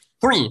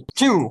Three,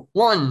 two,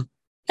 one.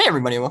 Hey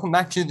everybody, welcome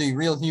back to the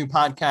Real View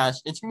podcast.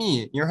 It's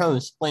me, your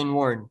host, Blaine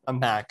Ward. I'm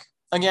back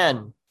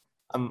again.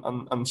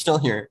 I'm still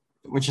here,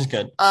 which is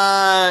good.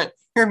 Here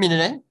with me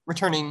today,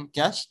 returning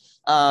guest,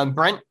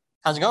 Brent.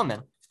 How's it going,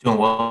 man? Doing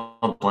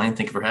well, Blaine.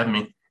 Thank you for having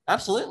me.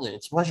 Absolutely,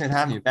 it's a pleasure to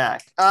have you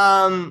back.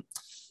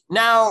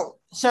 Now,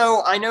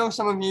 so I know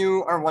some of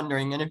you are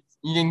wondering, and if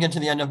you didn't get to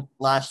the end of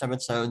last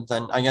episode,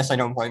 then I guess I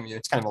don't blame you.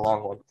 It's kind of a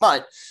long one,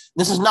 but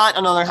this is not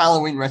another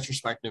Halloween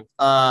retrospective.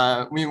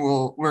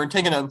 We're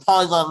taking a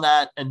pause on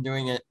that and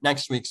doing it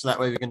next week, so that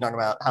way we can talk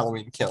about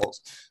Halloween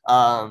Kills.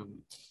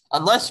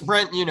 Unless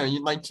Brent,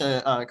 you'd like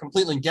to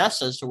completely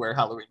guess as to where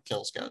Halloween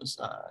Kills goes,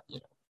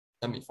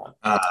 that'd be fun.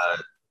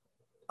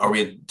 Are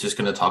we just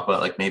going to talk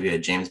about like maybe a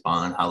James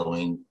Bond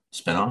Halloween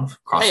spinoff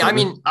crossover? Hey, I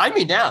mean, I'd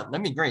be down.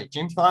 That'd be great.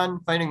 James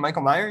Bond fighting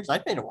Michael Myers.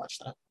 I'd pay to watch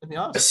that. That'd be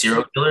awesome. A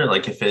serial killer,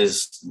 like if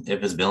his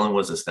villain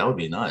was this, that would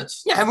be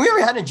nuts. Yeah, have we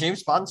ever had a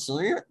James Bond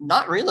serial?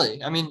 Not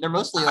really. I mean, they're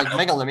mostly like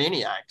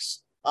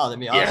megalomaniacs. Oh,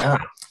 that'd be awesome. Yeah.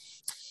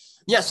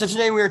 Yeah. So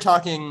today we are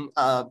talking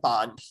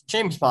Bond,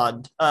 James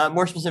Bond,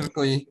 more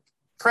specifically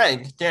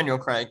Daniel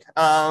Craig.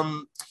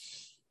 No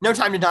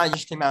Time to Die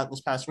just came out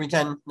this past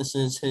weekend. This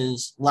is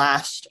his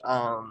last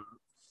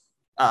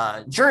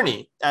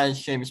journey as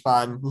James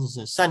Bond. This is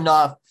his send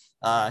off,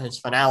 his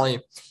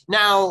finale.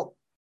 Now,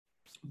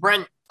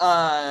 Brent,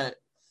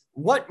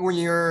 what were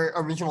your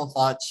original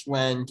thoughts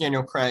when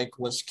Daniel Craig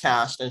was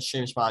cast as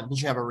James Bond?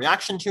 Did you have a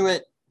reaction to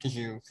it? Did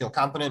you feel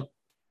confident?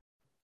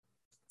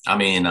 I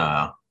mean,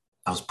 I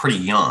was pretty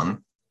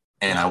young,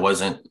 and I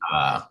wasn't.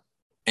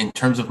 In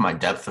terms of my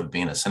depth of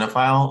being a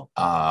cinephile,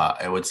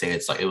 I would say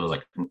it was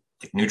like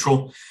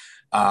neutral.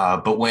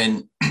 But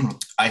when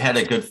I had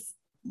a good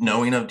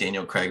knowing of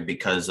Daniel Craig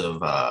because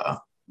of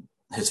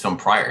his film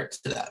prior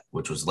to that,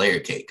 which was Layer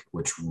Cake,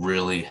 which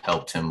really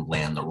helped him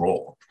land the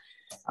role.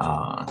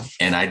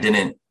 And I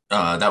didn't,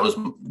 that was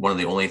one of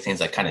the only things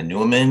I kind of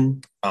knew him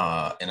in.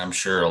 And I'm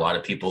sure a lot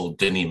of people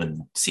didn't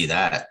even see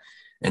that.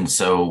 And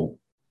so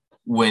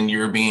when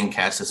you're being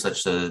cast as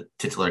such a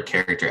titular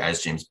character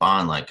as James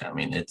Bond, like, I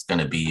mean, it's going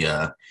to be,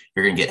 you're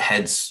going to get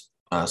heads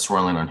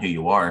swirling on who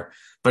you are.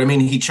 But I mean,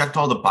 he checked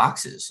all the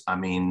boxes. I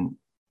mean,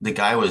 the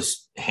guy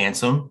was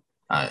handsome.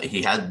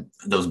 He had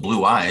those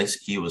blue eyes.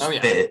 He was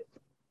fit,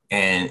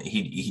 and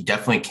he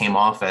definitely came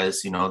off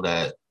as,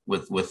 that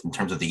with in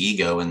terms of the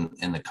ego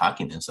and the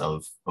cockiness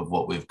of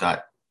what we've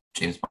got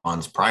James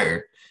Bond's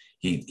prior.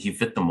 He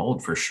fit the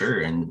mold for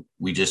sure, and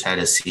we just had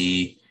to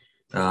see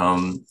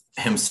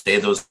him say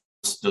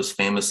those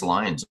famous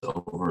lines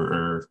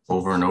over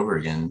and over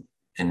again,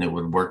 and it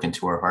would work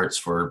into our hearts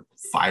for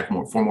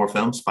four more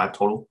films, 5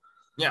 total.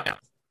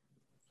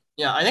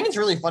 Yeah, I think it's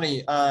really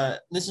funny.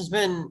 This has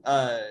been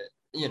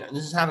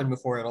this has happened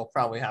before. It'll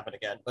probably happen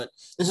again. But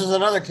this is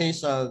another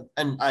case of,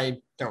 and I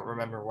don't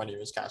remember when he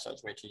was cast. I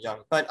was way too young.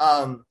 But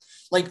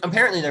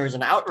apparently there was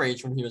an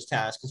outrage when he was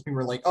cast because people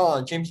were like,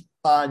 "Oh, James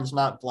Bond's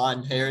not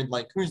blonde haired.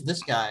 Like, who's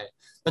this guy?"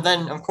 But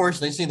then, of course,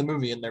 they see the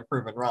movie and they're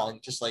proven wrong.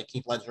 Just like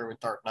Heath Ledger with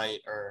Dark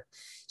Knight, or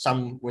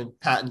some with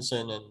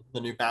Pattinson and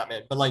the new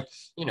Batman. But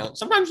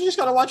sometimes you just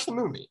gotta watch the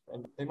movie,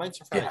 and they might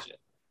surprise you.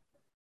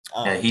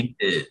 Yeah, he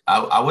did.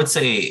 I would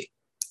say,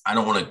 I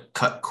don't want to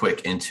cut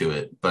quick into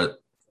it, but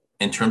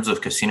in terms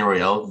of Casino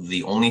Royale,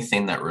 the only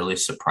thing that really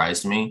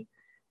surprised me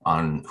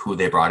on who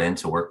they brought in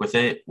to work with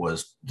it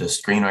was the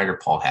screenwriter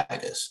Paul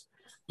Haggis.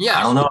 Yeah,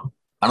 I don't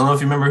know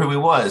if you remember who he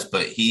was,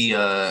 but he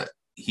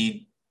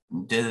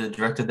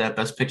directed that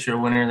Best Picture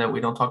winner that we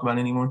don't talk about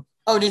anymore.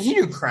 Oh, did he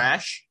do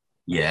Crash?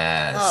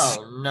 Yes.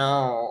 Oh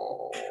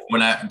no.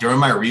 During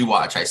my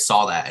rewatch, I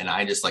saw that and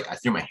I just I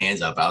threw my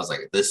hands up. I was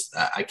like,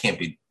 I can't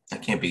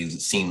be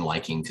seen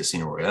liking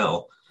Casino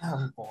Royale.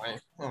 Oh boy.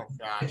 Oh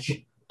gosh.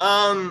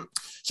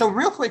 So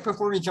real quick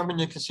before we jump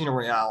into Casino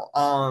Royale,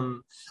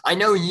 I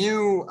know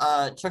you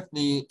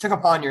took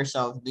upon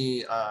yourself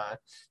the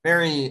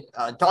very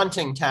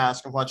daunting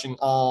task of watching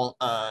all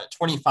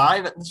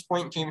 25 at this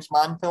point James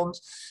Bond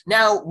films.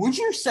 Now, would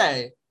you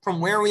say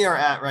from where we are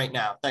at right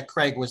now that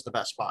Craig was the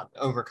best Bond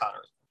over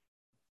Connery?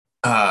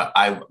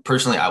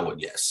 I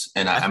would, yes,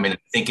 and I mean I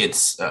think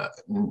it's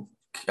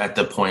at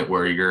the point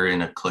where you're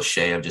in a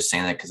cliche of just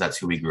saying that because that's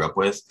who we grew up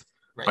with.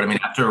 Right. But I mean,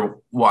 after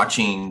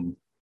watching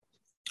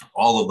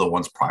all of the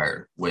ones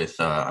prior with,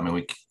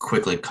 we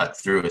quickly cut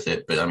through with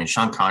it, but I mean,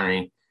 Sean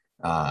Connery,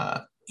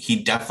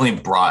 he definitely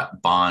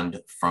brought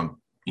Bond from,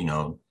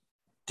 to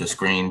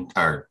screen,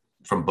 or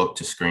from book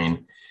to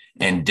screen,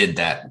 and did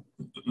that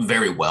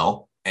very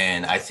well.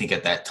 And I think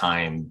at that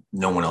time,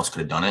 no one else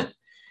could have done it.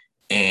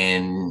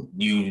 And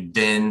you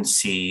then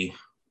see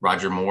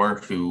Roger Moore,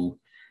 who,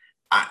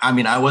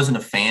 I wasn't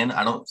a fan.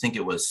 I don't think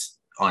it was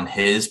on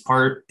his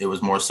part. It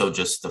was more so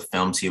just the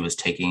films he was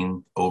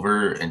taking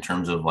over in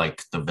terms of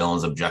like the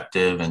villain's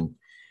objective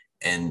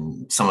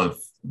and some of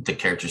the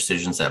character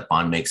decisions that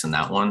Bond makes in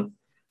that one.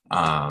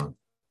 And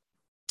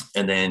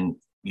then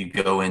you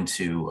go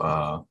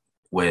into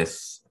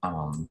with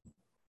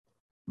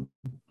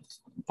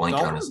blank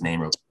on his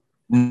name.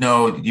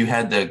 No, you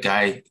had the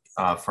guy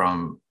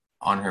from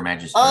On Her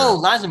Majesty.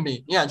 Oh,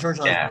 Lazenby. Yeah, George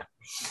Lazenby.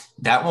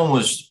 That one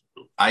was,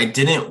 I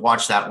didn't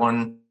watch that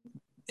one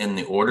in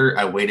the order.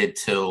 I waited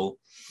till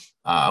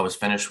I was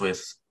finished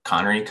with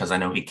Connery because I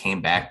know he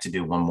came back to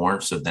do one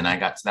more. So then I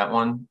got to that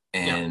one,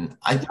 Yeah. and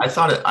I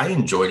thought I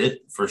enjoyed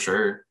it for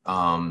sure.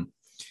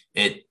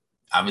 It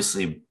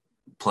obviously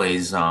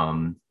plays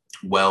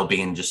well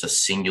being just a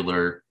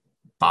singular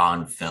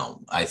Bond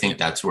film. I think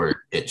that's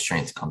where its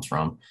strength comes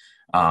from.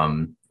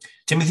 Um,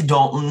 Timothy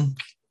Dalton,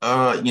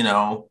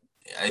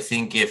 I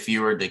think if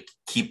you were to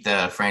keep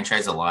the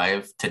franchise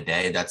alive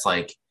today, that's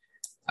like,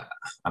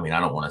 I mean,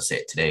 I don't want to say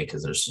it today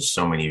because there's just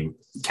so many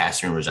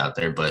cast rumors out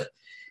there, but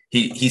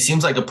he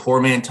seems like a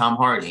poor man Tom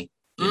Hardy,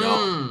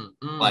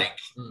 like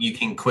you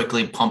can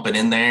quickly pump it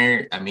in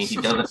there. I mean, he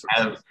doesn't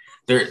have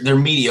they're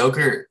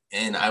mediocre,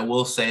 and I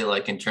will say,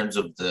 like, in terms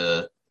of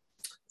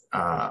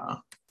uh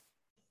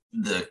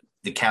the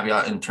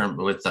caveat in term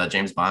with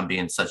James Bond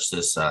being such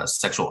this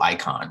sexual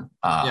icon,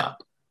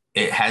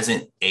 it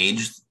hasn't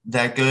aged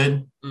that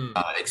good,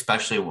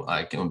 especially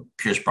like in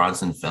Pierce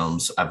Brosnan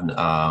films.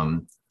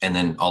 And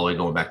then all the way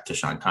going back to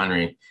Sean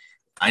Connery,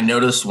 I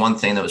noticed one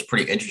thing that was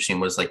pretty interesting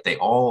was like they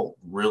all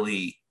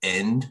really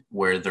end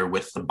where they're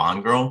with the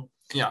Bond girl.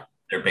 Yeah,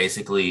 they're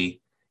basically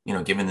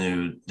giving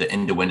the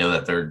innuendo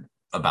that they're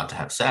about to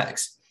have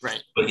sex.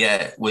 Right. But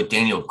yet with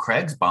Daniel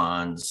Craig's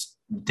Bonds,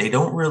 they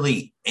don't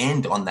really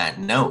end on that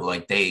note.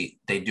 Like they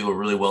do a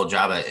really well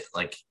job at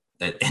like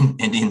at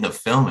ending the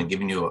film and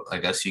giving you, I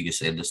guess you could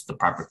say, just the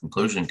proper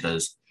conclusion.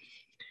 Because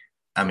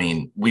I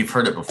mean, we've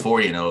heard it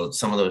before.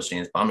 Some of those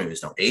James Bond movies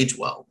don't age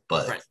well,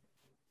 but Right.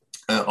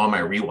 On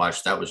my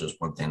rewatch, that was just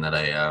one thing that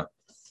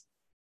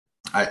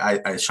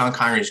I Sean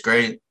Connery's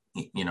great.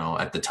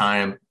 At the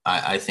time,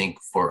 I think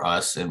for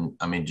us, and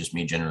I mean, just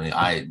me generally,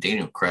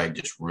 Daniel Craig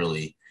just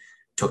really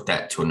took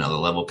that to another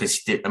level because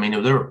I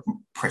mean, they were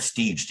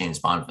prestige James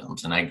Bond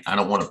films, and I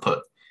don't want to put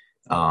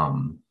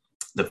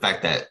the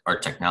fact that our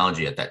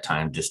technology at that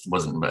time just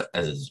wasn't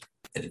as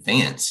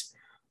advanced,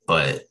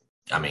 but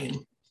I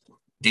mean,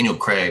 Daniel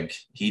Craig,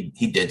 he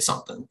did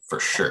something for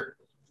sure.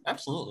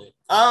 Absolutely.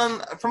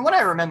 From what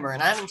I remember,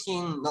 and I haven't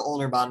seen the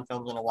older Bond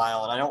films in a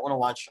while, and I don't want to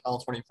watch all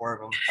 24 of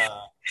them.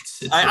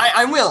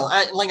 I will.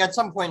 At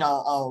some point,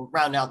 I'll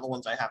round out the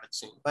ones I haven't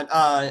seen. But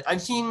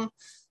I've seen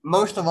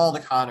most of all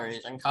the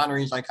Connerys, and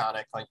Connery's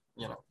iconic. Like,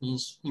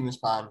 he was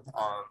Bond.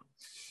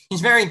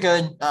 He's very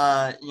good.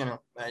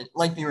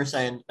 Like you were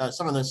saying,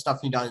 some of the stuff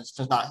he does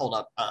not hold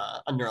up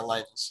under a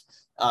lens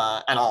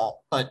at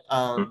all. But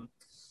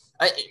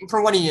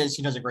for what he is,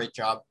 he does a great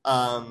job.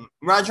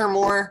 Roger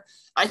Moore,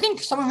 I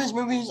think some of his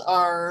movies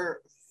are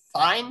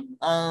fine,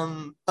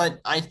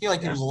 but I feel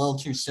like he was a little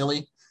too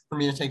silly for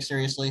me to take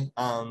seriously.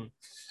 And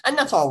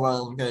that's all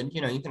well and good.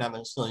 You can have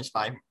a silly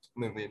spy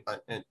movie,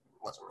 but it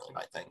wasn't really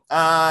my thing.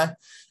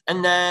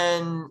 And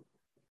then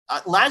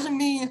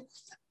Lazenby,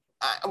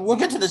 we'll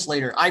get to this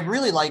later. I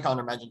really like On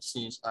Her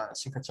Majesty's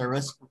Secret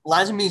Service.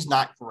 Lazenby's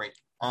not great,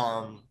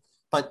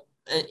 but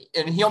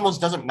he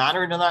almost doesn't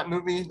matter to that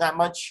movie that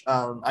much.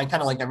 I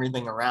kind of like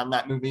everything around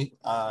that movie,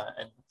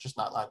 and just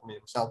not Lazenby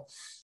himself.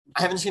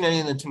 I haven't seen any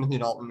of the Timothy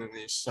Dalton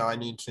movies, so I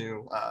need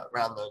to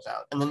round those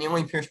out. And then the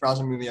only Pierce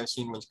Brosnan movie I've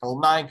seen was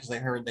Goldeneye, because I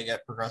heard they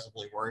get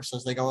progressively worse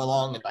as they go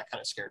along, and that kind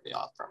of scared me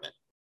off from it.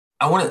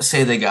 I wouldn't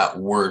say they got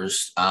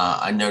worse.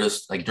 I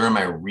noticed, like, during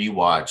my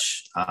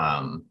rewatch,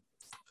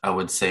 I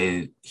would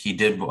say he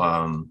did.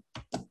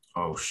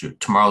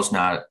 Tomorrow's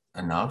Not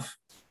Enough.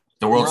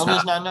 The world is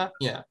not enough.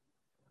 Yeah,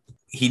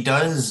 he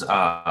does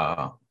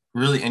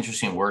really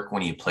interesting work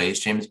when he plays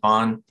James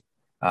Bond.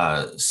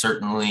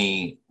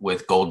 Certainly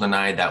with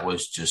Goldeneye, that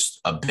was just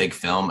a big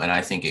film, and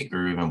I think it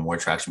grew even more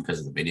traction because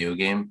of the video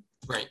game.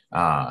 Right.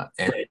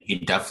 And he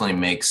definitely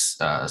makes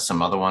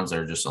some other ones that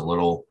are just a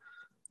little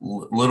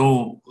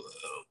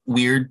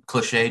weird,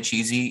 cliche,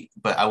 cheesy.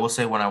 But I will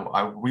say, when I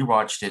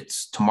rewatched it,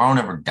 Tomorrow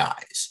Never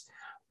Dies,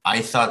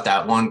 I thought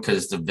that one,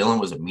 because the villain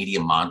was a media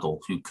mogul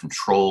who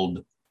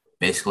controlled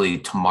basically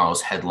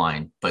tomorrow's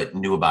headline, but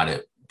knew about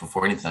it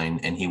before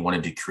anything, and he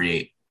wanted to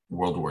create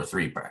World War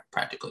III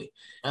practically.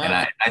 And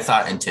I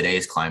thought in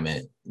today's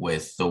climate,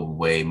 with the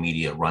way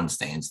media runs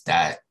things,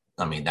 that's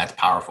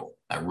powerful.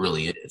 That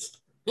really is.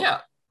 Yeah.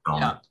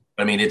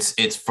 I mean,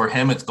 it's for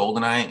him, it's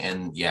Goldeneye,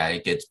 and yeah,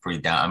 it gets pretty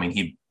down. I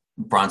mean,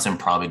 Bronson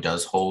probably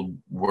does hold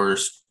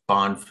worst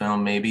Bond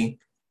film, maybe.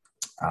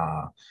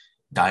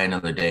 Die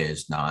Another Day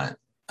is not.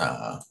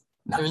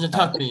 It was a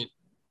tough beat.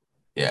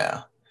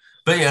 Yeah,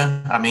 but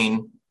yeah, I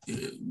mean,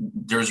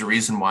 there's a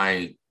reason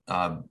why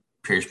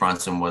Pierce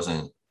Brosnan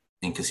wasn't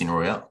in Casino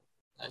Royale.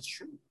 That's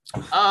true.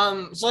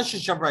 So let's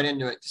just jump right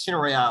into it. Casino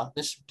Royale.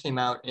 This came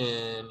out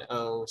in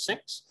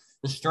 2006.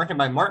 This is directed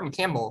by Martin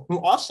Campbell, who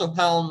also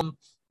helmed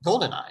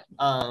Goldeneye.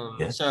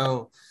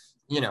 So,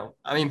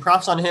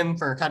 props on him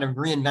for kind of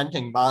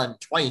reinventing Bond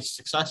twice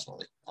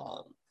successfully.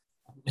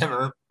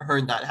 Never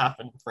heard that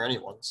happen for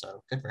anyone,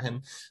 so good for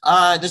him.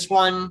 This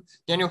one,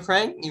 Daniel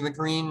Craig, Eva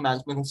Green,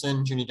 Mads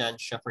Mikkelsen, Judi Dench,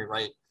 Jeffrey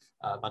Wright,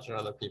 a bunch of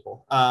other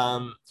people.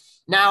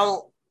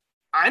 Now,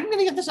 I'm going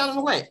to get this out of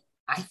the way.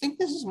 I think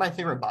this is my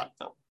favorite Bond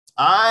film.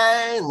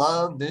 I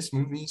love this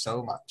movie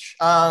so much.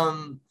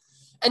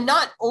 and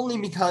not only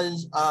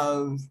because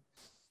of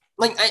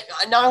like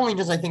not only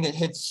does I think it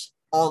hits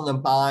all the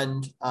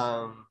Bond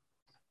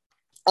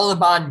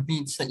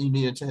beats that you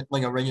needed to hit,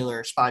 like a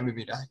regular spy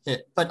movie to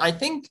hit, but I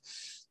think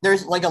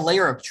there's like a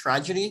layer of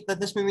tragedy that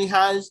this movie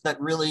has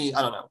that really,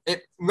 I don't know,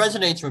 it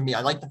resonates with me.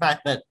 I like the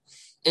fact that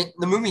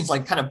the movie's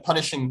like kind of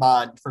punishing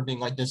Bond for being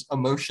like this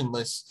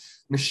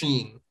emotionless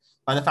machine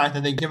by the fact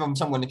that they give him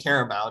someone to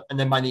care about, and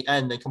then by the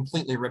end they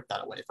completely rip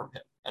that away from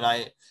him. And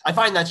I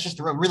find that's just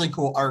a really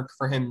cool arc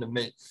for him to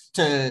make.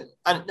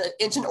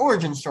 It's an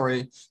origin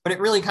story, but it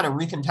really kind of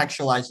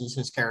recontextualizes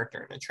his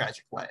character in a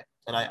tragic way,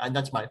 and I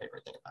that's my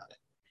favorite thing about it.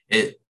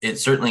 It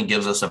certainly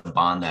gives us a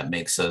Bond that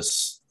makes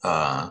us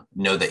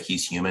know that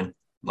he's human.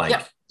 Like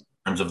in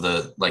terms of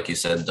the, like you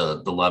said,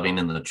 the loving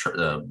and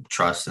the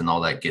trust and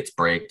all that gets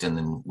breaked. And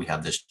then we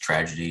have this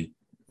tragedy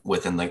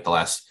within like the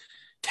last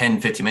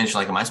 10, 15 minutes.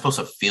 You're like, am I supposed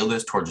to feel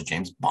this towards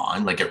James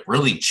Bond? Like it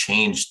really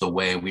changed the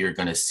way we are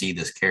going to see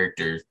this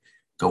character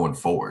going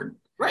forward.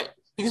 Right.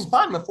 Because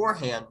Bond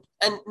beforehand,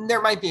 and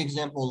there might be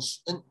examples,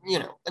 and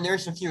and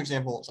there's a few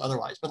examples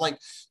otherwise, but like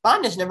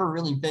Bond has never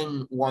really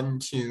been one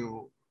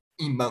to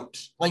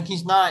emote. Like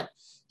he's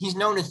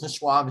known as the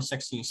suave,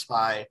 sexy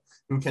spy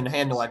who can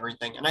handle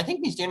everything. And I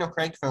think these Daniel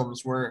Craig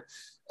films were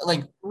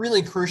like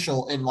really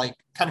crucial in like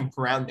kind of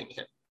grounding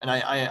him. And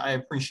I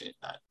appreciate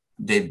that.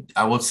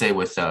 I would say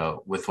with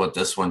what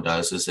this one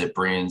does is it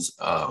brings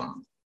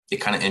it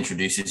kind of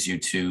introduces you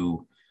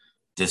to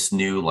this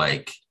new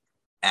like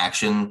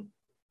action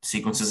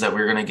sequences that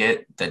we're gonna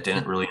get that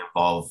didn't really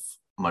involve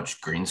much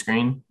green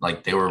screen.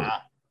 Like they were,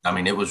 I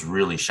mean, it was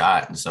really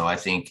shot. And so I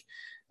think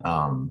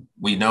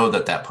we know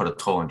that put a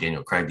toll on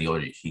Daniel Craig the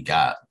older he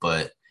got,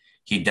 but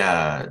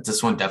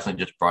this one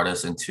definitely just brought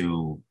us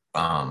into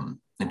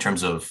in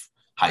terms of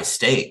high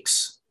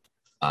stakes,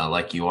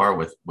 like you are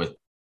with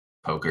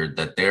poker,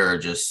 that there are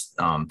just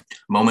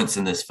moments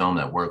in this film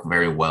that work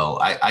very well.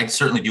 I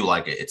certainly do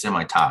like it. It's in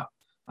my top.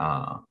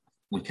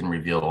 We can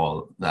reveal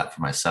all that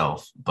for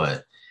myself,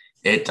 but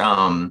it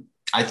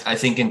I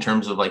think in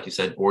terms of, like you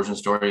said, origin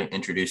story,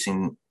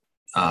 introducing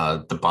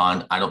the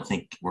Bond, I don't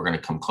think we're going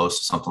to come close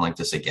to something like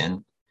this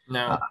again.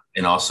 No.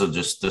 And also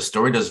just the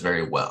story does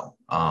very well,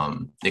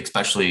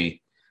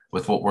 especially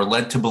with what we're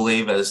led to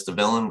believe as the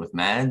villain with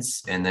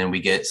Mads, and then we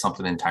get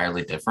something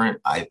entirely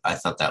different. I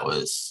thought that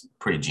was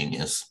pretty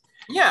genius.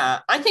 Yeah,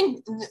 I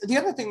think the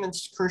other thing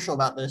that's crucial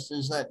about this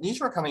is that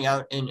these were coming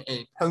out in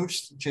a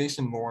post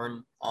Jason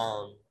Bourne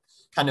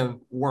kind of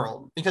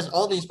world, because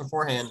all these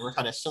beforehand were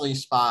kind of silly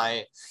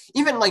spy,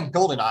 even like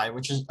GoldenEye,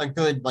 which is a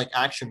good like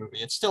action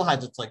movie. It still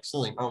has its like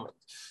silly moments.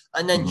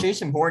 And then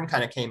Jason Bourne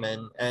kind of came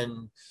in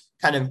and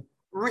kind of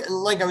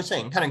like I was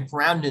saying, kind of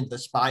grounded the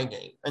spy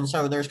game. And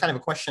so there's kind of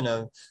a question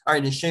of, all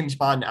right, is James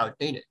Bond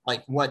outdated?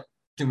 Like, what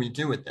do we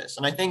do with this?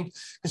 And I think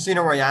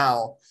Casino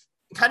Royale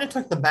kind of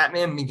took the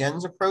Batman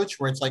Begins approach,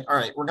 where it's like, all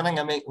right, we're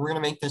gonna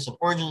make this an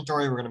origin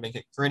story. We're gonna make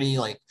it gritty.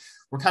 Like,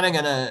 we're kind of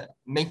gonna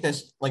make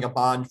this like a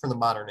Bond for the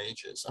modern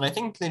ages. And I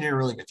think they did a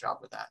really good job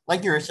with that.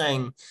 Like you were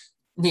saying,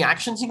 the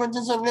action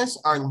sequences of this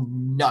are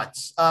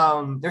nuts.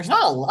 There's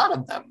not a lot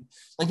of them.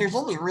 Like there's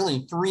only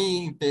really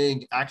 3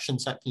 big action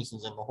set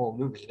pieces in the whole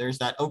movie. There's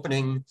that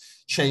opening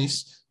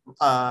chase,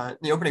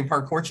 the opening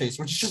parkour chase,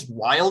 which is just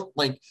wild.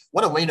 Like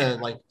what a way to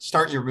like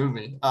start your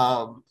movie.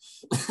 I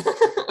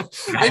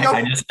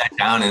just sat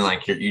down and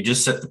like you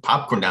just set the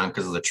popcorn down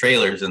because of the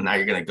trailers, and now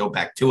you're gonna go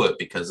back to it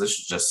because this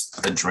is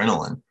just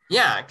adrenaline.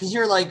 Yeah, because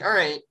you're like, all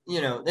right,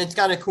 it's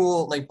got a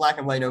cool like black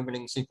and white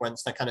opening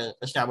sequence that kind of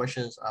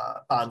establishes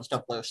Bond's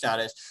double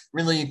status.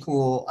 Really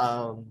cool.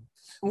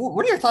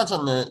 What are your thoughts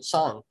on the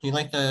song? Do you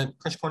like the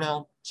Chris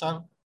Cornell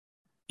song?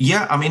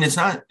 Yeah, I mean it's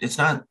not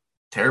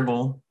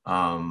terrible.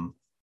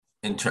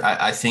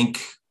 I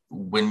think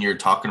when you're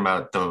talking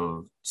about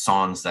the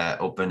songs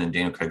that open in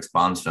Daniel Craig's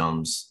Bond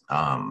films,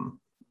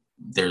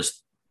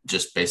 there's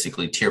just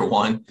basically tier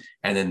 1,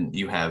 and then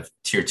you have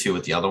tier 2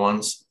 with the other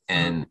ones.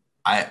 And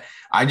I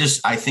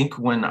think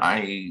when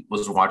I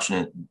was watching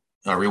it,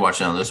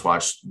 rewatching it on this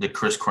watch, the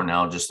Chris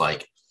Cornell just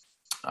like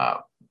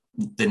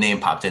the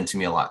name popped into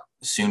me a lot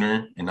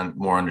sooner and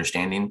more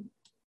understanding.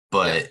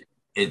 But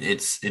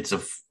it's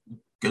a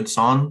good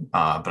song,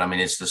 but I mean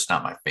it's just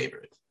not my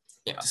favorite.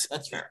 Yeah,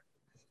 that's fair.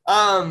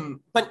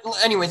 But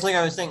anyways, like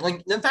I was saying,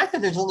 like the fact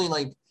that there's only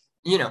like,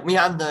 we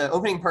have the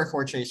opening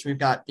parkour chase, we've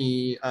got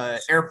the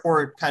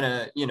airport kind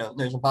of,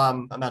 there's a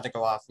bomb about to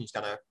go off, he's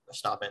got to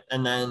stop it,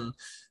 and then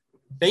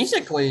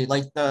basically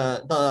like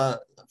the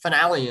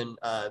finale in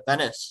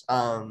Venice,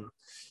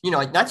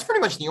 like that's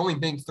pretty much the only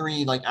big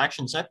 3 like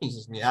action set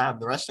pieces we have.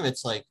 The rest of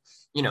it's like,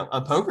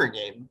 a poker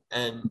game,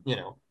 and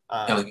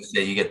like you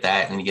said, you get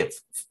that, and you get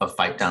a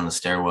fight down the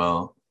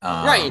stairwell.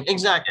 Right,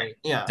 exactly.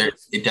 Yeah.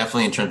 It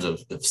definitely in terms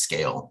of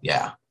scale.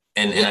 Yeah.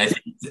 And I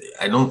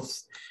think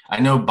I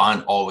know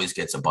Bond always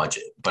gets a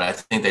budget, but I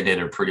think they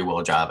did a pretty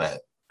well job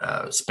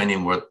at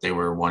spending what they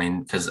were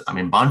wanting. Cause I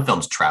mean, Bond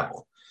films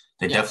travel.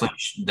 They definitely,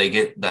 they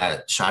get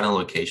that shot on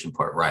location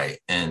part right.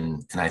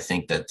 And I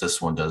think that this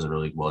one does a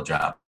really well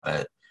job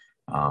at,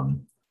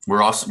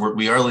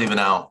 we are leaving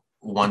out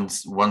one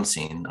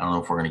scene. I don't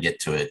know if we're gonna get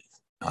to it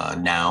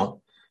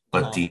now,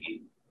 but the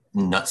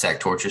nutsack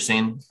torture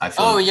scene. I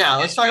feel. Oh yeah,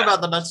 let's talk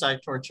about the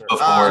nutsack torture.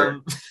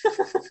 Before.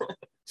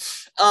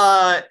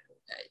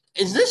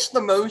 Is this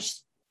the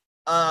most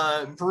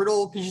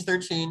brutal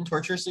PG-13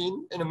 torture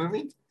scene in a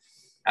movie?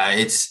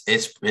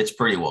 It's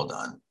pretty well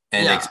done,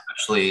 and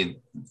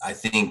especially I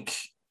think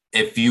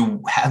if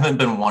you haven't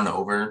been won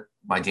over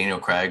by Daniel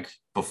Craig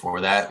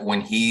before that,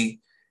 when he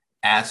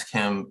asked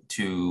him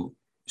to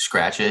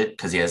scratch it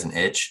because he has an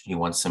itch, he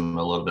wants him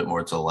a little bit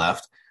more to the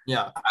left.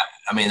 Yeah,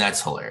 I mean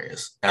that's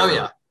hilarious.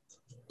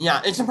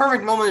 Yeah, it's a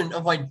perfect moment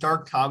of like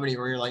dark comedy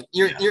where you're like,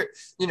 you're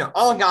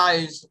all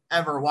guys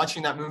ever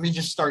watching that movie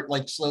just start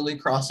like slowly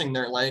crossing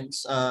their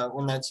legs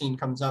when that scene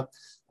comes up.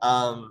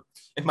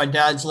 If my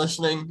dad's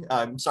listening,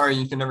 I'm sorry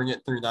you can never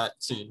get through that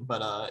scene,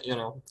 but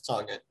it's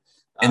all good.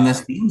 And the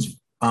scene's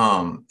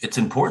it's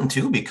important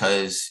too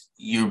because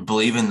you're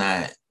believing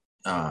that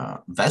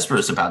Vesper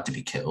is about to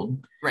be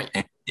killed, right?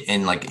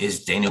 And like,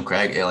 is Daniel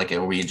Craig like,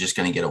 are we just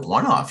going to get a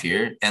one-off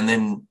here? And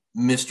then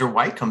Mr.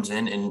 White comes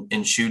in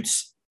and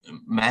shoots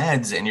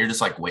Mads, and you're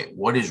just like, wait,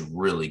 what is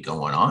really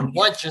going on here?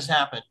 What just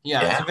happened?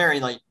 Yeah, it's a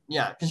very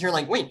because you're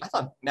like, wait, I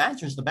thought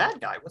Mads was the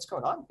bad guy. What's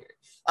going on here?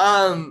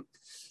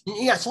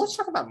 So let's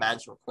talk about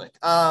Mads real quick.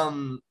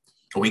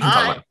 We can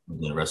talk about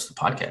the rest of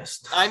the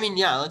podcast. I mean,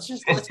 yeah, let's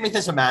make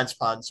this a Mads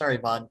pod. Sorry,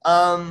 Bond.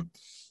 I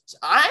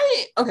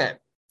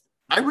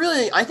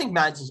think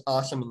Mads is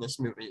awesome in this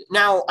movie.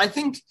 Now, I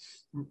think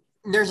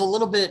there's a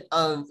little bit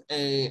of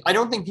I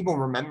don't think people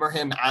remember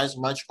him as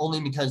much only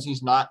because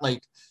he's not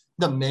like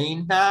the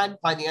main bad.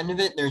 By the end of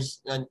it,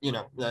 there's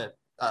the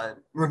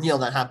reveal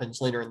that happens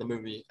later in the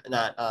movie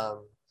that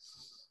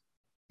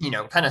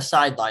kind of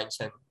sidelines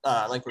him,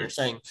 like we were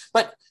saying.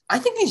 But I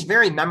think he's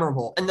very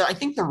memorable, and I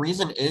think the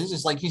reason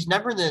is like he's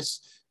never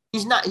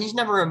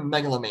a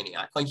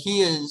megalomaniac. Like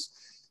he's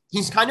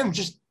kind of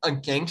just a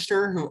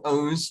gangster who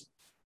owes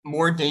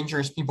more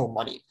dangerous people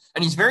money,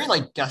 and he's very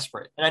like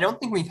desperate. And I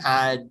don't think we've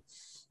had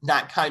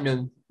that kind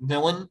of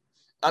villain.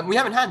 We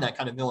haven't had that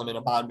kind of villain in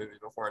a Bond movie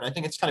before, and I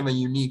think it's kind of a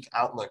unique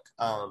outlook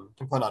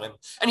to put on him.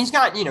 And he's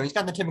got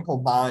the typical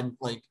Bond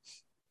like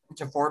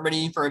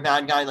deformity for a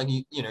bad guy. Like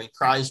he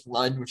cries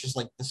blood, which is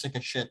like the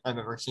sickest shit I've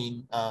ever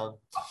seen.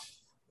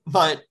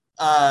 But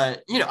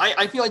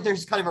I feel like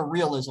there's kind of a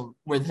realism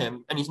with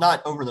him, and he's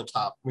not over the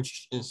top,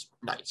 which is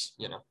nice.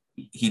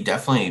 He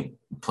definitely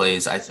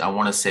plays. I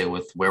want to say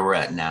with where we're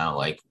at now,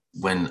 like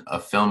when a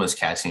film is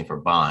casting for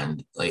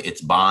Bond, like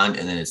it's Bond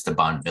and then it's the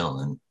Bond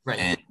villain, right?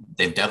 And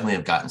they've definitely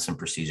have gotten some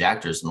prestige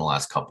actors in the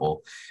last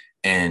couple,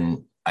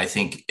 and I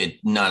think it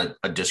not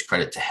a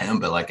discredit to him,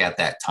 but like at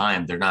that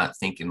time, they're not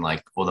thinking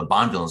like, well, the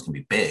Bond villain's gonna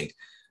be big.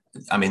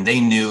 I mean, they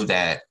knew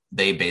that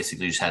they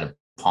basically just had a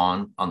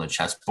pawn on the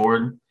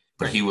chessboard,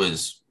 but he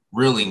was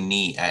really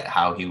neat at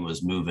how he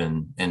was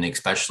moving, and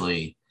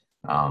especially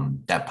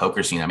that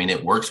poker scene. I mean,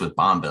 it works with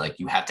Bond, but like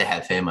you have to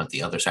have him at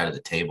the other side of the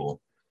table,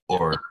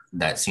 or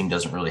that scene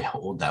doesn't really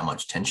hold that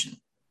much tension.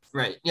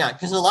 Right. Yeah,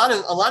 because a lot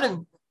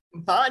of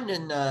Bond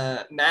and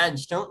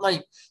Mads don't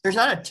like. There's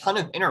not a ton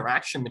of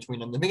interaction between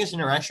them. The biggest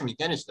interaction we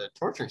get is the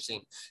torture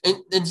scene. And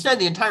instead,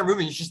 the entire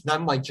movie is just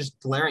them like just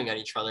glaring at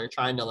each other,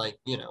 trying to like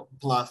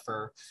bluff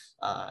or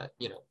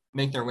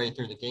make their way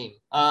through the game.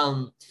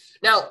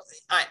 Now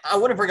I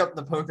want to bring up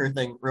the poker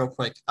thing real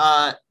quick.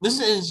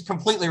 This is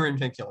completely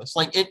ridiculous.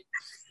 Like it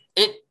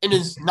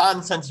is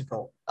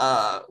nonsensical.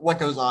 What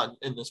goes on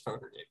in this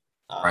poker game?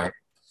 Right.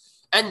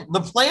 And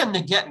the plan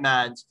to get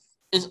Mads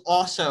is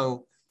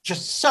also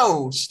just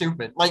so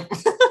stupid. Like,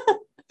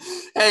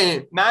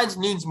 hey, Mads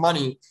needs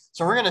money,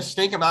 so we're gonna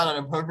stake him out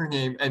on a poker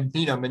game and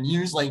beat him and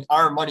use like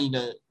our money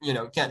to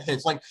get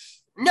hits. Like,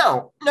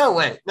 no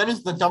way. That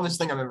is the dumbest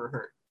thing I've ever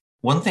heard.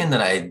 One thing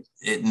that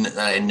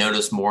I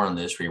noticed more on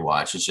this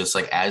rewatch is just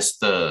like as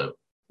the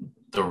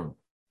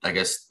I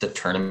guess the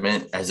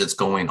tournament as it's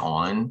going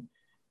on,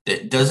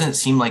 it doesn't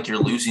seem like you're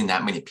losing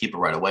that many people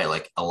right away.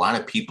 Like a lot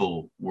of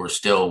people were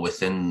still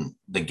within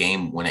the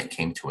game when it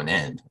came to an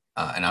end.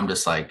 And I'm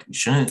just like,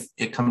 shouldn't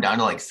it come down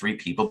to like 3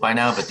 people by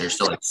now? But there's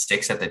still like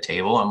 6 at the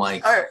table. I'm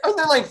like, aren't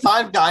there like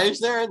 5 guys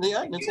there in the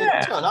end? It's like,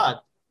 what's going on?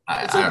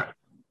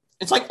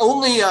 It's like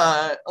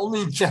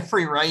only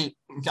Jeffrey Wright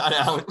got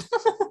out.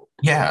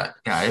 Yeah.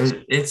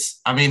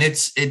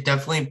 It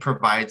definitely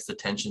provides the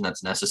tension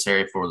that's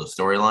necessary for the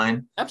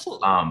storyline.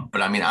 Absolutely.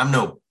 But I mean, I'm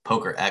no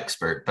poker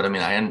expert, but I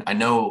mean, I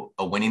know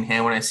a winning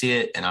hand when I see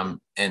it, and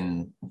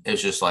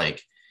it's just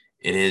like,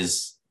 it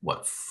is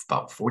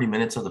about 40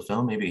 minutes of the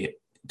film, maybe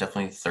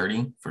definitely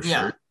 30 for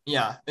sure.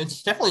 Yeah.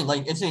 It's definitely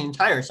like, it's the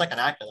entire second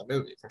act of the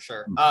movie for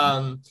sure.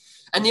 Mm-hmm.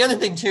 And the other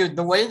thing too,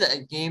 the way that a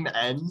game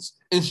ends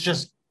is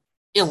just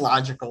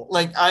illogical.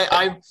 Like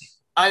I've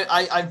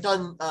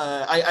done,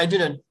 I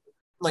did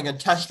a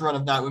test run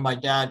of that with my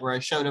dad where I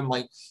showed him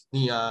like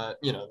the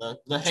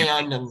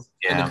hand and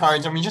the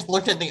cards, and we just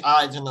looked at the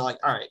odds and they're like,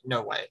 all right,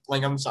 no way.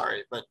 Like, I'm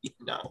sorry, but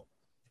no.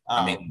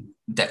 I mean,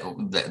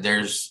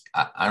 there's,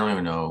 I don't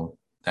even know.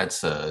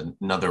 That's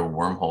another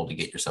wormhole to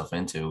get yourself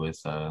into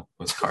with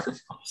card.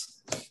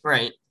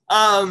 Right.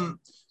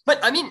 But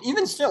I mean,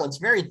 even still, it's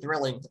very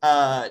thrilling.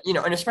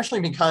 And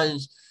especially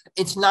because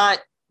it's not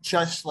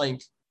just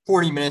like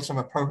 40 minutes of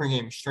a poker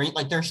game straight.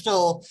 Like there's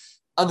still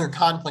other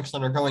conflicts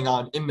that are going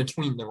on in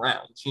between the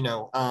rounds.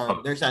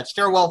 There's that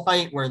stairwell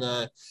fight where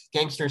the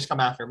gangsters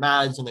come after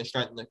Mads and they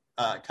threaten to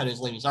cut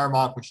his lady's arm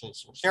off, which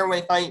is a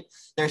stairway fight.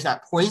 There's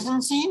that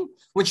poison scene,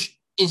 which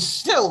is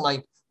still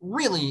like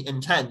really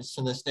intense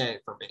to this day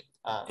for me.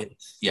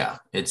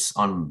 It's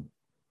on.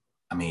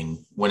 I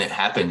mean, when it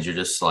happens, you're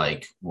just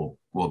like, well,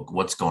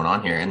 what's going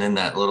on here? And then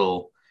that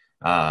little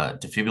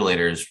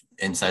defibrillator is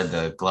inside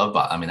the glove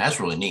box. I mean,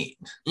 that's really neat.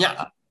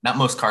 Yeah. Not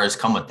most cars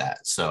come with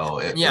that, so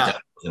it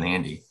definitely was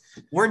handy.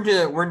 We're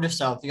into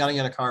South. You got to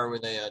get a car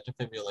with a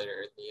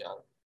defibrillator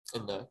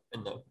in the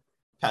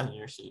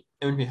passenger seat.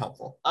 It would be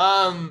helpful.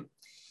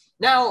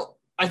 Now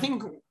I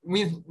think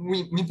we've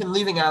been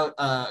leaving out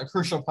a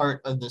crucial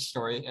part of this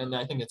story, and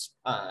I think it's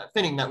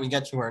fitting that we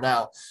get to her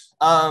now.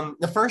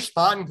 The first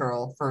Bond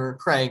girl for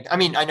Craig. I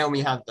mean, I know we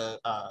have the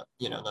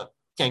the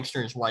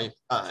gangster's wife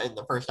in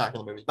the first act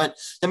of the movie, but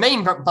the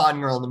main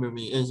Bond girl in the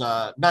movie is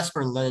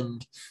Vesper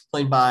Lynd,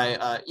 played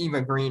by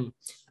Eva Green.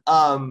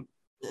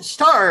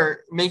 Star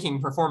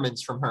making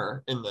performance from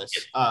her in this.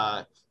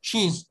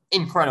 She's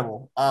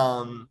incredible.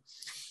 I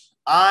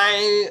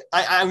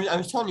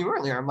was telling you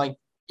earlier, I'm like,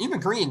 Eva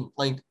Green,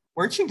 like,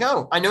 where'd she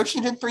go? I know she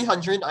did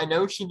 300. I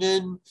know she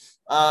did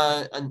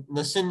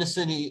the Sin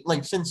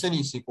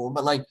City sequel,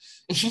 but like,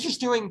 is she just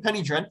doing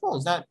Penny Dreadful?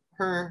 Is that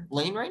her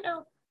lane right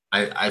now?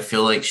 I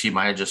feel like she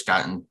might have just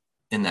gotten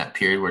in that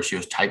period where she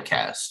was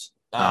typecast.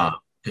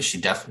 Because she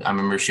definitely, I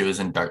remember she was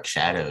in Dark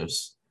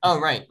Shadows.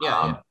 Oh, right.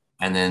 Yeah.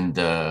 And then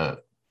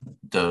the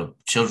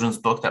children's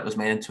book that was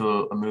made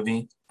into a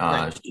movie,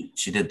 right.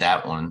 She did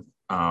that one.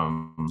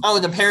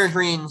 The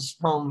Peregrine's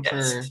Home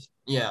for,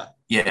 yeah.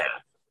 Yeah.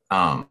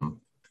 I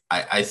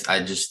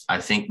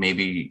think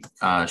maybe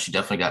she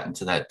definitely got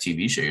into that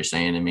TV show you're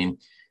saying. I mean,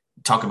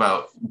 talk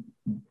about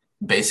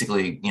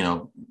basically,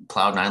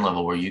 Cloud 9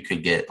 level where you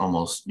could get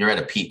you're at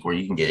a peak where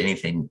you can get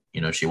anything,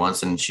 she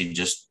wants. And she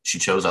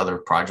chose other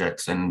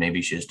projects and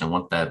maybe she just didn't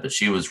want that, but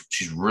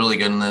she's really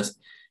good in this.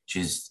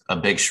 She's a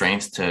big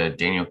strength to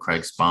Daniel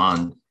Craig's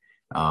Bond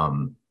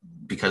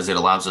because it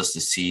allows us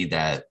to see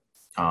that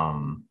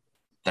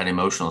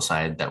emotional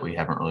side that we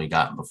haven't really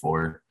gotten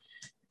before.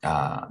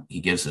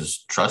 He gives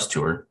his trust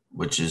to her,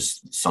 which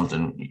is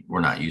something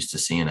we're not used to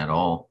seeing at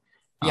all.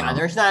 Yeah,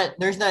 there's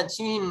that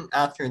scene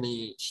after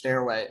the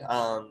stairway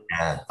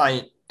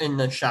fight in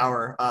the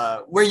shower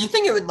where you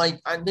think it would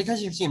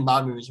because you've seen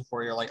Bond movies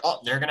before, you're like, oh,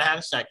 they're gonna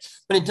have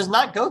sex, but it does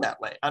not go that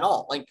way at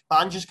all. Like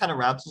Bond just kind of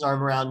wraps his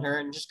arm around her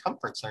and just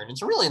comforts her, and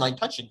it's a really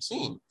touching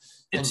scene.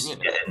 And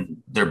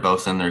they're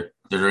both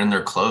they're in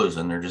their clothes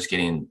and they're just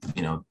getting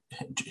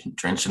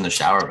drenched in the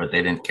shower, but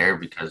they didn't care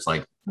because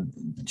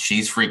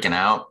she's freaking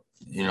out,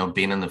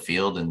 being in the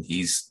field and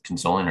he's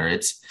consoling her.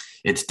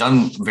 It's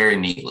done very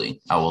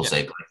neatly, I will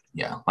say.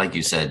 Yeah, like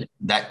you said,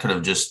 that could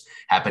have just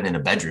happened in a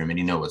bedroom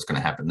and what's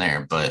going to happen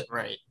there, but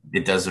right.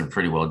 It does a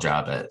pretty well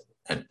job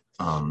at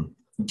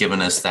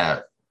giving us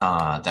that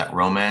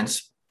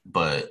romance,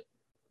 but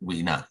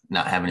we not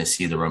having to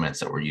see the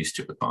romance that we're used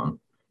to with Bond.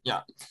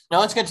 Yeah.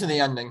 Now let's get to the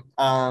ending.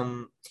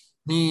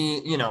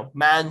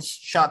 Mads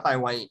shot by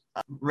White,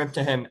 ripped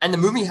to him, and the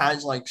movie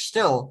has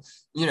still,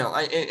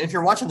 if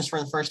you're watching this for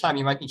the first time,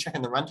 you might be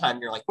checking the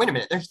runtime. You're like, wait a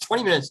minute, there's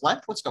 20 minutes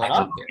left. What's going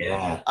on here?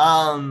 Yeah.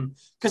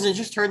 Because it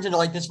just turns into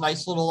this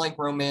nice little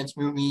romance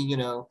movie.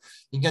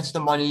 He gets the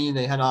money,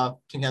 they head off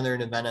together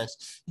to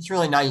Venice. It's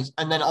really nice,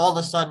 and then all of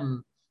a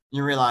sudden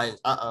you realize,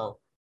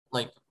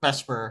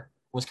 Vesper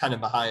was kind of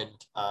behind.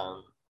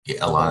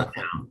 A lot of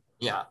them.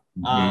 Yeah.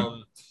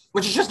 Mm-hmm.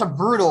 Which is just a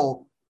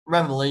brutal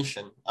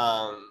revelation.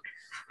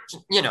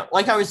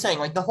 Like I was saying,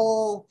 the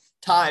whole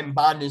time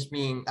Bond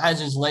has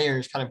his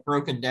layers kind of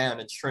broken down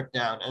and stripped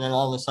down, and then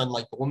all of a sudden,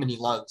 the woman he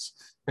loves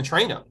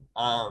betrayed him.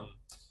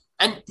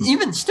 And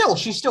even still,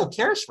 she still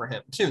cares for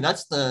him too.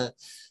 That's the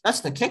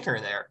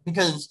kicker there,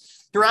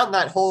 because throughout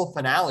that whole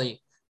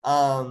finale,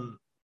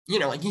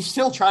 he's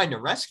still trying to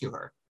rescue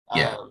her.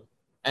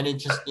 And it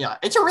just,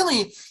 it's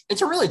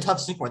a really tough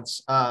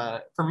sequence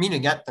for me to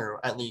get through,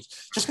 at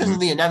least, just because of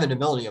the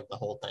inevitability of the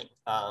whole thing.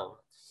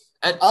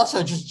 And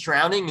also just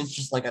drowning is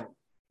just a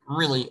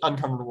really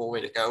uncomfortable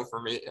way to go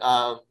for me.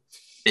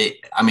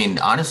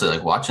 Honestly,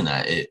 watching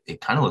that,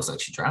 it kind of looks like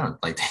she drowned.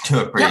 They do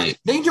a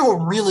they do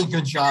a really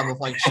good job of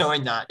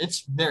showing that.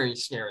 It's very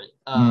scary.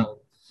 And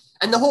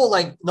the whole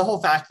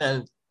fact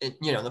that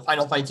the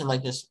final fight's in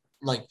this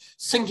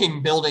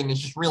sinking building is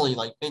just really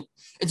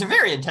it's a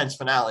very intense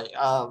finale.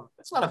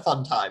 It's not a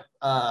fun time.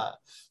 But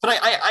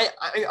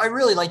I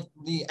really like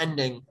the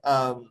ending.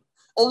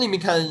 Only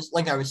because,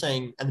 like I was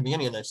saying at the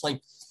beginning of this,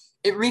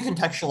 it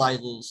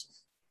recontextualizes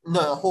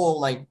the whole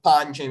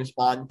Bond James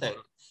Bond thing.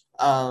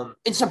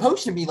 It's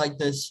supposed to be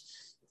this,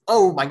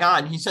 oh my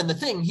God, he said the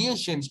thing, he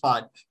is James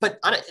Bond.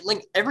 But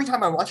every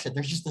time I watch it,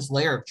 there's just this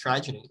layer of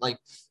tragedy.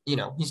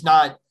 He's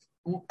not,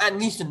 at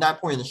least in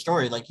that point of the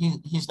story,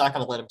 he's not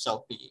going to let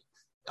himself be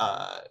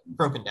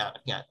broken down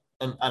again.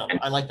 And I don't know,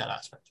 I like that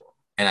aspect to it.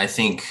 And I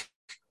think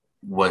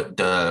what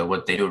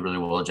they do a really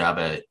well job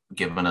at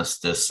giving us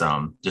this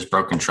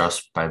broken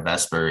trust by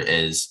Vesper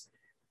is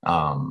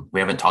we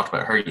haven't talked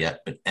about her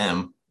yet, but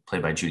M,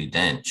 played by Judi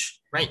Dench,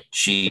 Right.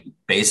 she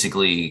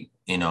basically,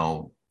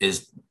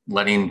 is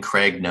letting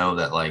Craig know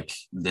that like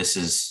this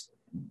is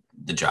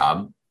the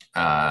job,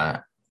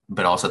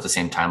 but also at the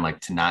same time,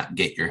 like to not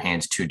get your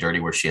hands too dirty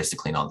where she has to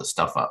clean all this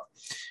stuff up.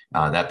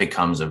 That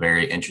becomes a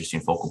very interesting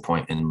focal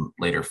point in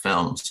later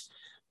films.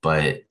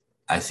 But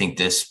I think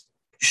this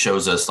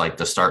shows us like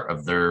the start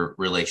of their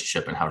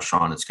relationship and how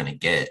strong it's going to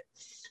get.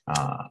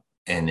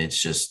 And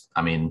it's just,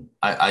 I mean,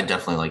 I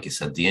definitely, like you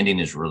said, the ending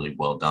is really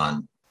well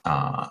done.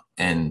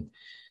 And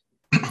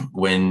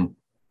when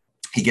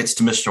he gets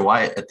to Mr.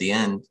 Wyatt at the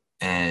end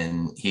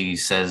and he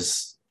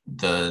says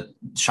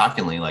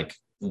shockingly, like,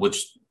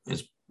 which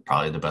is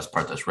probably the best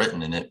part that's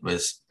written in it,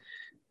 was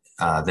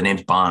the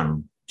name's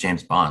Bond,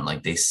 James Bond.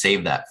 Like they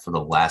saved that for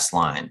the last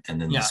line. And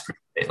then the script,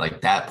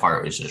 like that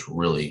part was just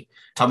really,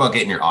 talk about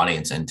getting your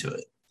audience into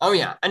it. Oh,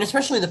 yeah. And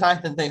especially the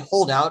fact that they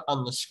hold out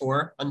on the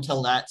score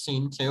until that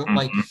scene, too. Mm-hmm.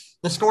 Like,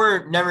 the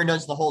score never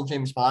does the whole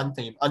James Bond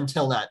theme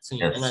until that scene.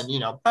 Yes. And then,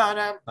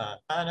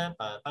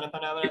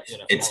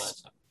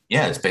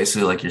 it's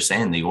basically like you're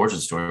saying, the origin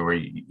story where,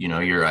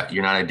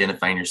 you're not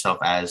identifying yourself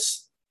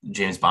as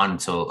James Bond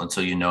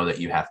until you know that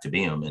you have to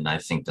be him. And I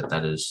think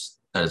that is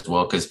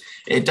well, because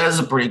it does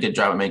a pretty good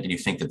job of making you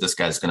think that this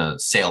guy's going to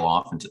sail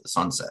off into the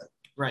sunset.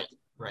 Right.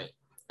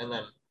 And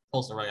then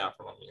pulls the rug out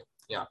from under you.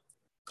 Yeah.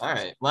 All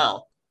right.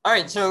 Well. All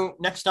right, so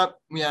next up,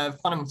 we have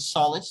Quantum of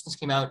Solace. This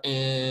came out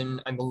in,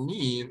 I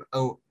believe,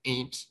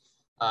 2008,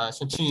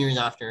 so 2 years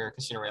after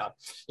Casino Royale.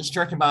 It's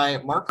directed by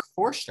Mark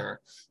Forster,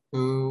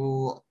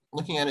 who,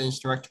 looking at his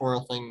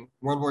directorial thing,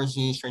 World War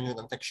Z, Stranger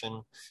Than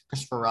Fiction,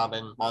 Christopher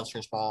Robin,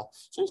 Monsters Ball.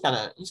 So he's got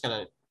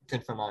a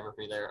good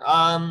filmography there.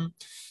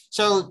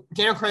 So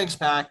Daniel Craig's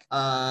back.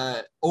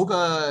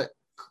 Olga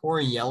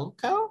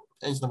Kurylenko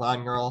is the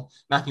Bond girl.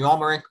 Matthew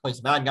Almeric plays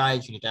the bad guy.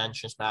 Judi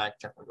Dench is back.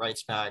 Jeffrey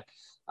Wright's back.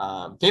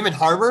 David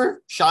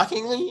Harbour,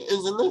 shockingly,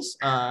 is in this.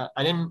 I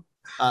didn't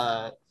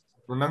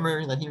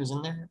remember that he was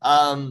in there.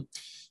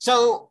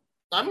 So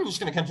I'm just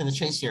going to cut to the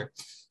chase here.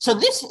 So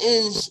this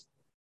is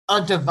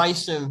a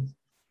divisive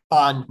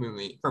Bond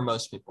movie for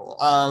most people.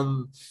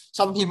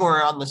 Some people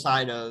are on the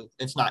side of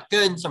it's not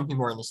good. Some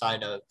people are on the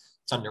side of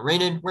it's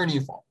underrated. Where do you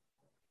fall?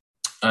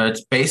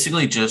 It's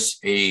basically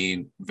just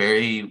a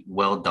very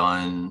well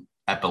done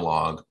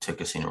epilogue to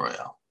Casino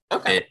Royale.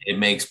 Okay. It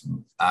makes,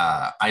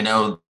 I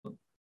know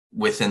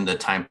within the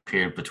time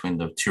period between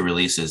the two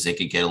releases, it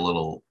could get a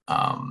little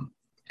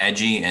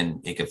edgy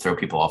and it could throw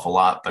people off a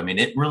lot. But I mean,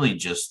 it really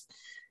just,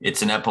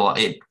 it's an epilogue.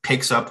 It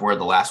picks up where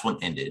the last one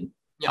ended,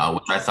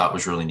 which I thought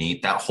was really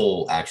neat. That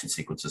whole action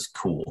sequence is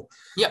cool.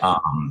 Yeah.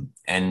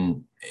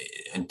 And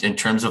in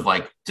terms of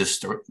like the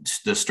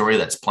story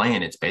that's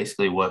playing, it's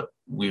basically what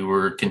we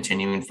were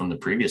continuing from the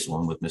previous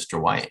one with Mr.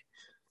 White.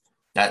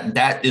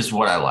 That is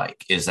what I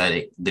like, is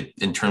that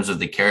in terms of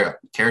the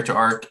character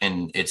arc,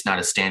 and it's not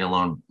a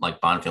standalone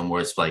like Bond film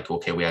where it's like,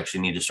 okay, we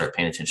actually need to start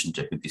paying attention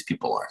to who these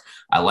people are.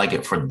 I like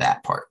it for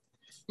that part.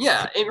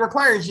 Yeah, it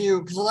requires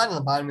you, because a lot of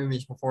the Bond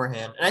movies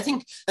beforehand, and I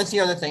think that's the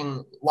other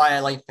thing why I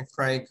like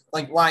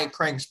why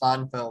Craig's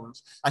Bond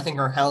films, I think,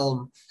 are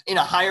held in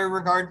a higher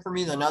regard for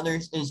me than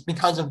others, is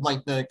because of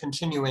like the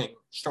continuing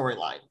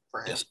storyline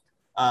for him.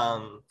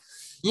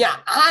 Yes.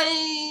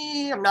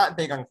 I am not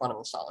big on Quantum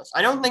of Solace.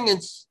 I don't think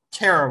it's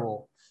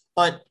terrible,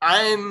 but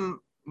I'm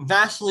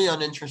vastly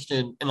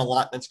uninterested in a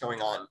lot that's going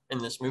on in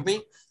this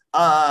movie.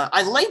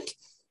 I like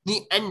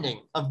the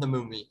ending of the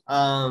movie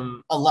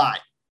a lot,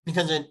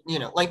 because it,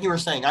 like you were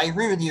saying, I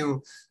agree with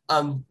you.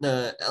 An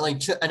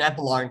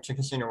epilogue to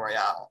Casino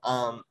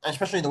Royale,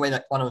 especially the way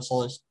that Quantum of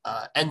Solace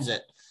ends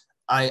it,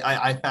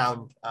 I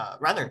found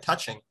rather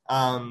touching.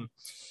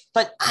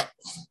 But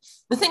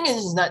the thing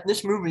is that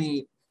this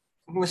movie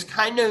was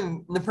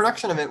the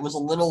production of it was a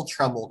little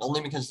troubled, only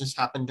because this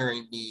happened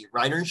during the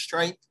writer's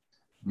strike.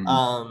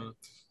 Mm-hmm.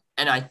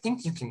 And I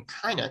think you can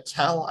kind of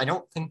tell. I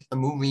don't think the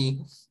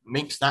movie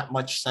makes that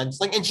much sense.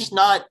 Like, it's just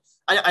not,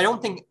 I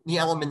don't think the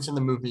elements in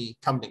the movie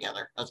come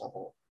together as a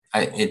whole.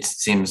 It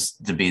seems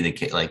to be the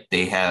case. Like,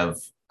 they have,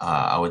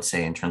 I would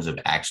say, in terms of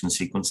action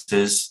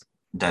sequences,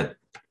 that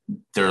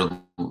they're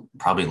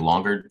probably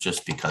longer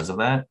just because of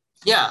that.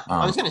 Yeah,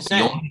 I was going to say.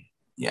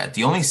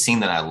 The only scene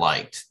that I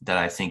liked that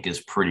I think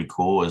is pretty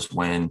cool is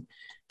when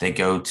they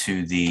go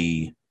to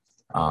the,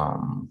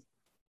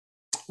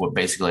 what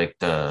basically like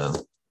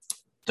the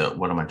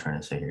what am I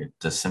trying to say here?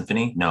 The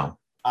symphony? No.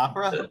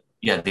 Opera?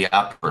 The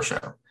opera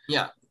show.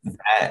 Yeah.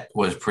 That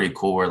was pretty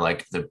cool, where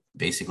like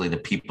basically the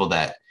people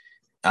that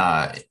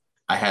I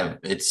have,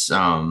 it's,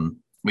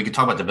 we could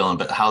talk about the villain,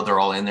 but how they're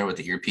all in there with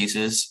the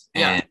earpieces,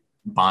 and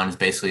Bond's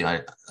basically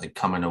like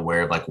coming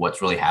aware of like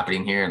what's really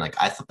happening here, and like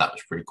I thought that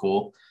was pretty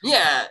cool.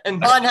 Yeah, and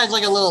Bond has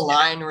like a little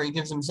line where he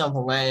gives himself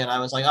away, and I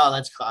was like, oh,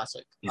 that's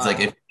classic. He's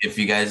like, if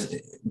you guys,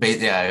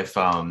 if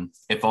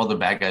all the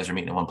bad guys are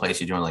meeting in one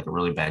place, you're doing like a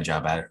really bad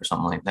job at it, or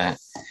something like that.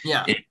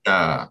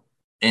 Yeah.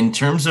 in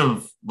terms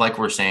of like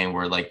we're saying,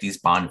 where like these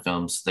Bond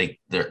films,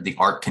 the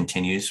arc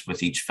continues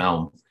with each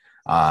film.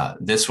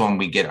 This one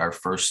we get our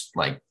first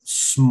like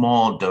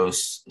small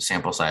dose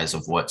sample size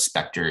of what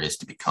Spectre is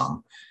to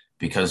become,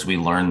 because we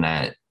learn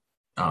that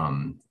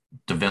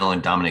the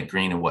villain Dominic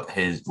Green and what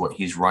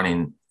he's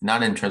running,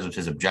 not in terms of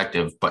his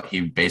objective, but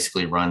he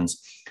basically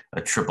runs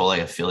a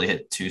AAA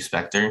affiliate to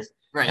Spectre.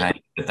 Right. And I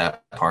think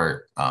that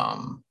part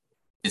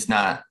is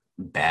not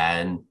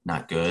bad,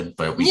 not good,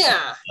 but we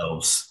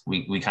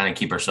kind of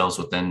keep ourselves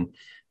within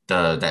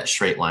that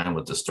straight line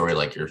with the story,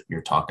 like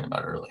you're talking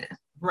about earlier.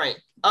 Right.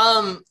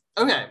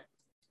 Okay.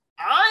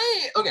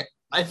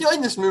 I feel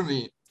like this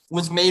movie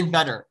was made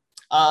better.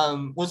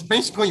 Was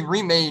basically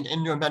remade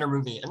into a better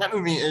movie, and that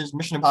movie is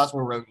Mission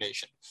Impossible: Rogue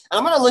Nation. And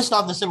I'm gonna list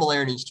off the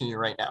similarities to you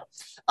right now.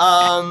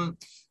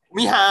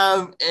 We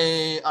have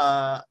a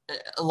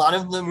lot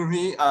of the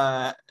movie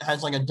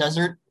has like a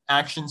desert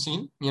action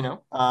scene, you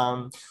know.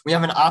 We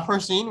have an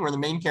opera scene where the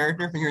main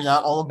character figures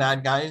out all the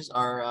bad guys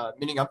are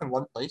meeting up in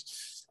one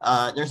place.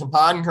 There's a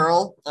Bond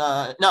girl,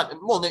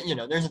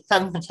 there's a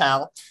femme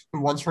fatale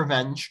who wants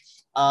revenge.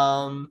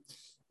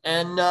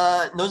 And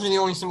those are the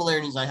only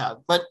similarities I have.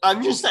 But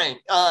I'm just saying,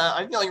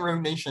 I feel like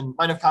Rogue Nation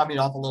might have copied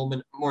off a little bit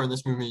more in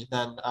this movie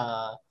than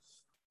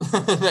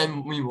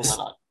than we will let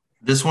on.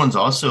 This one's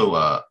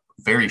also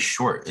very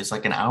short. It's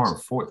like an hour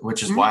and 40,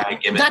 which is why I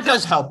give it. That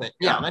does help it.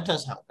 Yeah, that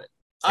does help it.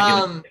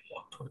 And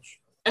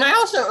I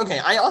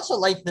also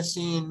like the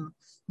scene.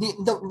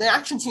 The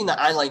action scene that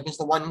I like is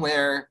the one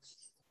where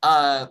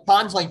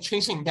Bond's like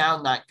chasing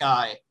down that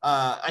guy.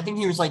 I think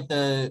he was like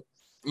the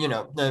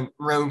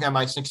rogue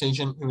MI6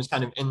 agent who was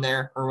kind of in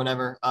there or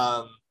whatever.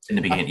 In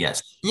the beginning,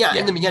 yes. Yeah,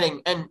 in the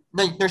beginning. And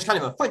like there's kind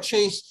of a foot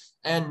chase,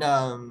 and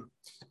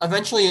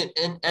eventually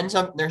it ends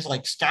up there's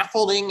like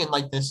scaffolding and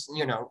like this,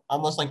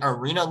 almost like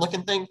arena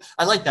looking thing.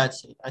 I like that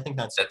scene. I think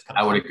that's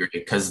I would agree,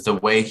 because the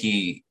way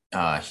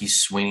he's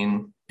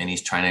swinging and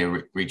he's trying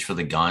to reach for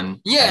the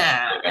gun.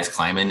 Yeah. The guy's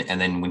climbing,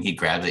 and then when he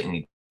grabs it and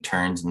he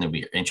turns and then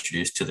we are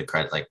introduced to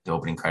the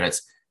opening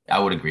credits, I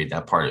would agree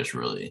that part is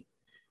really,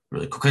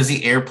 really cool, because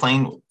the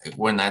airplane,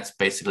 when that's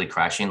basically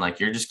crashing, like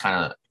you're just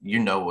kind of,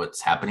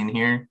 what's happening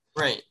here.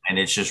 Right. And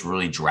it's just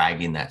really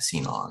dragging that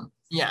scene on.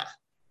 Yeah.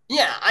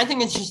 Yeah, I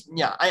think it's just,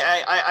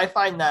 I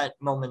find that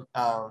moment,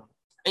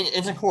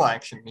 it's a cool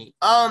action beat.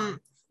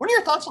 What are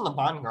your thoughts on the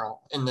Bond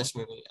girl in this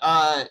movie?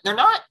 They're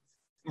not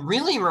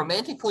really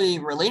romantically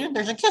related.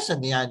 There's a kiss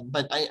at the end,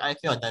 but I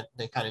feel like that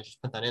they kind of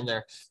just put that in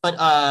there. But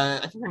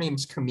I think her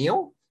name's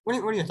Camille. What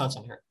are your thoughts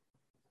on her?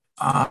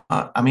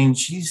 I mean,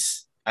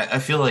 I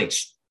feel like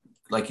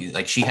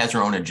she has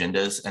her own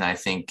agendas, and I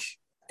think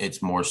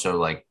it's more so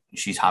like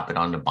she's hopping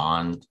on to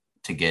Bond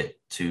to get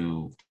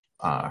to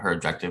her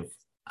objective.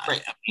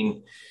 Right. I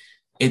mean,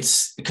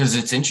 it's because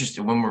it's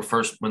interesting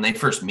when they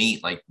first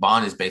meet, like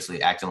Bond is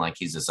basically acting like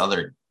he's this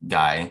other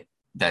guy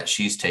that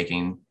she's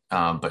taking.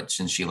 But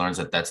since she learns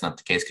that that's not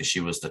the case because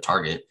she was the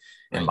target,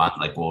 and Bond's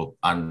like, well,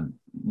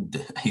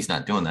 he's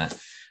not doing that.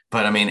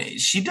 But I mean,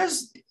 she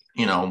does,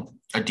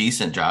 a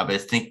decent job. I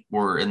think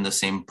we're in the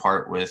same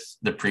part with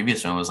the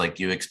previous one. Was like,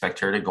 you expect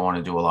her to go on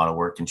and do a lot of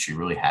work, and she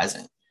really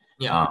hasn't.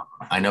 Yeah.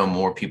 I know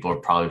more people are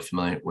probably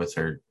familiar with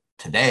her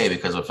today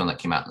because of a film that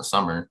came out in the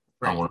summer.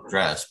 I won't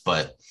address,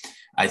 but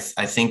I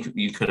think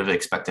you could have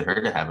expected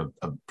her to have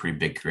a pretty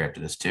big career after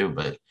this too.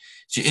 But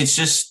it's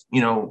just,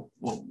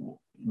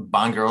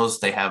 Bond girls,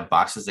 they have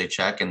boxes they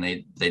check, and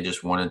they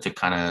just wanted to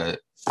kind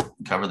of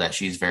cover that.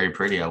 She's very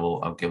pretty.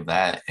 I'll give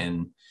that. And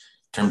in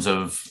terms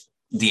of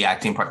the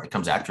acting part that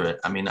comes after it,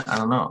 I mean, I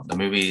don't know. The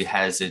movie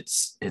has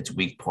its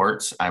weak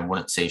parts. I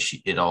wouldn't say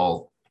it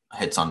all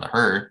hits onto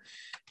her,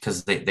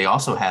 because they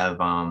also have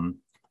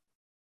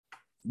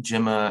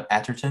Gemma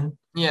Atherton.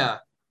 Yeah.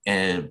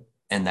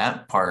 And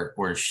that part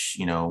where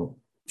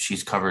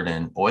she's covered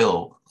in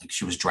oil, like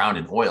she was drowned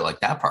in oil, like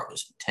that part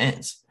was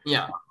intense.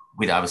 Yeah.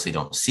 We obviously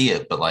don't see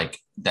it, but like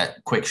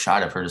that quick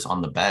shot of her just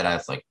on the bed, I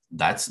was like,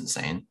 that's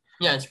insane.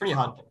 Yeah, it's pretty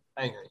haunting.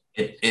 I agree.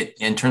 It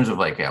in terms of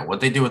like, what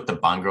they do with the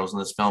Bond girls in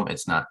this film,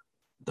 it's not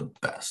the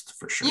best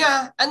for sure.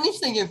 Yeah, at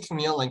least they give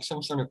Camille like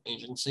some sort of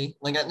agency.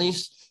 Like at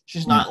least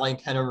she's not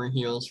like head over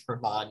heels for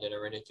Bond in a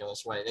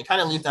ridiculous way. They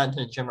kind of leave that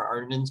to Gemma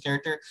Arterton's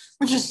character,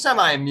 which is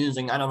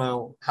semi-amusing. I don't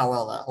know how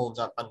well that holds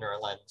up under a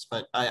lens,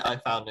 but I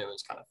found it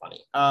was kind of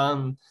funny.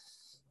 I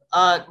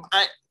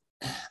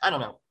don't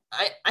know.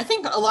 I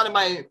think a lot of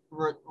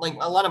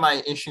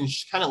my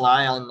issues kind of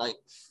lie on like.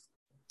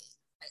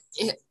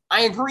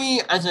 I agree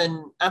as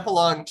an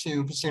epilogue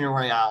to Casino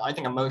Royale. I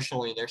think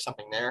emotionally there's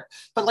something there.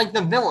 But like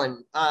the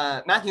villain,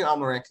 Matthew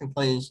Almeric, who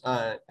plays,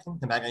 I think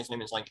the bad guy's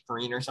name is like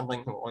Green or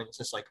something, who owns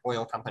this like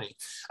oil company.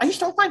 I just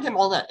don't find him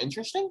all that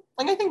interesting.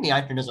 Like I think the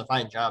actor does a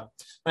fine job,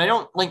 but I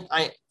don't like,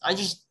 I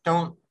just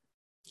don't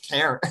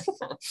care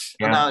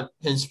about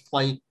his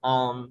plight.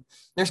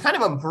 There's kind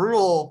of a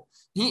brutal,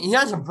 he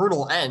has a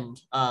brutal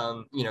end.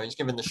 He's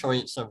given the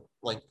choice of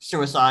like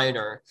suicide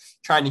or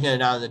trying to get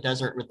it out of the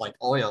desert with like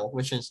oil,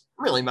 which is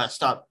really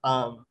messed up.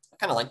 I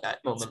kind of like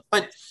that moment,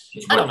 but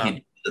I don't know.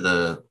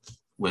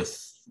 With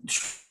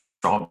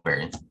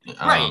Strawberry,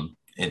 right?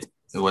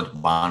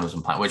 what Bond was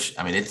implying, which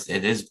I mean, it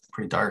is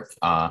pretty dark.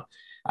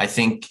 I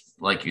think,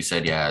 like you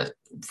said, yeah,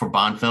 for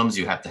Bond films,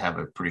 you have to have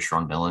a pretty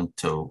strong villain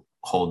to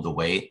hold the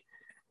weight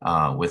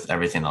with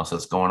everything else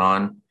that's going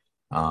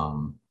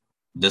on.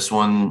 This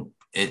one,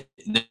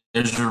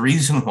 there's a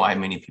reason why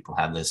many people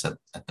have this at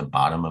the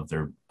bottom of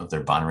their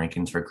Bond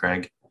rankings for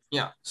Craig.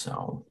 Yeah.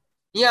 So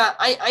yeah,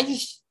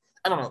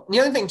 I don't know. The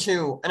other thing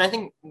too, and I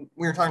think we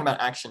were talking about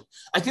action.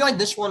 I feel like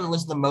this one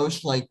was the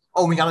most like,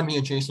 oh, we gotta be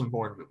a Jason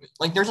Bourne movie.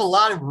 Like there's a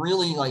lot of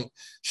really like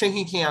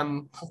shaky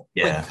cam,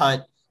 quick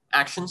cut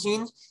action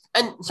scenes.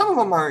 And some of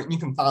them are you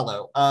can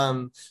follow.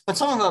 But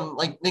some of them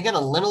like they get a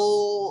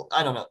little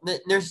I don't know.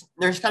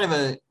 There's kind of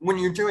a when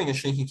you're doing a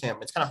shaky cam,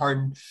 it's kind of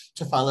hard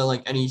to follow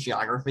like any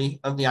geography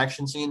of the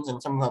action scenes,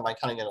 and some of them I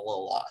kind of get a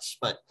little lost.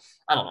 But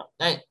I don't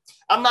know.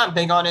 I'm not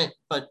big on it,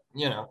 but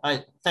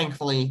I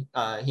thankfully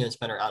he has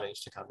better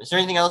outings to come. Is there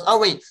anything else? Oh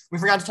wait, we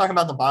forgot to talk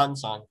about the Bond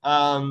song.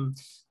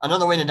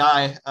 Another Way to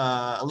Die.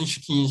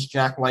 Alicia Keys,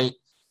 Jack White.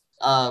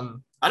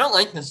 I don't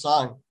like this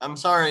song. I'm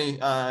sorry.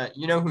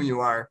 You know who you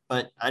are,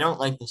 but I don't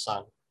like this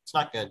song. It's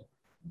not good.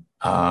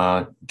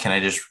 Can I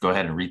just go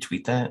ahead and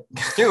retweet that?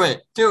 Do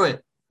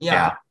it.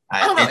 Yeah.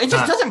 I don't know. It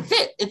just doesn't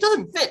fit. It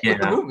doesn't fit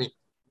with the movie.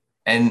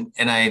 And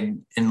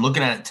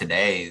looking at it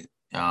today,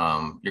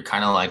 you're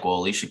kind of like, well,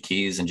 Alicia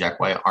Keys and Jack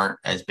White aren't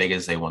as big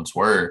as they once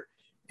were.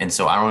 And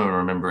so I don't even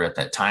remember at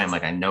that time,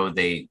 like I know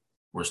they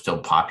were still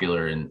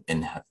popular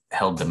and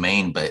held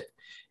domain, but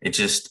it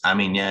just, I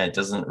mean, yeah, it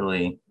doesn't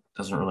really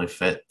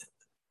fit.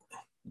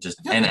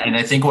 Just and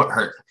I think what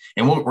hurt,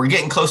 and we're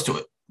getting close to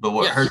it, but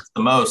what hurts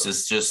the most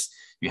is just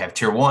you have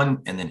tier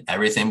 1 and then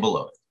everything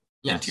below it.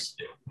 Yes,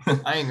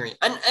 I agree.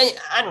 And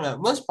I don't know,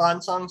 most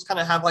Bond songs kind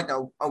of have like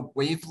a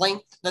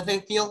wavelength that they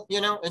feel,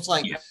 it's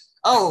like,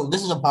 oh,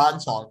 this is a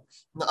Bond song.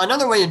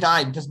 Another Way to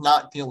Die does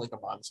not feel like a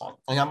Bond song.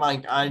 Like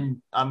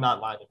I'm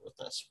not vibing with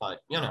this, but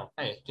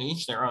hey, to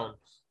each their own.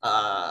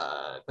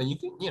 But you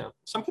can,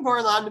 some people are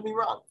allowed to be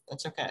wrong.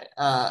 That's okay.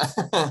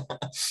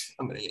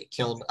 I'm gonna get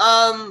killed.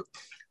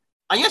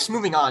 I guess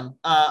moving on,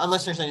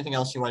 unless there's anything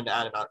else you wanted to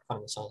add about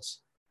Quantum of Solace.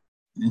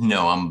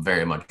 No, I'm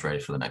very much ready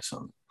for the next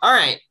one. All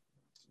right.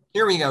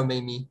 Here we go,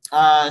 baby.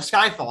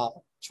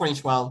 Skyfall,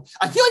 2012.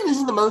 I feel like this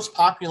is the most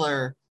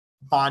popular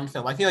Bond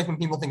film. I feel like when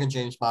people think of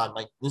James Bond,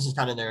 like this is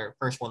kind of their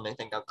first one they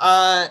think of.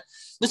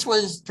 This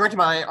was directed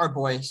by our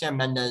boy, Sam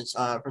Mendes.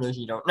 For those of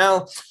you who don't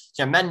know,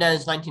 Sam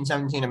Mendes,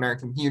 1917,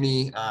 American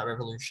Beauty,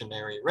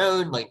 Revolutionary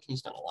Road. Like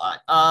he's done a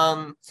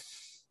lot.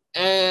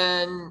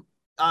 And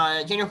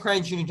Daniel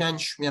Craig, Judi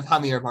Dench. We have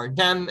Javier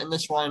Bardem in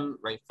this one.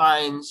 Ray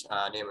Fiennes,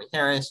 Naomi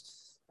Harris.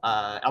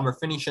 Elmer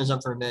Finney shows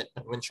up for a bit.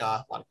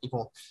 Winshaw, a lot of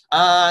people.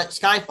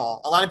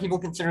 Skyfall. A lot of people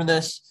consider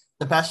this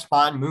the best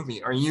Bond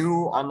movie. Are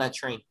you on that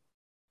train?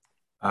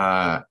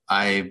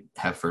 I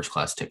have first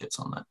class tickets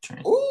on that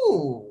train.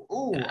 Ooh.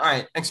 Yeah. All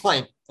right.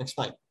 Explain.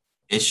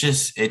 It's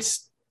just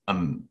it's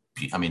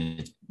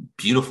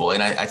beautiful,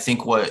 and I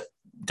think what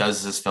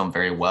does this film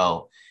very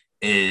well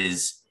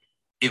is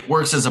it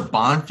works as a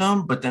Bond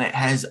film, but then it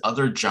has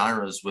other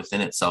genres within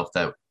itself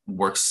that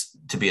works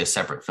to be a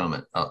separate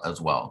film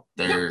as well.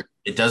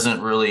 It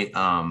doesn't really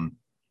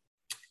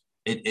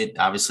it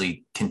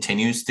obviously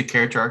continues the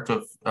character arc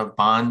of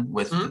Bond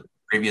with the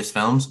previous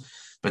films,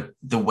 but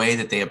the way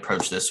that they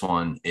approach this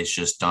one is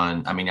just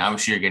done. I mean,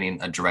 obviously you're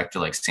getting a director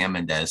like Sam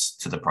Mendes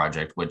to the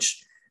project,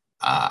 which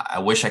I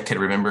wish I could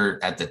remember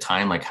at the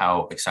time like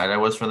how excited I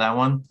was for that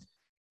one,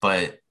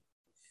 but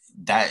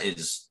that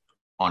is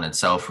on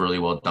itself really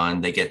well done.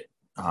 They get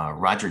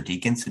Roger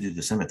Deakins to do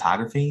the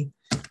cinematography.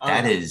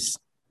 That is,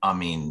 I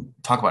mean,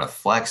 talk about a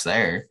flex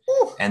there.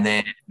 Ooh. And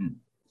then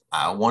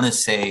I want to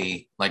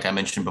say, like I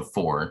mentioned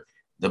before,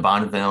 the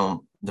Bond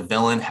film, the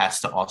villain has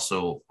to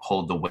also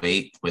hold the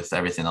weight with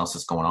everything else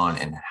that's going on.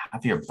 And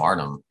Javier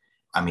Bardem,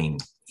 I mean,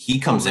 he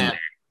comes in there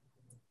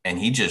and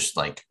he just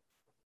like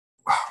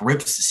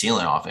rips the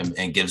ceiling off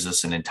and gives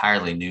us an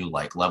entirely new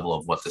like level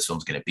of what this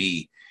film's going to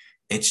be.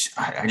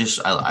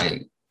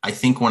 I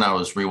think when I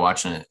was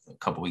rewatching it a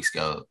couple weeks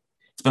ago,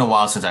 it's been a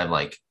while since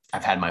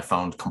I've had my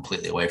phone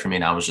completely away from me,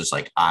 and I was just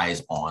like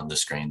eyes on the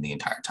screen the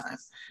entire time.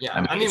 Yeah,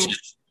 I mean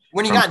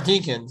when you got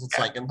Deakins, it's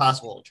like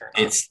impossible to turn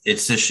off.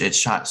 It's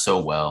shot so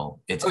well.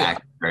 It's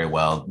acted very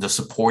well. The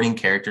supporting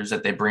characters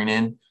that they bring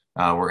in,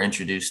 we're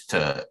introduced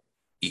to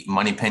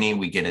Moneypenny.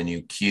 We get a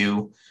new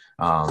Q.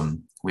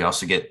 We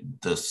also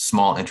get the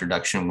small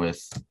introduction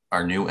with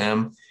our new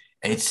M.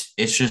 It's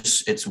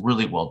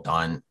really well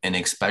done, and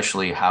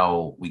especially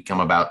how we come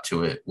about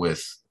to it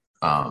with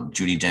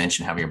Judi Dench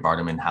and Javier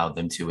Bardem and how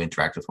them two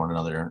interact with one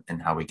another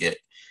and how we get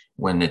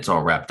when it's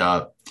all wrapped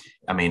up.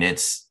 I mean,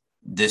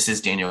 this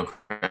is Daniel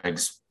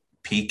Craig's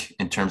peak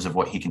in terms of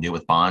what he can do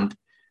with Bond.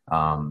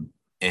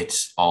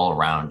 It's all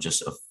around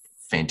just a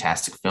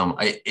fantastic film.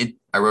 I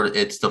wrote it.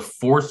 It's the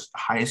 4th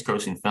highest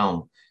grossing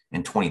film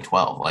in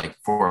 2012. Like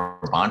for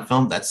a Bond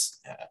film, that's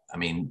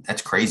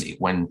crazy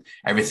when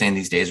everything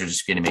these days are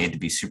just getting made to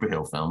be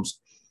superhero films.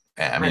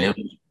 I mean,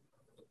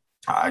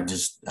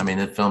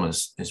 the film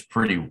is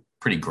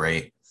pretty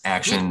great.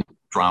 Action,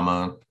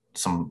 drama,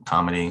 some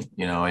comedy,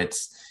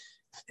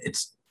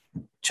 it's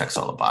checks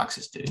all the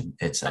boxes, dude.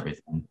 It's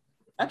everything.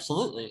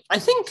 Absolutely. I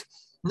think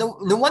the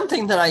one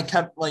thing that I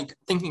kept like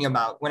thinking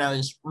about when I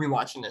was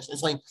rewatching this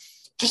is like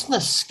just the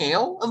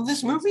scale of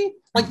this movie.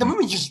 Like the Mhm.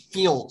 movie just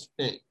feels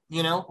big,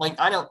 you know? Like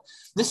I don't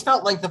this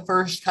felt like the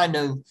first kind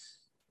of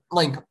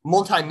like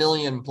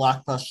multi-million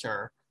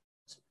blockbuster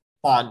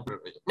Bond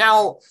movie.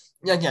 Now,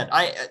 again,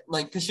 I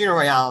like Casino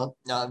Royale,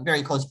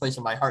 very close place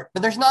in my heart.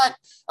 But there's not,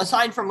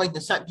 aside from like the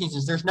set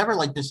pieces, there's never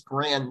like this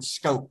grand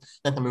scope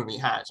that the movie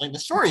has. Like the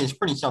story is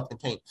pretty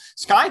self-contained.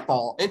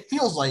 Skyfall, it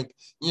feels like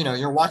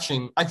you're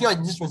watching. I feel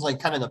like this was like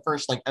kind of the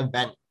first like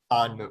event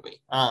Bond movie.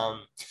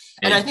 And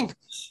I It, think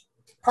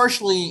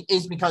partially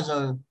is because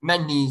of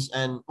Mendes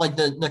and like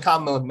the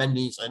combo of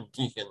Mendes and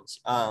Deakins.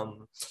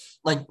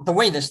 Like the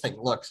way this thing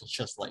looks, it's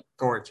just like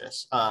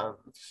gorgeous.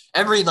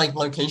 Every like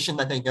location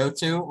that they go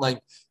to,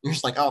 like you're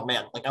just like, oh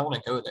man, like I want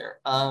to go there.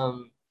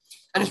 And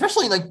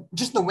especially like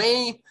just the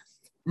way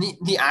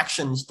the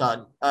action's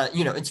done.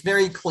 It's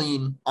very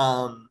clean.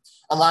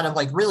 A lot of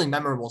like really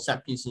memorable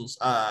set pieces.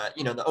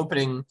 The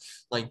opening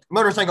like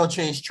motorcycle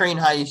chase, train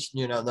heist.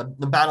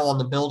 The battle on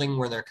the building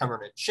where they're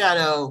covered in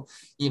shadow.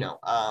 You know,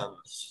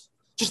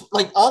 just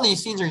like all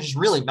these scenes are just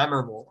really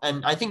memorable,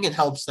 and I think it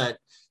helps that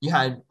you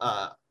had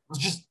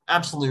just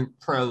absolute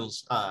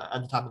pros at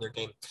the top of their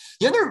game.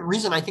 The other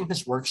reason I think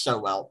this works so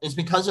well is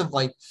because of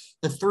like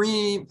the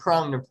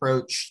three-pronged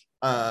approach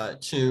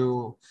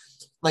to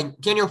like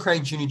Daniel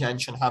Craig, Judi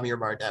Dench, and Javier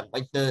Bardem.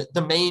 Like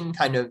the main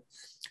kind of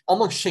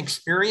almost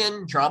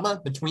Shakespearean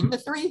drama between the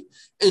three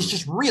is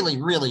just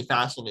really, really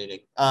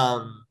fascinating.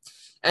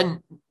 And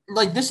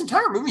like this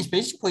entire movie is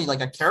basically like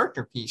a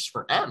character piece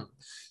for M,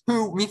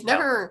 who we've yeah.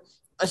 never,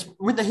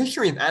 with the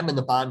history of M in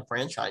the Bond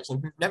franchise,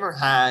 like we've never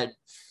had.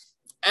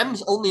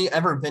 M's only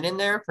ever been in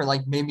there for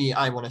like maybe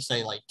I want to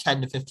say like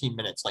 10 to 15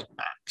 minutes, like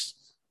max.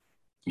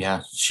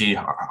 Yeah, she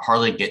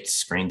hardly gets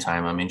screen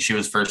time. I mean, she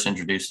was first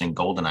introduced in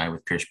Goldeneye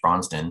with Pierce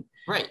Brosnan,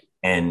 Right.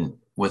 and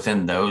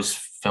within those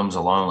films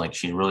alone, like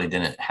she really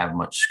didn't have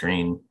much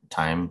screen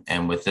time.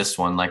 And with this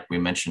one, like we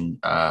mentioned,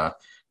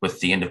 with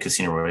the end of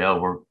Casino Royale,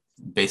 we're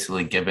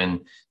basically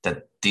given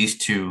that these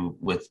two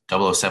with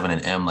 007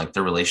 and M, like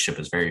their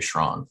relationship is very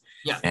strong.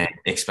 Yeah. And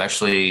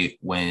especially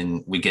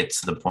when we get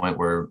to the point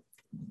where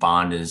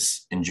Bond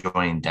is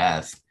enjoying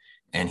death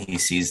and he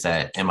sees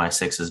that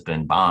MI6 has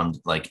been bombed,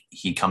 like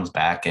he comes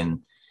back and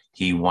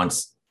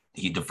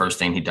the first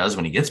thing he does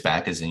when he gets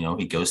back is,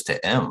 he goes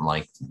to M.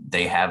 Like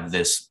they have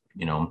this,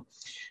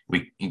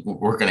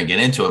 we're going to get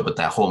into it, but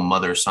that whole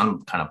mother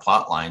son kind of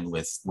plot line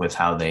with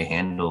how they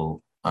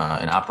handle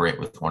and operate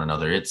with one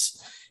another,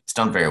 it's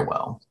done very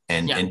well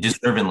and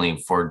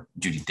deservingly for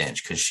Judi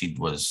Dench because she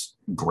was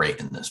great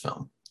in this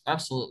film.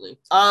 Absolutely.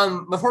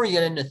 Before we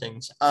get into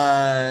things,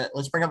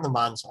 let's bring up the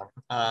Bond song.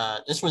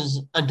 This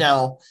was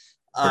Adele.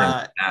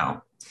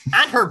 Now,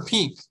 At her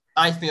peak,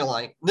 I feel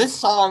like this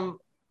song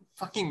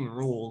fucking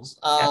rules.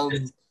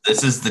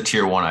 this is the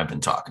tier one I've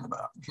been talking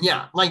about.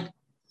 Yeah, like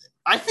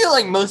I feel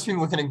like most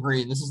people can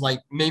agree this is like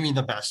maybe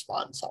the best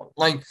Bond song.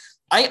 Like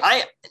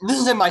I this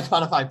is in my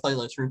Spotify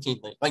playlist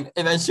routinely. Like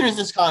as soon as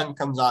this song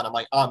comes on, I'm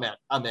like, oh man,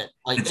 I'm in.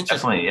 Like it's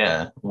definitely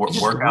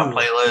workout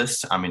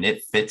playlist. I mean,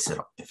 it fits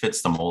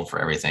the mold for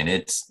everything.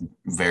 It's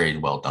very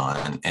well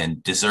done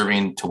and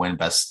deserving to win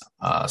best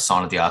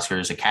song at the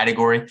Oscars, a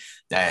category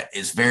that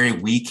is very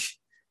weak.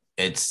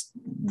 It's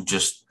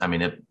just, I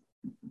mean,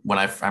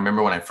 I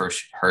remember when I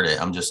first heard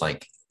it, I'm just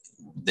like,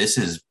 this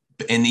is,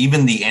 and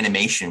even the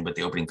animation with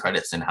the opening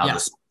credits and how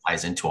this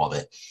ties into all of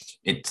it.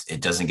 It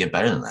doesn't get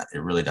better than that. It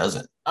really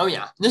doesn't. Oh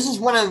yeah, this is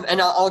one of,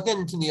 and I'll get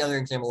into the other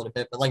example in a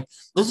bit, but like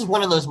this is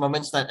one of those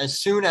moments that as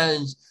soon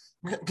as,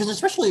 because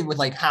especially with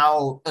like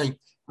how like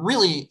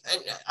really,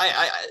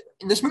 I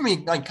this movie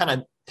like kind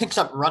of picks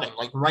up running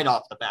like right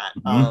off the bat.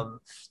 Mm-hmm.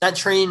 That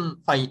train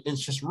fight is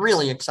just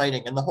really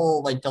exciting, and the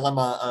whole like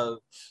dilemma of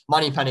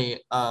Moneypenny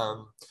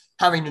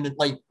having to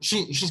like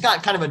she's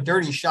got kind of a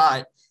dirty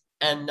shot,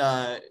 and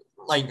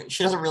like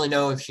she doesn't really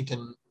know if she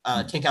can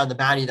take out the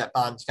baddie that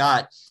Bond's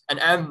got. And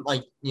M,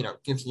 like,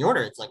 gives the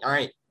order. It's like, all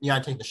right, you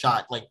gotta take the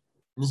shot. Like,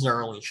 this is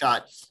our only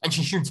shot. And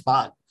she shoots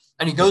Bond.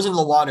 And he goes into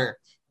the water.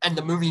 And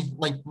the movie,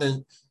 like,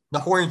 the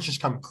horns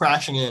just come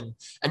crashing in.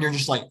 And you're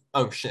just like,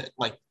 oh shit.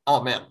 Like,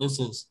 oh man, this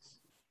is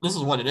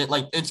what it is.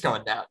 Like, it's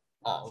going down.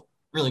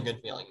 Really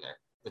good feeling there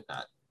with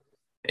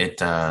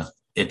that.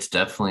 It's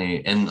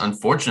definitely, and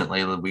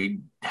unfortunately, we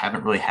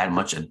haven't really had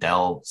much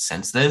Adele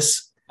since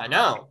this. I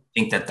know. I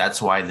think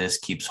that's why this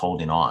keeps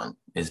holding on,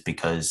 is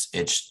because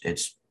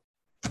it's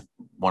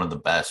one of the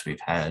best we've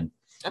had.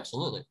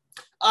 Absolutely.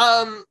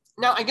 Now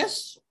I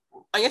guess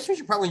we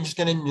should probably just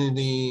get into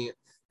the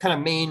kind of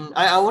main.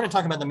 I want to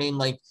talk about the main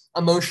like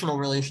emotional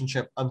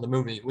relationship of the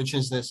movie, which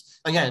is this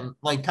again,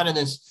 like kind of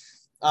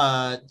this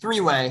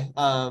three-way.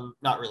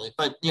 Not really,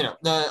 but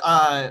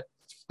the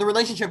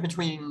relationship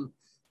between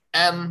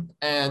M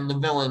and the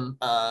villain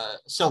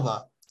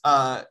Silva.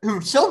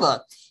 Who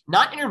Silva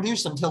not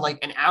introduced until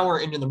like an hour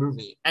into the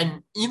movie,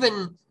 and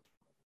even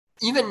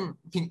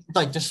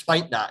like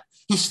despite that,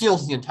 he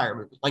steals the entire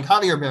movie. Like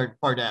Javier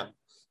Bardem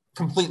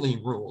completely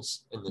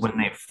rules in this.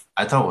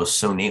 I thought it was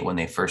so neat when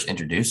they first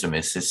introduced him.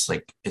 It's just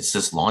like it's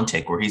this lawn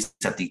take where he's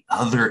at the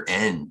other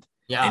end,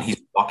 and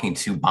he's talking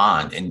to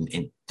Bond,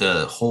 and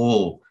the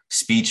whole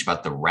speech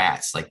about the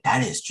rats, like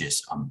that is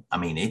just I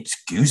mean, it's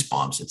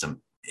goosebumps. It's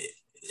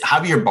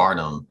Javier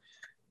Bardem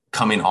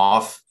coming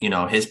off,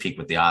 his peak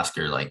with the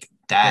Oscar, like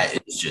that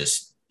is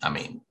just, I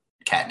mean,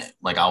 catnip.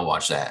 Like I'll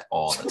watch that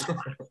all the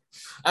time.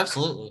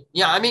 Absolutely.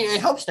 Yeah, I mean,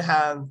 it helps to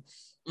have,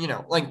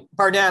 like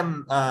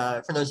Bardem,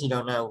 for those who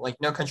don't know, like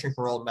No Country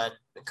for Old Men,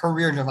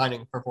 career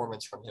defining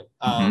performance from him.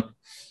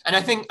 And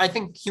I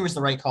think he was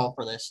the right call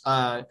for this.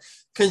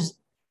 Because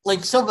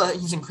like Silva,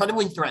 he's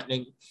incredibly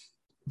threatening,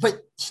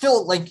 but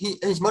still like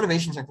his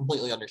motivations are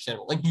completely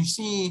understandable. Like you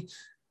see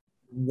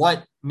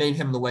what made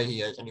him the way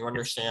he is, and you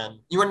understand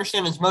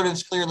his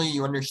motives clearly.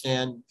 You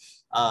understand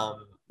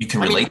you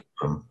can relate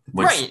to him,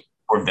 which right.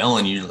 For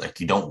villain, you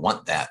don't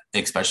want that,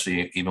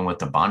 especially even with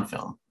the Bond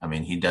film. I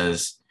mean, he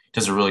does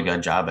a really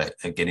good job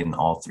at getting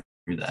all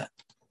through that.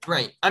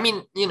 Right. I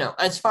mean,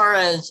 as far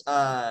as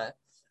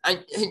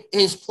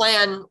his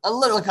plan, a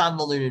little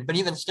convoluted, but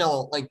even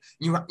still, like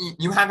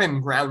you have him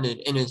grounded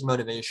in his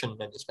motivation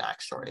and his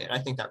backstory, and I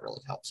think that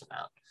really helps him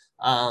out.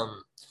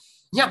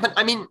 Yeah, but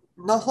I mean,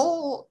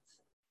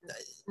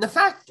 the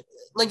fact,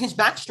 like his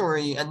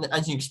backstory, and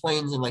as he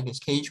explains in like his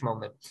cage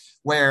moment,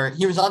 where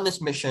he was on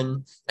this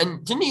mission,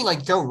 and didn't he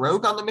like go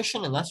rogue on the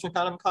mission, and that's what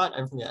got him caught?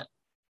 I forget.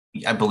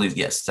 I believe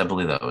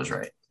that was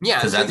right. Yeah,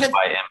 because that's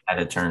why M had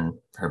to turn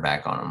her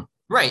back on him.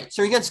 Right,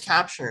 so he gets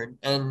captured,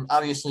 and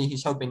obviously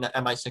he's hoping that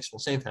MI6 will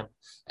save him,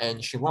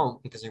 and she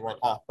won't because he went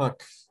off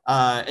book.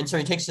 And so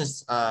he takes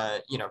this,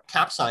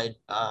 capside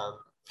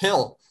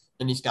pill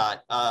that he's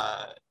got,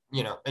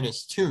 in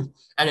his tooth,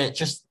 and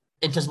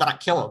it does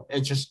not kill him.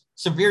 It just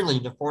severely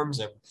deforms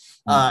him.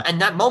 And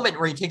that moment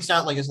where he takes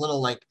out like his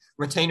little like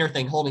retainer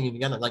thing holding him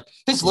together, like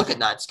his look at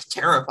that's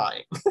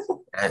terrifying.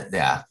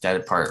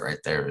 That part right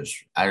there is,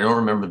 I don't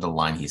remember the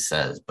line he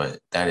says, but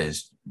that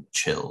is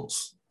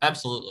chills.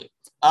 Absolutely.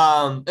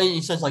 And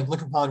he says like,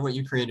 look upon what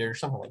you created or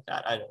something like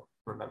that. I don't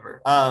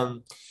remember.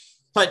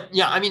 But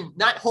yeah, I mean,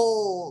 that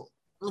whole,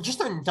 just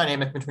the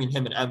dynamic between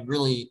him and M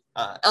really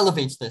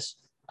elevates this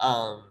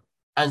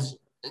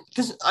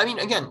because I mean,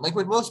 again, like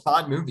with most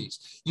Bond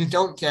movies, you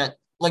don't get,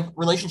 like,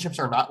 relationships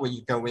are not what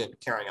you go in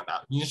caring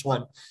about. You just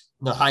want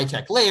the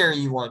high-tech layer,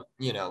 you want,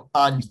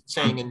 Bond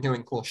saying and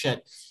doing cool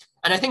shit.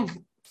 And I think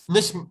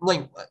this,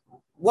 like,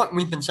 what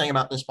we've been saying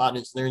about this Bond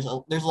is there's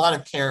a lot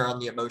of care on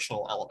the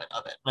emotional element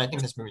of it. And I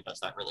think this movie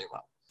does that really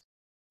well.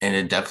 And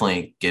it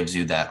definitely gives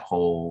you that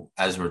whole,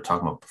 as we were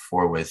talking about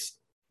before with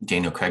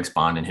Daniel Craig's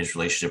Bond and his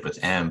relationship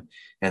with M,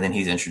 and then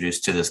he's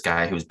introduced to this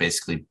guy who's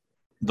basically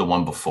the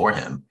one before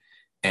him.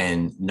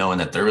 And knowing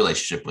that their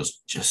relationship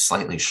was just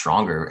slightly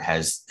stronger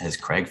has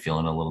Craig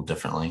feeling a little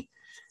differently.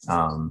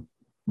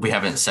 We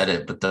haven't said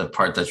it, but the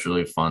part that's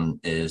really fun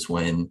is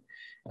when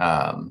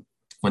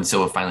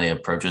Silva finally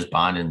approaches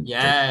Bond and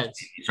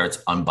he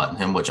starts unbuttoning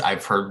him, which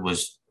I've heard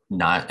was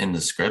not in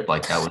the script.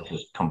 Like that was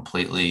just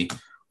completely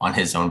on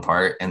his own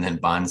part. And then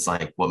Bond's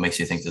like, what makes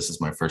you think this is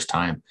my first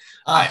time?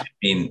 I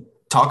mean,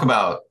 talk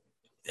about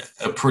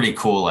a pretty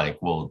cool, like,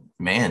 well,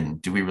 man,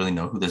 do we really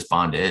know who this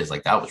Bond is?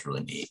 Like that was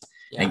really neat.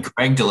 Yeah.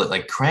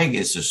 And Craig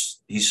is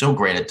just, he's so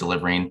great at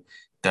delivering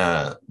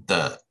the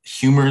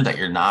humor that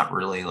you're not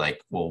really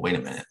like, well, wait a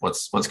minute,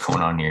 what's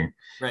going on here?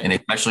 Right. And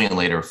especially in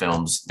later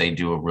films, they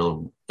do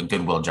a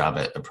good job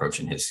at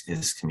approaching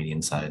his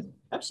comedian side.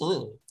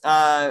 Absolutely.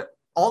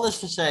 All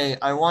this to say,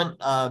 I want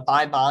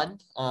Buy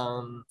Bond,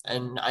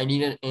 and I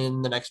need it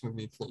in the next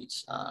movie,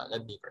 please.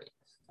 That'd be great.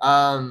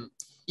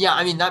 Yeah,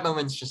 I mean, that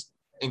moment's just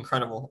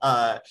incredible.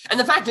 And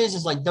the fact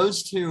is like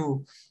those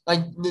two,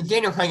 like the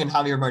Daniel Craig and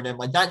Javier Bardem,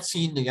 like that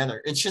scene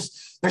together, it's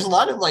just, there's a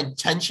lot of like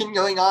tension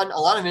going on, a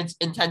lot of it's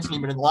intensity,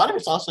 but a lot of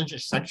it's also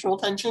just sexual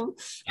tension,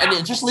 and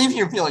it just leaves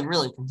you feeling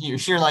really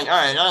confused. You're like, all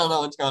right, I don't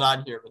know what's going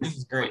on here, but this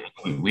is great.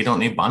 We don't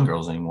need Bond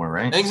girls anymore,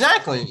 right?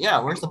 Exactly. Yeah,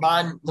 where's the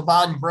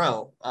Bond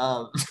bro?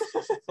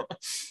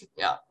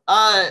 Yeah.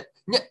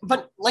 Yeah,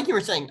 but like you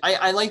were saying,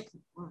 I like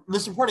the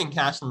supporting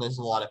cast in this is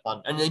a lot of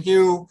fun, and they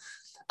do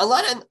a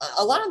lot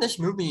of this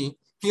movie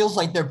feels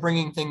like they're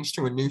bringing things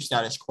to a new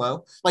status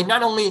quo. Like,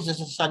 not only is this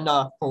a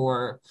send-off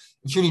for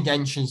Judi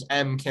Dench's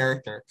M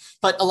character,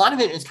 but a lot of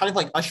it is kind of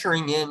like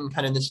ushering in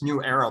kind of this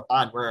new era of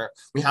Bond where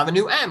we have a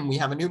new M, we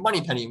have a new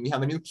Moneypenny, we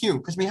have a new Q,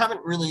 because we haven't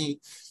really,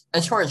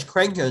 as far as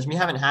Craig goes, we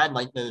haven't had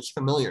like those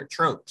familiar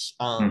tropes.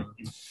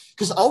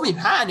 Because all we've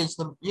had is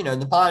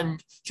the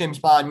Bond, James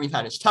Bond, we've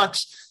had his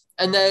Tux,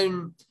 and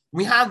then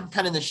we have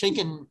kind of the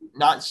shaken,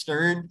 not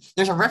stirred.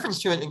 There's a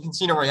reference to it in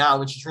Casino Royale,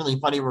 which is really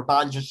funny, where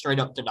Bond just straight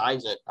up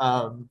denies it.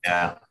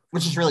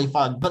 Which is really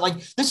fun. But like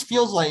this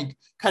feels like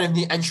kind of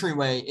the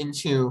entryway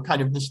into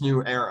kind of this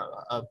new era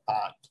of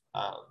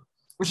Bond,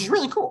 which is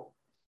really cool.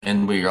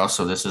 And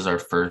this is our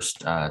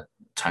first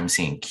time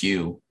seeing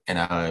Q. And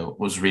I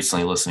was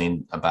recently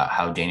listening about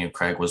how Daniel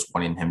Craig was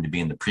wanting him to be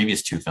in the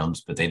previous two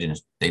films, but they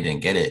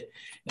didn't get it.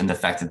 And the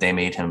fact that they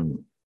made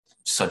him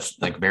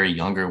such like very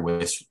younger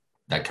with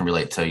that can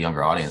relate to a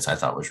younger audience, I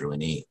thought was really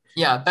neat.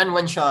 Yeah, Ben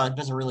Wenshaw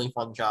does a really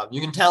fun job.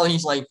 You can tell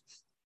he's like,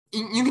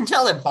 you can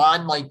tell that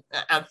Bond like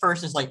at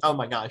first is like, oh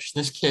my gosh,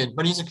 this kid,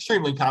 but he's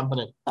extremely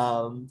competent.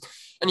 And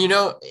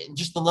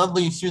just the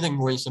lovely soothing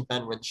voice of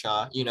Ben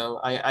Wenshaw.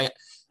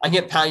 I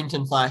get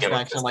Paddington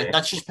flashbacks. I'm like,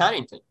 that's just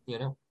Paddington.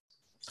 It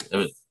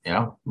was,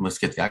 let's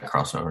get that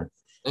crossover.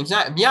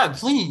 Exactly. Yeah,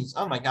 please.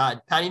 Oh my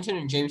God, Paddington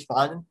and James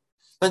Bond.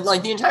 But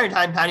like the entire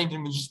time,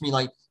 Paddington would just be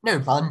like, "No,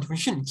 Bond, we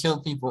shouldn't kill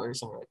people" or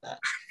something like that.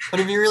 But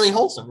it'd be really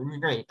wholesome. It'd be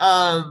great.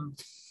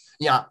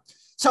 Yeah.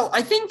 So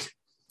I think.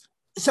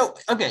 So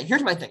okay,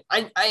 here's my thing.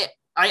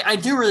 I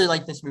do really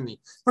like this movie.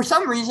 For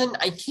some reason,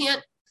 I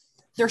can't.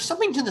 There's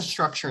something to the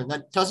structure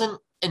that doesn't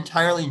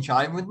entirely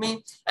jive with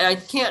me, and I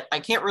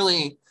can't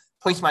really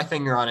place my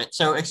finger on it.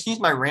 So excuse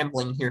my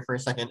rambling here for a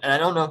second, and I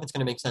don't know if it's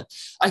going to make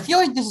sense. I feel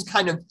like this is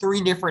kind of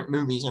three different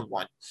movies in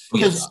one.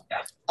 Because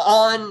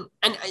and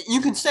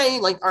you could say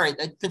like, all right,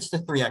 that fits the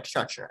 3 act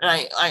structure, and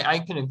I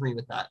can agree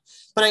with that.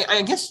 But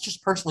I guess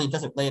just personally it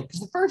doesn't land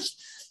because the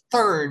first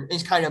third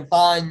is kind of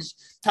Bond's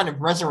kind of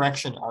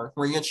resurrection arc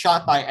where he gets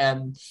shot by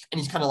M and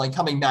he's kind of like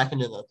coming back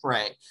into the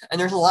fray. And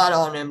there's a lot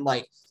on him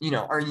like,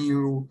 are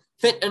you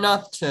fit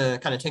enough to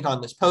kind of take on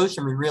this post?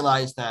 And we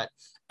realize that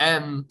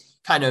M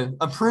kind of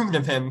approved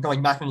of him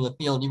going back into the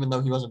field, even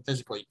though he wasn't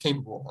physically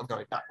capable of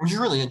going back, which is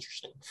really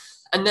interesting.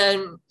 And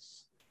then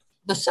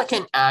the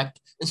second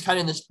act is kind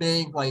of this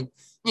big, like,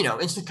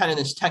 it's kind of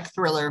this tech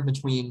thriller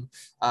between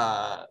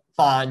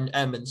Bond,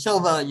 M, and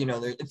Silva.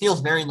 It feels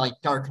very like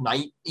Dark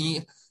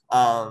Knight-y.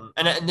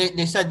 And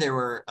they said they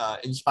were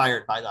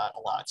inspired by that a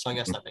lot, so I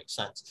guess that makes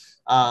sense.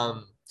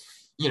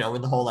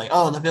 With the whole like,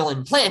 oh, the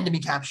villain planned to be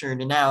captured,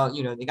 and now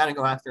they got to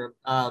go after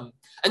him.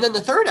 And then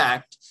the third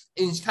act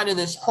is kind of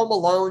this Home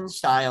Alone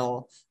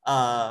style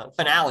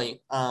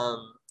finale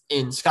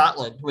in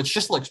Scotland, which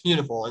just looks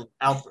beautiful. And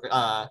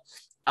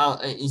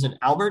is it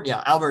Albert?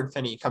 Yeah, Albert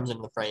Finney comes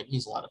into the frame.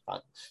 He's a lot of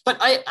fun. But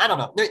I don't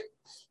know.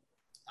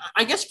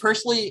 I guess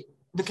personally,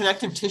 the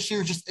connective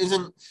tissue just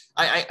isn't.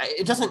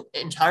 It doesn't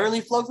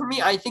entirely flow for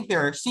me. I think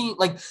there are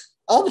like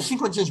all the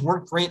sequences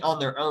work great on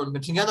their own,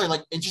 but together,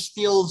 like it just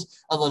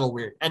feels a little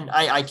weird. And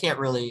I can't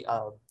really.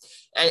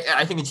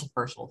 I think it's a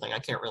personal thing. I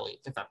can't really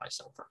defend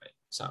myself from it.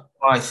 So.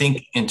 Well, I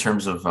think in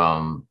terms of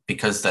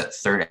because that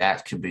third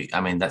act could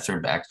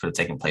have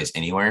taken place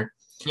anywhere.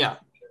 Yeah.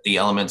 The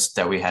elements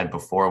that we had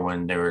before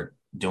when they were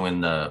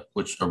doing a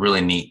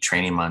really neat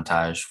training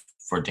montage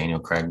for Daniel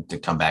Craig to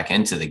come back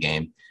into the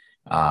game.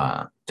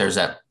 There's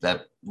that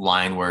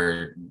line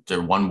where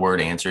they're one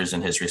word answers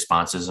and his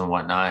responses and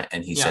whatnot,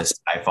 and he says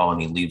Skyfall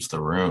and he leaves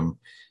the room.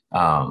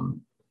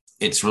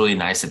 It's really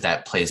nice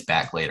that plays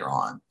back later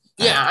on.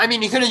 Yeah, I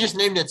mean, you could have just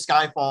named it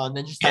Skyfall and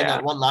then just had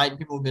that one line.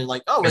 People would be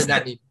like, "Oh, what does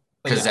that mean?"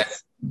 Because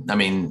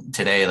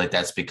today, like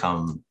that's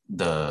become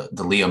the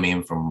Leo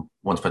meme from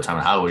Once Upon a Time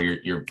in Hollywood.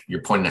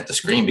 You're pointing at the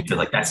screen because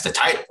like that's the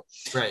title,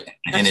 right?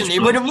 And it's the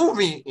name of the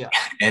movie. Yeah,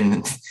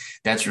 and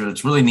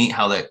it's really neat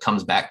how that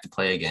comes back to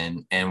play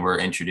again, and we're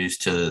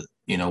introduced to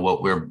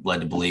what we're led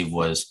to believe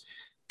was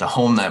the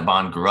home that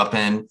Bond grew up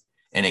in,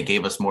 and it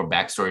gave us more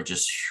backstory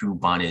just who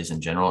Bond is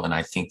in general, and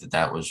I think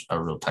that was a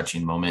real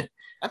touching moment.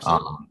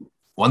 Absolutely.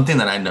 One thing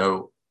that I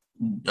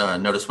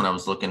noticed when I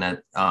was looking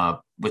at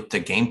with the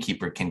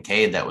gamekeeper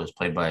Kincaid that was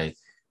played by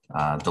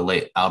the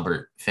late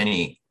Albert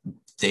Finney,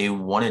 they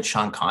wanted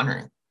Sean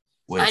Connery.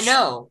 Which, I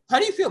know. How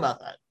do you feel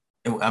about that?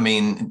 I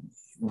mean,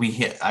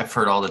 I've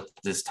heard all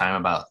this time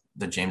about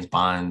the James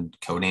Bond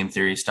codename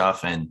theory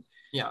stuff, and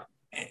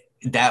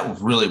that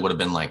really would have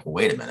been like,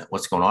 wait a minute,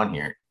 what's going on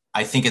here?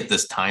 I think at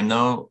this time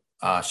though,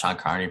 Sean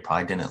Connery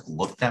probably didn't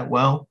look that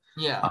well.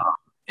 Yeah.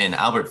 And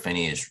Albert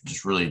Finney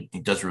he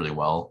does really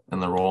well in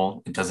the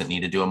role. It doesn't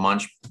need to do a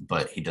much,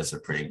 but he does a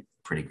pretty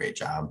great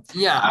job.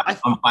 Yeah.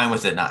 I'm fine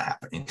with it not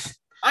happening.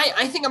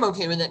 I think I'm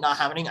okay with it not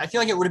happening. I feel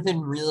like it would have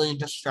been really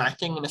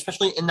distracting, and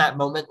especially in that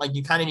moment, like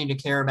you kind of need to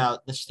care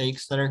about the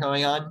stakes that are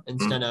going on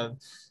instead of,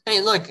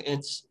 hey, look,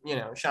 it's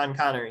Sean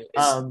Connery.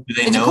 Do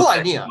they it's know a cool that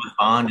idea. He was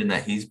Bond and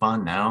that he's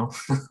Bond now?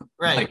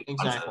 Right, like,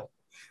 exactly.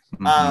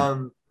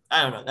 Mm-hmm.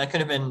 I don't know. That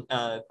could have been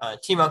a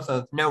team up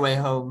of No Way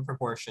Home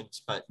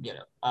proportions, but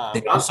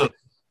they also,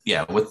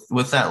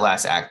 with that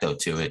last act though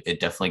too, it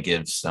definitely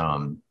gives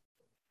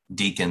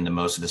Deacon the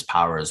most of his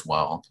power as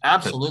well.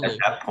 Absolutely. At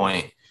that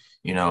point,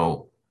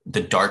 the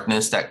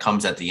darkness that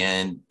comes at the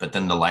end, but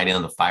then the lighting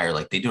on the fire,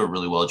 like they do a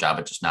really well job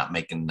at just not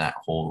making that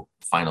whole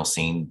final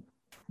scene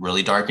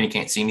really dark and you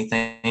can't see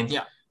anything.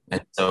 Yeah.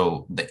 And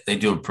so they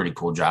do a pretty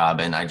cool job.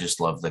 And I just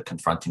love the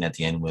confronting at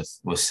the end with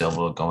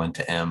Silva going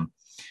to M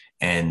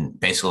and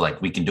basically like,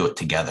 we can do it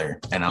together.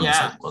 And I'm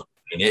just like, well,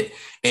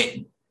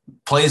 it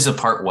plays a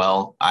part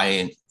well.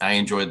 I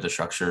enjoyed the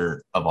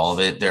structure of all of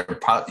it. There are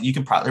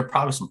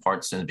probably some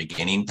parts in the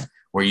beginning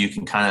where you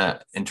can kind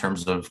of, in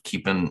terms of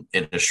keeping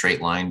it a straight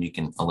line, you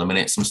can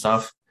eliminate some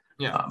stuff.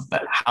 Yeah.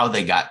 But how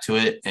they got to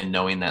it and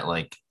knowing that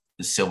like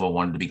Silva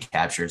wanted to be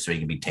captured so he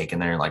can be taken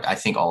there, like I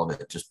think all of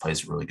it just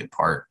plays a really good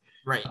part.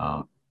 Right.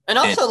 And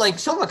also like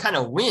Silva kind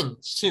of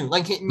wins too.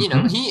 Like,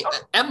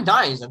 M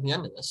dies at the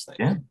end of this thing.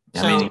 Yeah.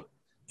 So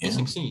he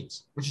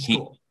succeeds, which is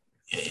cool.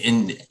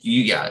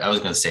 I was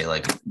gonna say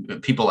like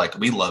people like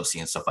we love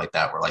seeing stuff like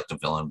that where like the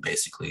villain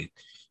basically,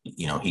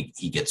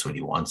 he gets what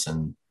he wants,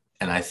 and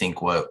I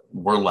think what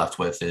we're left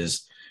with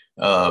is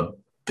a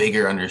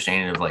bigger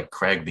understanding of like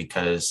Craig,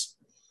 because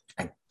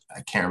I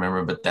can't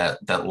remember, but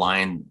that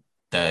line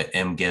that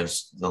M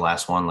gives, the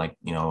last one, like,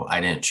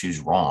 I didn't choose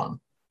wrong,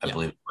 I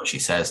believe what she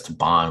says to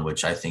Bond,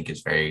 which I think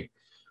is very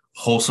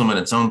wholesome in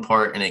its own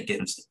part, and it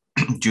gives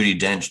Judi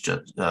Dench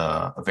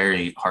a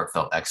very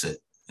heartfelt exit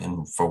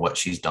and for what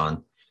she's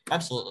done.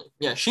 Absolutely.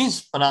 Yeah,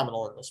 she's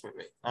phenomenal in this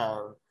movie.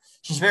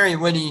 She's very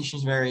witty.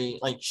 She's very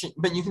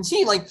but you can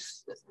see like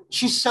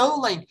she's so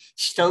like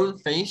stone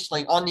faced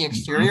like on the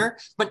exterior,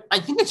 but I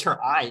think it's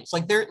her eyes.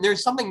 Like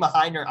there's something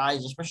behind her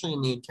eyes, especially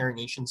in the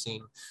interrogation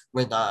scene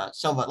with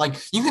Silva. Like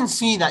you can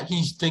see that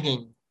he's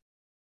digging.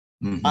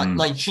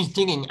 Like she's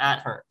digging at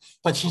her,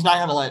 but she's not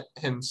gonna let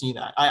him see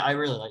that. I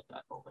really like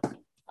that moment.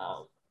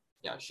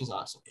 Yeah, she's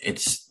awesome.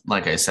 It's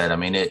like I said, I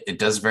mean, it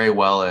does very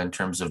well in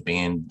terms of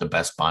being the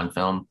best Bond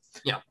film.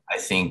 Yeah. I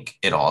think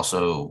it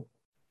also,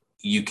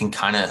 you can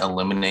kind of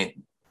eliminate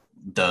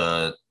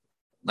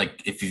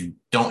like if you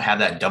don't have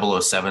that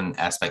 007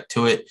 aspect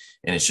to it,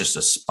 and it's just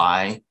a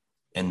spy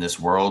in this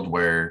world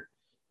where,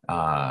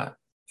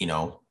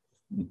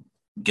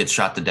 gets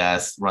shot to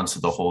death, runs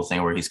through the whole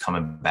thing where he's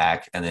coming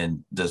back, and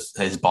then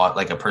his boss,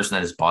 like a person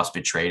that his boss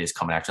betrayed, is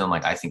coming after them.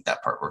 Like, I think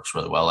that part works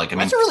really well. Like, I mean,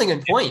 that's a really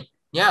good point.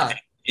 Yeah.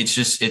 It's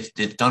just it's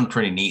done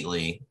pretty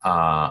neatly.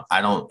 I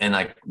don't, and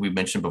like we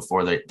mentioned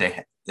before,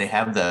 they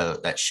have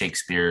that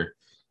Shakespeare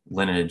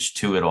lineage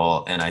to it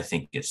all, and I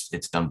think it's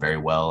done very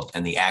well.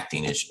 And the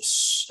acting is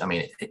just, I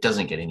mean, it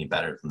doesn't get any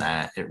better than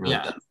that. It really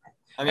doesn't.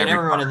 I mean,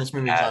 everyone in this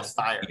movie is on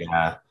fire.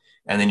 Yeah,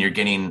 and then you're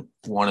getting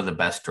one of the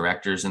best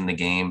directors in the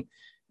game,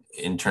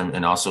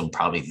 and also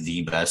probably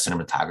the best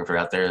cinematographer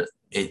out there.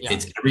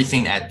 It's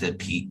everything at the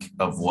peak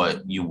of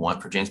what you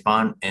want for James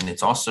Bond, and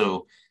it's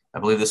also, I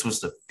believe this was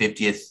the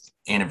 50th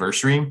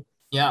anniversary.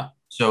 Yeah.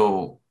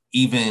 So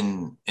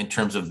even in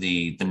terms of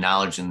the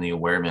knowledge and the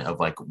awareness of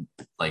like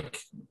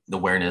the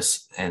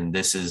awareness, and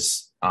this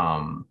is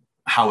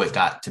how it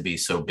got to be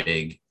so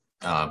big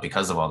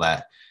because of all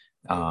that.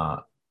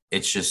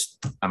 It's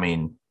just, I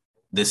mean,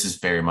 this is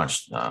very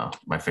much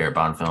my favorite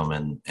Bond film,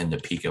 and the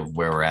peak of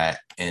where we're at,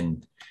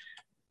 and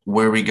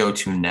where we go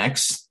to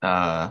next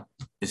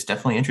is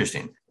definitely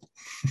interesting.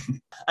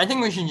 I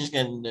think we should just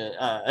get into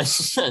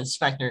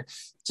Spectre.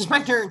 So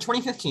Spectre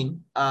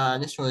 2015.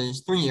 This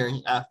was 3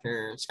 years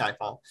after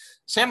Skyfall.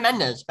 Sam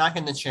Mendes back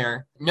in the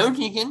chair. No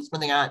Deakins,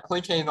 but they got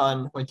Hoyte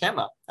van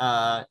Hoytema,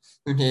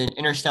 who did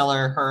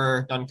Interstellar,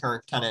 Her,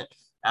 Dunkirk, Tenet,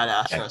 Ad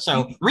Astra.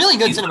 So really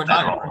good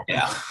cinematography.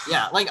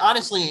 Yeah. Like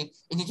honestly,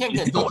 if you can't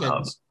get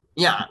Deakins,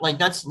 like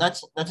that's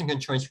a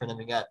good choice for them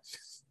to get.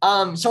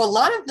 So a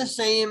lot of the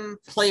same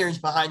players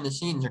behind the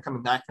scenes are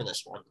coming back for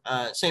this one.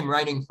 Same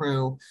writing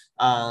crew.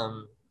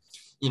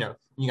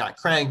 You got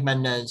Craig,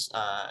 Mendes,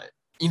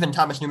 even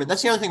Thomas Newman.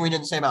 That's the other thing we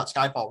didn't say about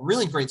Skyfall.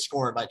 Really great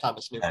score by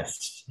Thomas Newman.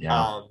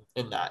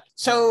 In that.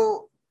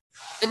 So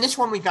in this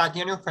one, we've got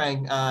Daniel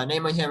Craig,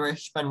 Naomi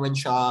Harris, Ben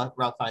Winshaw,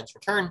 Ralph Fiennes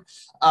return.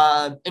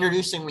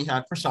 Introducing, we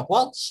have Christoph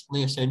Waltz,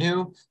 Léa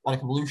Seydoux,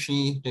 Monica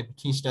Bellucci, Dave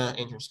Bautista,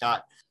 Andrew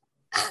Scott.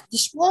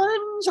 This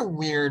one's a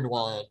weird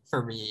one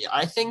for me.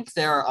 I think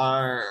there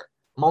are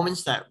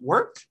moments that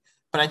work,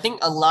 but I think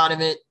a lot of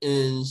it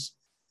is,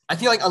 I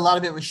feel like a lot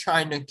of it was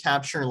trying to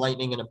capture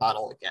lightning in a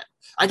bottle again.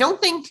 I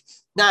don't think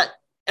that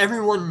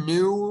everyone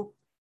knew,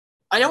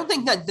 I don't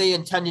think that they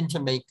intended to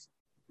make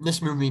this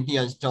movie be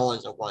as dull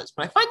as it was,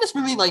 but I find this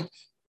movie like,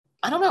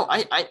 I don't know,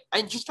 I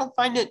just don't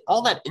find it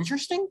all that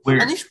interesting.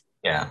 Weird. At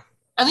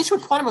least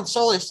with Quantum of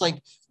Solace,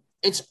 like,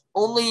 it's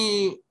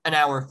only an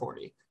hour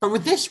 40. But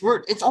with this,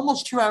 it's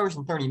almost 2 hours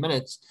and 30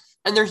 minutes.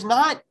 And there's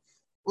not,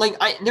 like,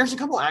 there's a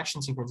couple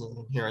action sequences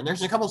in here, and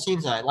there's a couple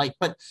scenes that I like,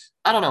 but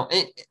I don't know.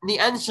 The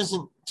end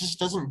just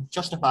doesn't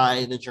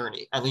justify the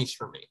journey, at least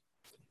for me.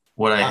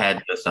 What I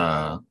had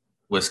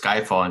with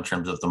Skyfall in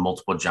terms of the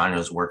multiple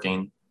genres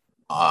working,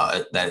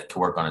 that could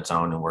work on its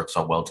own and works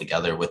all well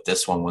together. With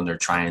this one, when they're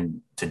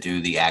trying to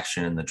do the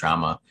action and the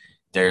drama,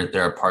 there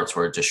are parts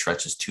where it just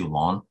stretches too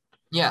long.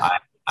 Yeah.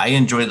 I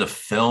enjoy the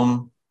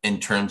film in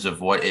terms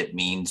of what it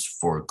means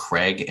for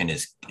Craig and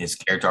his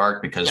character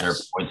arc, because there are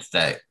points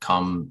that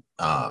come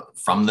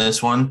from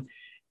this one.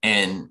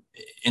 And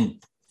in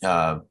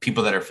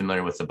people that are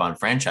familiar with the Bond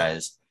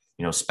franchise,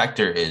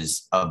 Spectre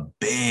is a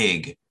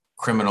big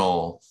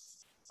criminal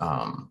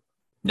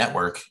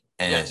network.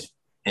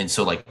 And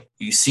so like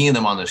you seeing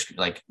them on the screen,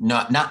 like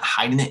not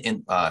hiding it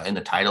in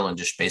the title and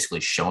just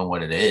basically showing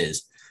what it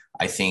is.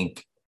 I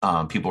think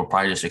people are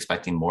probably just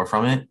expecting more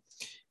from it.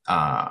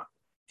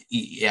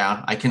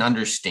 I can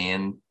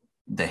understand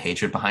the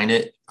hatred behind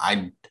it.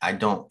 I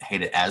don't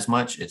hate it as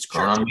much. It's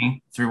grown on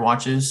me through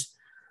watches.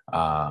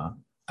 I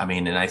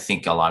mean, and I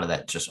think a lot of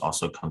that just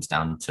also comes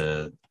down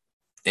to,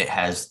 it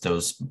has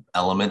those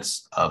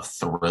elements of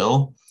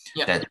thrill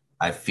that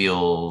I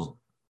feel,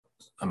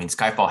 I mean,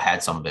 Skyfall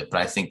had some of it, but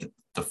I think that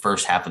the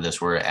first half of this,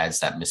 where it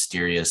adds that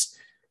mysterious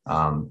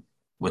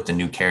with the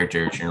new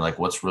characters, and you're like,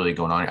 what's really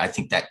going on? I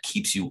think that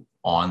keeps you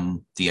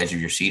on the edge of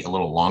your seat a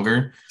little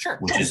longer, Sure.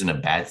 which isn't a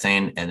bad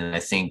thing. And then I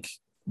think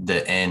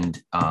the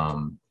end,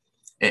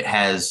 it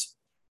has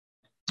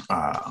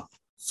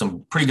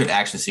some pretty good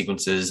action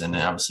sequences, and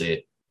then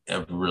obviously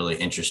a really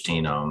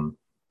interesting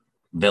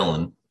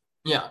villain.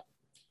 Yeah.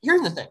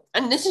 Here's the thing,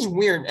 and this is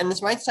weird, and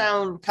this might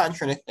sound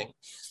contradicting,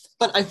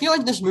 but I feel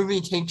like this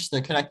movie takes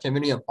the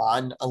connectivity of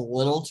Bond a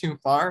little too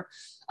far.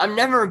 I'm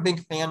never a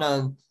big fan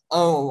of,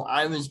 oh,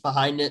 I was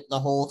behind it the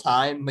whole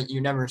time, but you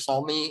never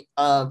saw me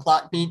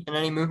plot beat in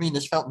any movie.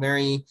 This felt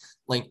very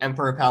like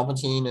Emperor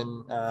Palpatine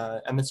in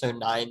episode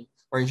 9,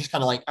 where you're just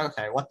kind of like,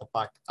 okay, what the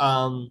fuck?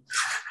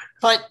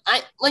 But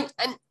I like,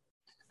 and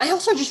I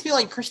also just feel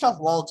like Christoph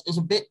Waltz is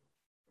a bit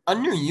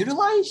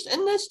underutilized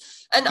in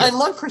this. And I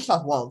love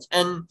Christoph Waltz,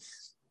 and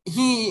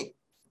he,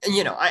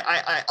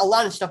 I a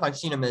lot of stuff I've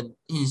seen him in,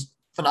 he's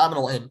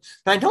phenomenal in,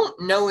 but I don't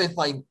know if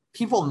like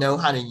people know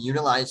how to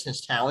utilize his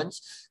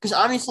talents, because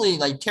obviously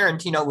like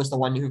Tarantino was the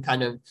one who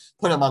kind of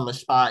put him on the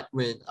spot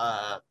with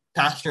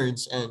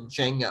Bastards and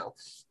Django,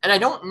 and I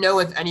don't know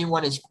if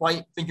anyone has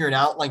quite figured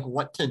out like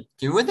what to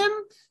do with him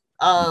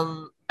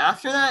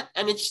after that,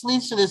 and it just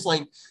leads to this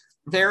like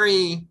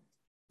very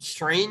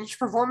strange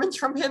performance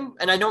from him,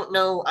 and I don't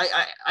know.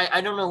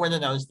 I don't know whether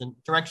that was the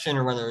direction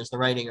or whether it was the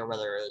writing or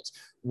whether it was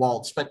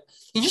Waltz, but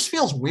he just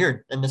feels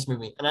weird in this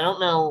movie, and I don't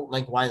know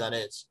like why that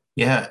is.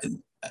 Yeah,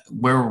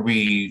 where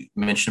we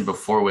mentioned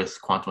before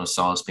with Quantum of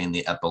Solace being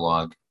the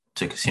epilogue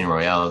to Casino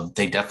Royale,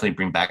 they definitely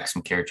bring back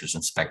some characters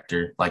in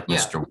Spectre, like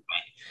Mr.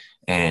 White,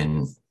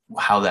 and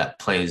how that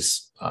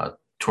plays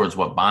towards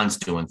what Bond's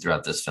doing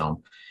throughout this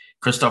film.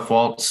 Christoph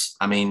Waltz,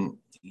 I mean,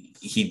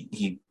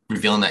 he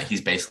revealing that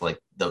he's basically like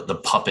the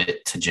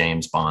puppet to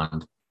James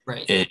Bond.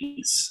 Right.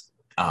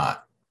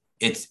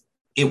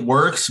 It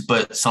works,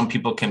 but some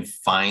people can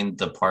find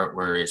the part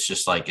where it's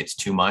just like it's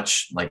too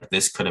much. Like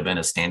this could have been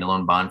a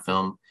standalone Bond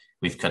film.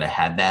 We could have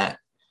had that.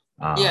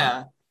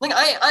 Yeah. Like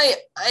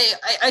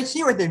I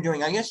see what they're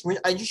doing. I guess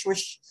I just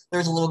wish there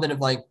was a little bit of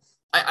like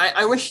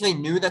I wish they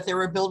knew that they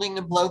were building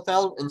the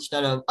Blofeld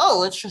instead of, oh,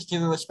 let's just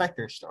do a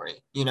Spectre story,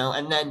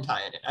 and then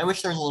tie it in. I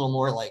wish there was a little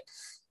more like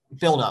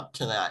build up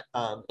to that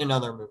in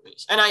other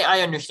movies. And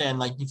I understand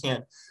like you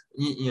can't,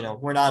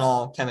 we're not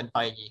all Kevin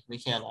Feige. We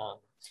can't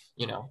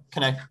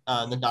connect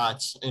the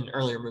dots in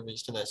earlier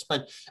movies to this,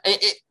 but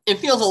it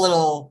feels a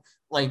little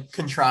like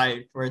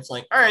contrived, where it's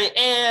like, all right,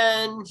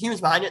 and he was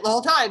behind it the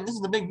whole time. This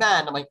is the big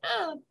bad. I'm like,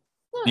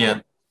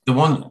 yeah.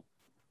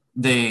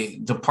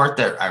 The part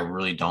that I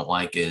really don't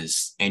like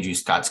is Andrew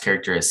Scott's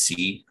character as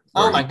C.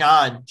 Oh my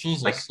God,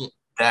 Jesus! Like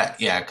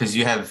that, yeah, because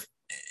you have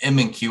M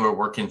and Q are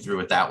working through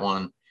with that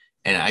one,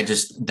 and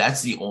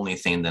that's the only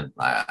thing that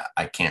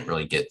I can't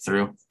really get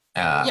through.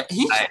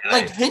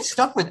 His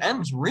stuff with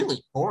M's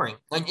really boring.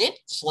 Like it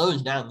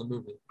slows down the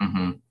movie.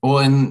 Mm-hmm. Well,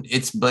 and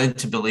it's led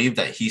to believe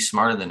that he's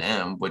smarter than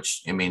M,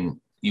 which I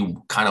mean,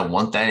 you kind of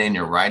want that in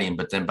your writing,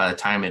 but then by the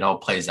time it all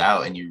plays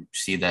out and you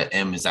see that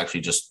M is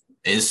actually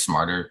is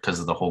smarter because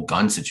of the whole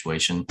gun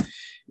situation,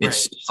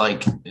 it's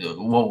like,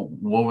 well,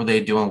 what were they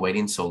doing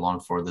waiting so long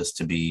for this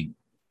to be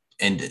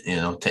ended?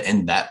 To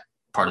end that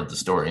part of the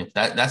story.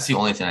 That's the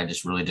only thing I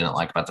just really didn't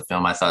like about the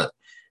film. I thought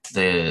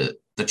the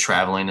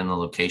traveling and the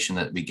location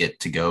that we get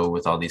to go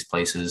with all these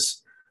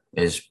places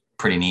is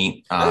pretty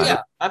neat.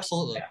 Yeah,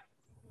 absolutely.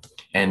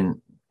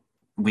 And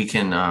we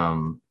can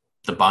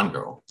the Bond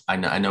girl. I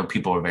know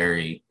people are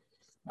very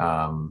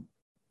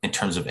in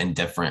terms of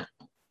indifferent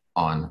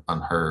on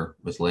her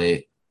with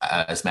Leigh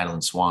as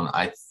Madeline Swan.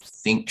 I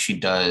think she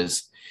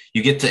does.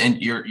 You get to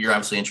you're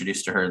obviously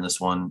introduced to her in this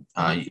one.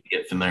 You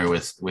get familiar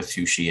with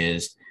who she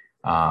is.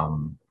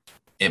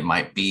 It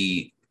might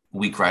be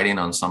weak writing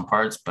on some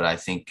parts, but I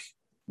think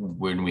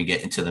when we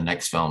get into the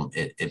next film,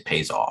 it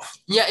pays off.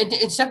 Yeah,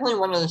 it's definitely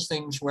one of those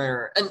things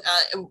where, and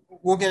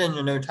we'll get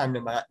into No Time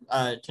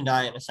to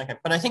Die in a second,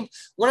 but I think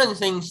one of the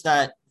things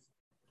that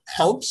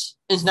helps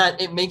is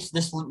that it makes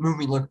this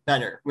movie look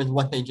better with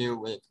what they do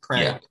with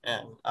Craig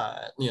and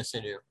Lea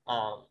Seydoux.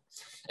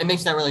 It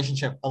makes that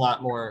relationship a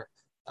lot more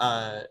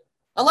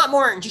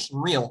just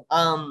real.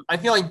 I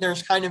feel like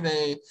there's kind of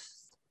a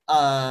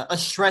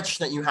stretch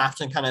that you have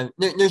to kind of,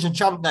 there's a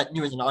jump that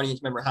you as an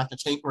audience member have to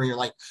take where you're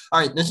like, all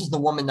right, this is the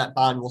woman that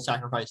Bond will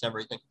sacrifice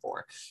everything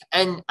for.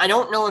 And I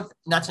don't know if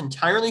that's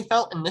entirely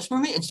felt in this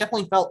movie. It's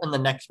definitely felt in the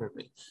next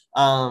movie.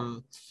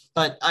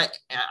 But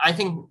I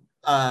think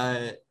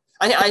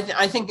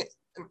I think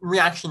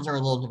reactions are a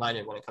little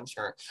divided when it comes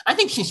to her. I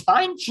think she's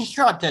fine. She's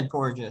drop dead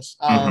gorgeous.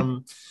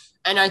 And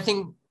I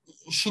think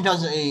she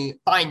does a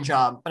fine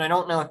job, but I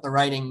don't know if the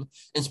writing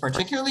is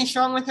particularly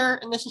strong with her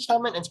in this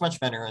installment. It's much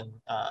better in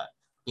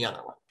the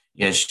other one.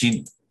 Yeah,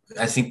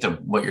 I think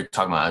what you're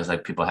talking about is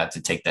like people have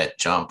to take that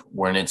jump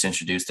when it's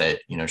introduced that,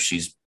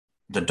 she's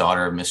the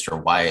daughter of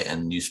Mr. White,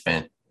 and you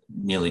spent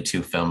nearly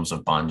 2 films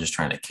of Bond just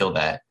trying to kill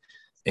that.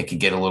 It could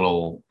get a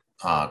little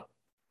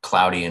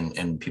cloudy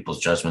in people's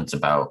judgments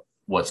about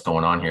what's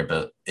going on here,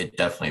 but it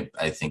definitely,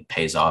 I think,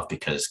 pays off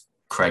because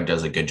Craig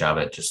does a good job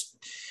at just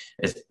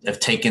have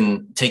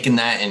taken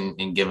that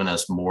and given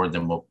us more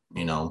than what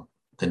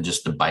than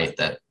just the bite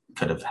that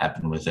could have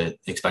happened with it,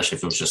 especially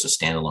if it was just a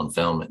standalone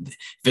film. If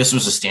this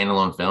was a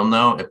standalone film,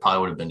 though, it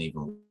probably would have been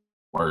even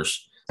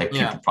worse. Like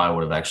Yeah. people probably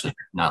would have actually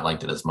not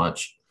liked it as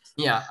much.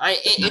 Yeah.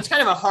 It's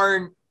kind of a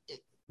hard.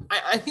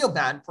 I feel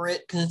bad for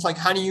it because it's like,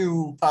 how do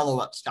you follow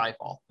up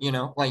Skyfall?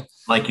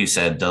 Like you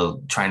said,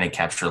 though, trying to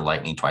capture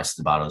lightning twice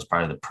the bottle is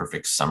probably the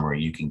perfect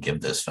summary you can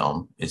give this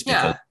film. It's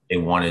because yeah, they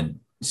wanted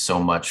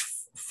so much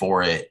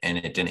for it and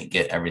it didn't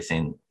get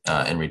everything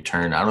in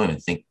return. I don't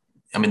even think.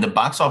 I mean, the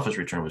box office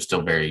return was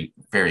still very,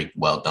 very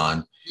well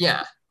done.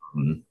 yeah,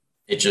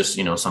 It just,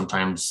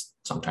 sometimes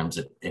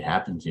it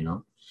happens.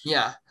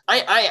 yeah.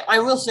 I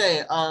will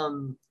say,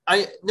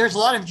 there's a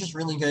lot of just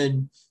really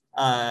good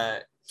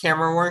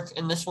camera work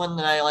in this one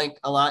that I like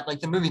a lot. Like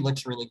the movie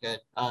looks really good.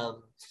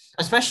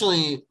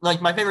 Especially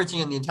like my favorite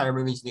scene in the entire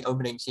movie is the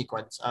opening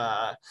sequence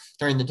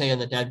during the Day of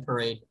the Dead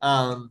parade,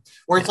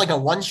 where it's like a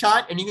one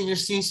shot and you can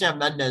just see Sam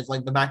Mendes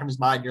like the back of his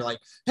mind. You're like,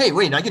 hey,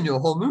 wait, I can do a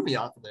whole movie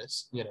off of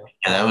this. Yeah,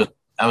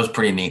 that was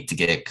pretty neat to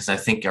get because I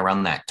think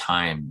around that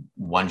time,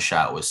 One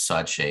Shot was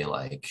such a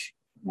like,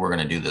 we're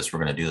gonna do this, we're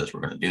gonna do this,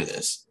 we're gonna do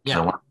this.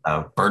 Yeah.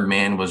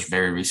 Birdman was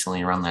very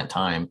recently around that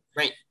time,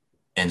 right?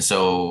 And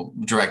so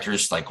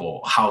directors like,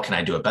 well, how can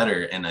I do it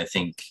better? And I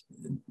think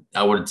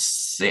I would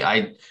say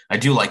I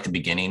do like the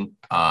beginning,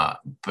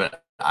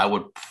 but I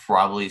would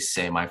probably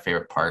say my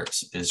favorite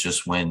parts is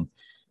just when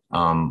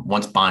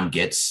once Bond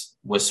gets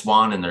with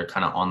Swan and they're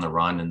kind of on the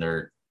run and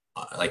they're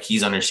like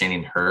he's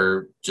understanding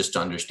her just to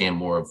understand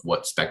more of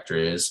what Spectre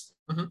is.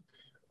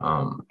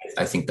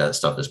 I think that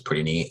stuff is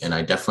pretty neat, and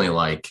I definitely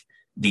like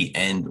the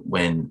end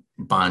when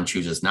Bond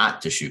chooses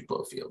not to shoot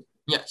Blofeld.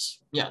 Yes,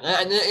 yeah,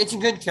 it's a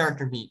good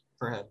character beat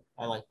for him.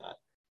 I like that.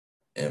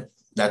 Yeah,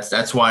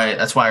 that's why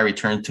I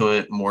return to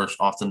it more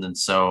often than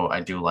so.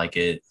 I do like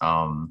it.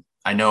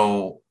 I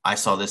know I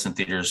saw this in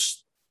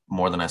theaters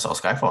more than I saw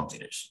Skyfall in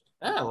theaters.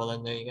 Oh, well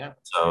then there you go.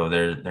 So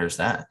there's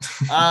that.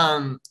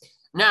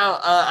 Now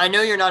I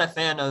know you're not a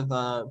fan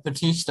of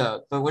Batista,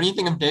 but what do you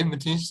think of Dave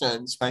Batista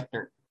in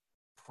Spectre?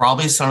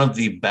 Probably some of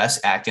the best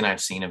acting I've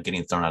seen of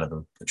getting thrown out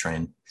of the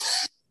train.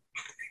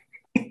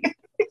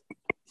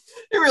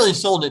 It really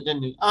sold it,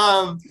 didn't it?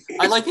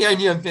 I like the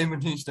idea of Dave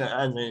Bautista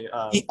as a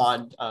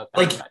Bond.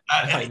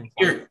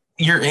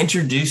 You're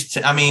introduced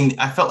to. I mean,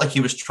 I felt like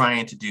he was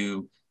trying to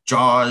do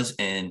Jaws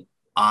and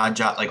Odd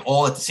Job like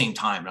all at the same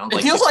time. And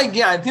it feels like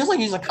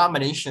he's a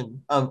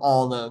combination of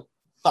all the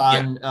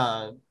Bond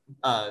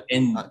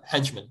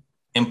henchmen.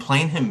 And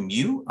playing him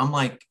mute, I'm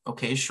like,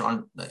 okay,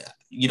 Sean,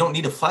 you don't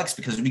need to flex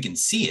because we can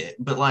see it,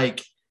 but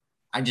like,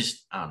 I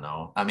don't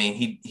know. I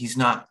mean, he's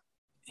not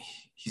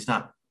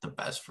the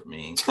best for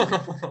me.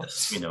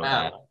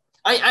 That.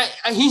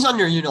 He's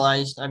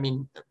underutilized. I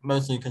mean,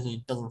 mostly because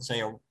he doesn't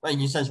say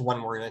he says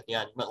one word at the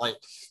end, but like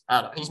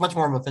I don't know, he's much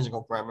more of a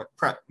physical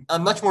he's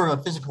much more of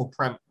a physical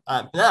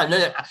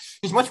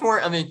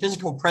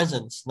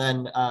presence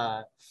than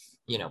a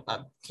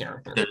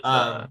character.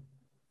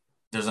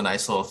 There's a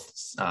nice little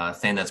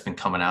thing that's been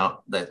coming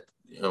out that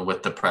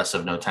with the press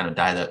of No Time to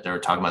Die that they were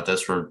talking about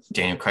this where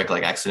Daniel Craig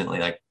like accidentally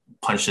like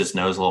punched his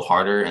nose a little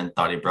harder and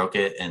thought he broke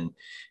it and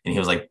he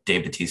was like,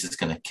 Dave Bautista's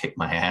gonna kick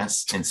my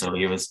ass. And so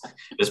it was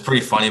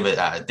pretty funny,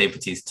 but Dave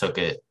Bautista took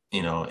it,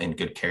 in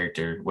good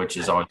character, which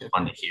is always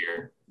fun to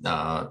hear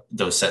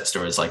those set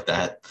stories like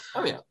that.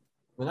 Oh yeah,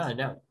 without a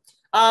doubt.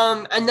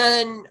 And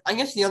then I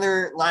guess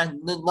the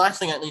last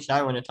thing at least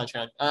I want to touch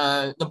on,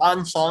 the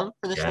Bond song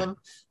for this one,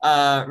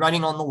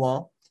 Writing on the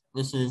Wall.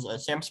 This is a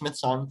Sam Smith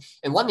song.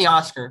 It won the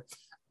Oscar.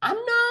 I'm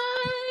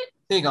not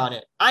big on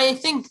it. I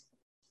think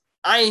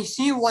I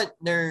see what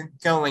they're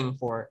going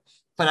for,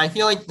 but I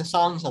feel like the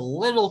song's a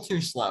little too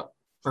slow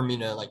for me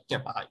to like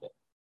get behind it.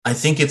 I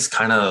think it's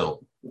kind of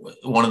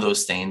one of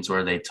those things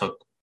where they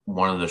took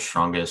one of the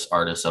strongest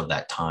artists of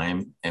that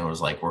time and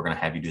was like, we're going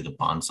to have you do the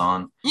Bond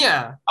song.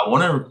 Yeah. I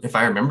wonder if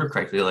I remember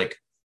correctly, like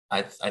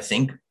I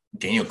think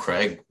Daniel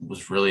Craig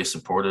was really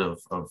supportive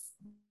of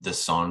this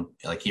song.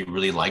 Like he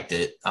really liked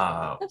it,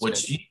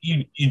 which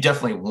you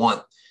definitely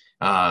want,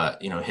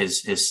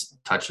 his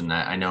touch in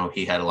that. I know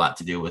he had a lot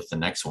to do with the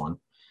next one,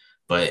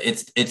 but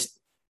it's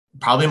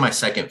probably my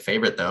second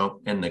favorite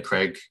though in the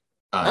Craig,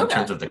 in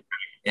terms of the,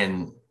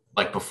 and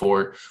like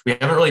before, we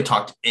haven't really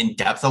talked in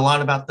depth a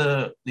lot about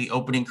the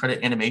opening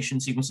credit animation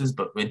sequences,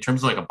 but in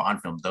terms of like a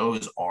Bond film,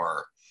 those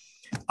are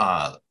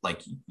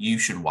like you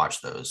should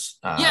watch those.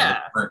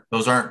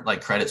 Those aren't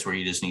like credits where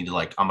you just need to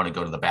like, I'm going to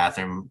go to the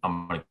bathroom,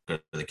 I'm going to go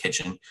to the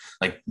kitchen.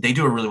 Like they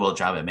do a really well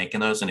job at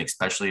making those, and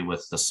especially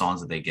with the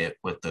songs that they get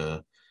with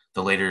the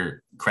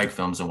later Craig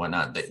films and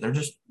whatnot,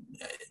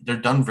 they're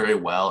done very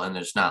well, and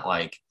there's not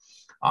like,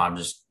 I'm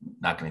just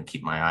not going to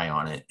keep my eye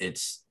on it.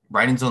 It's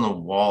Writings on the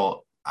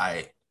Wall.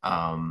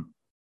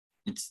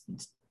 It's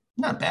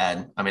not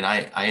bad. I mean,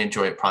 I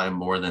enjoy it probably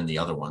more than the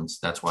other ones.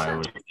 That's why I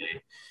would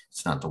say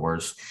it's not the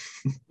worst.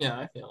 Yeah,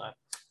 I feel that.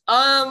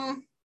 All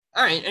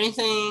right.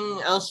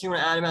 Anything else you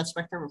want to add about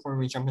Spectre before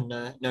we jump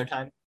into No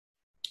Time?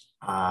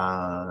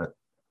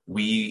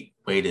 We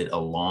waited a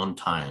long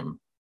time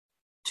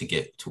to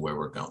get to where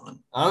we're going.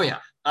 Oh yeah.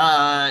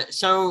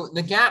 So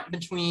the gap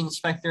between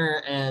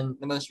Spectre and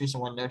the most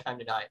recent one, No Time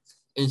to Die,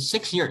 is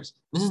 6 years.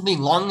 This is the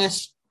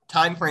longest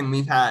time frame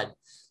we've had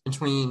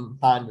between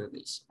Bond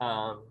movies.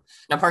 Now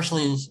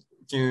partially is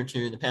due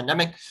to the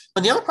pandemic,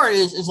 but the other part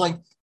is like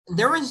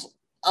there was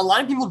a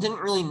lot of people didn't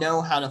really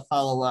know how to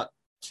follow up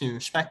to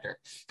Spectre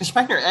because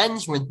Spectre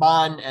ends with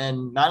Bond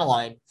and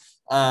Madeline,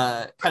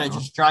 kind of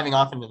just driving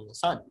off into the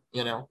sun,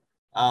 you know.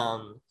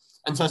 Um,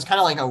 and so it's kind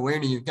of like a where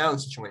do you go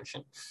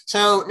situation.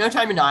 So No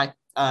Time to Die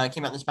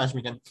came out this past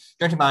weekend,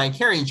 directed by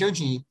Kerry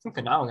Joji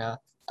Fukunaga,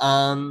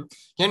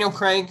 Daniel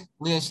Craig,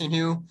 Leah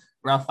Seydoux,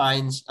 Ralph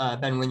Fiennes,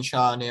 Ben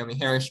Winshaw, Naomi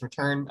Harris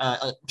return.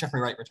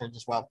 Jeffrey Wright returns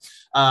as well.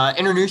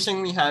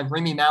 Introducing, we have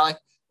Rami Malek,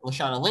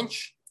 Lashana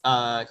Lynch,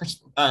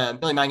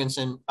 Billy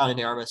Magnuson, Ana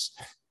de Armas,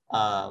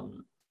 a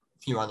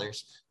few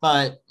others.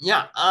 But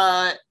yeah,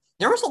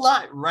 there was a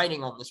lot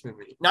riding on this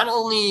movie, not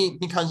only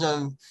because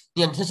of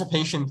the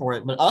anticipation for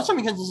it, but also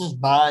because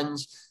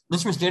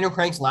this was Daniel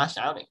Craig's last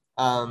outing.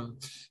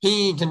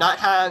 He did not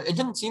have, it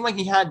didn't seem like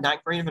he had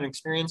that great of an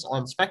experience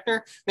on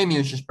Spectre. Maybe he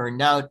was just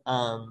burned out.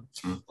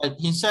 But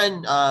he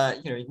said,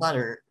 he'd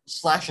rather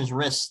slash his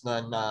wrists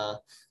than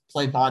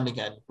play Bond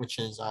again, which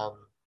is, that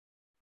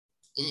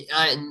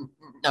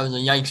was a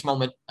yikes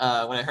moment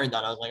when I heard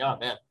that. I was like, oh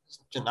man,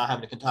 just not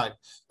having a good time.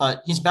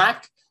 But he's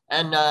back.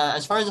 And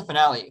as far as the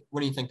finale,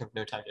 what do you think of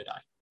No Time to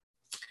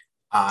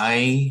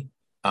Die?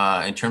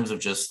 In terms of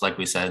just like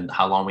we said,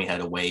 how long we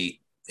had to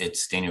wait,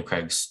 it's Daniel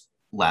Craig's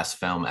last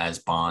film as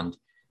Bond.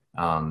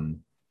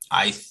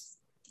 I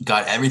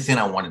got everything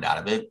I wanted out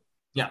of it.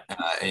 Yeah.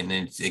 And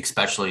it's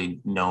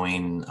especially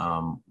knowing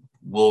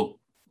we'll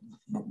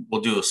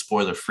do a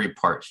spoiler-free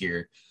part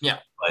here. Yeah.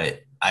 But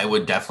I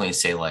would definitely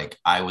say like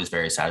I was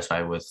very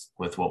satisfied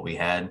with what we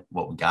had,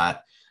 what we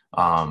got.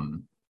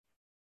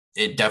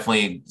 It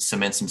definitely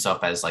cements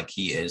himself as like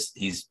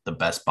he's the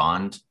best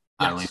Bond. Yes.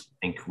 I don't even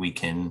think we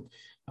can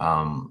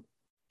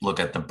look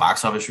at the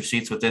box office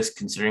receipts with this,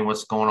 considering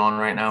what's going on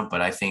right now.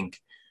 But I think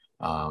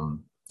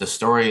the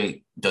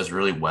story does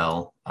really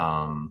well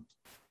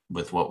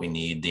with what we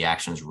need. The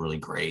action's really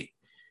great.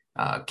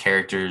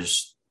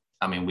 Characters,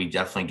 I mean, we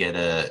definitely get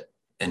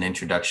an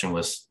introduction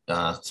with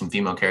some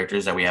female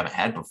characters that we haven't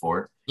had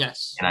before.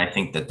 Yes. And I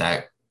think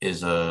that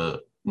is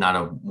not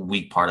a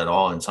weak part at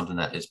all, and something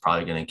that is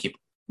probably going to keep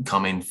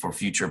coming for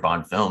future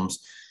Bond films.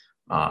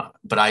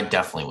 But I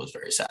definitely was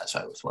very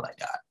satisfied with what I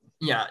got.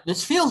 Yeah,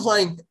 this feels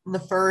like the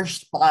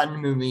first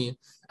Bond movie,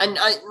 and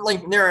I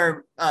like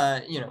there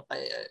are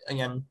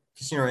again,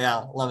 Casino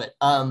Royale, love it.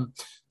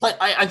 But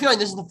I feel like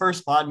this is the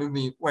first Bond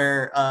movie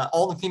where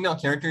all the female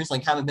characters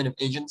like have a bit of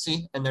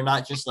agency, and they're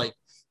not just like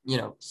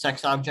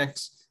sex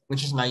objects,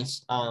 which is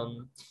nice.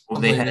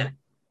 Well,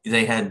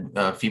 they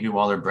had Phoebe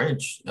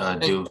Waller-Bridge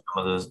do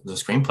some of the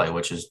screenplay,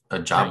 which is a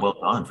job well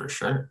done for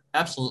sure.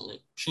 Absolutely.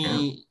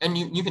 And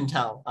you can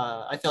tell.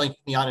 I feel like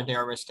the Ana de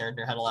Armas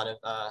character had a lot of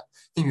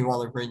Phoebe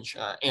Waller-Bridge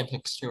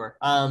antics to her.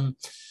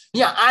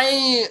 Yeah,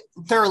 I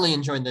thoroughly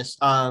enjoyed this.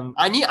 I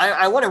want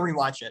to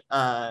rewatch it.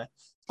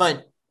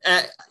 But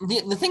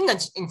the thing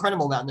that's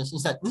incredible about this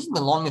is that this is the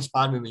longest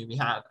Bond movie we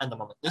have at the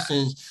moment. This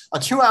is a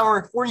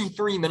 2-hour,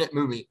 43-minute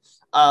movie.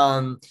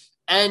 And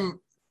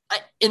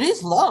it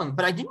is long,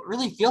 but I didn't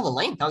really feel the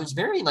length. I was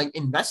very like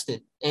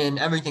invested in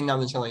everything that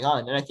was going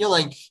on. And I feel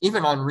like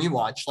even on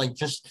rewatch, like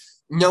just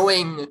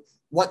knowing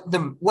what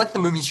the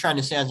movie's trying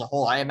to say as a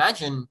whole, I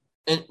imagine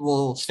it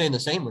will stay the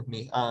same with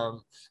me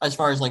as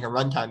far as like a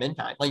runtime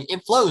impact. Like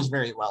it flows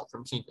very well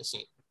from scene to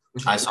scene.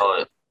 I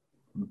saw it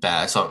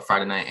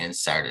Friday night and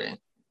Saturday.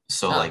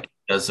 So like it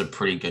does a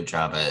pretty good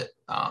job at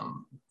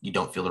you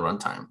don't feel the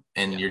runtime.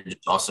 And you're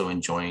just also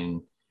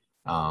enjoying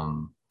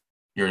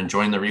you're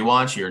enjoying the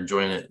rewatch, you're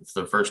enjoying it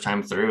for the first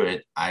time through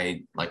it.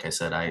 Like I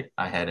said,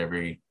 I had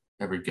every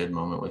good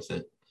moment with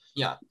it.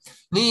 Yeah.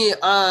 The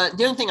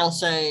other thing I'll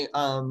say,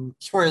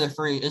 spoiler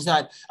free, is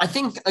that I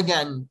think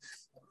again,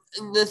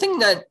 the thing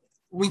that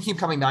we keep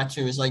coming back to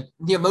is like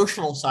the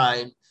emotional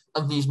side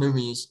of these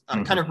movies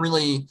kind of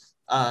really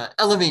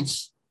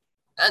elevates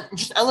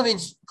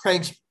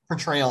Craig's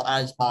portrayal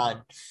as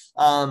Bond.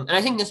 And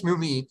I think this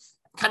movie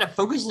kind of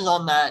focuses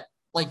on that,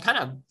 like kind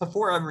of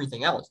before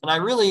everything else. And I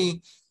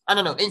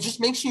don't know, it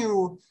just makes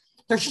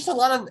there's just a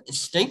lot of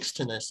stakes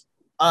to this.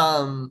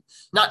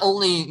 Not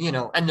only,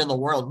 end of the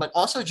world, but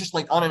also just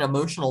like on an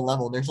emotional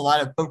level, there's a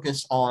lot of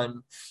focus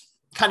on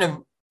kind of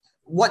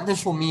what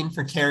this will mean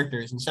for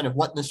characters instead of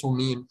what this will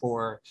mean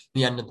for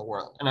the end of the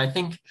world. And I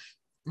think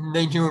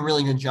they do a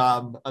really good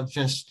job of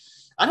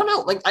just, I don't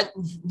know, like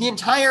the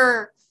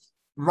entire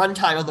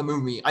runtime of the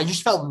movie, I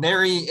just felt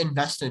very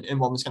invested in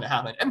what was going to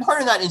happen. And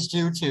part of that is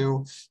due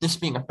to this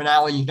being a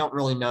finale. You don't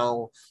really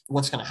know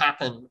what's going to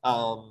happen,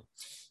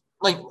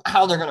 like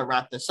how they're going to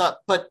wrap this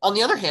up. But on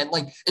the other hand,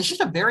 like it's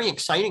just a very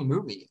exciting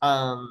movie.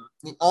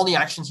 All the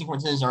action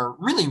sequences are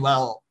really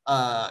well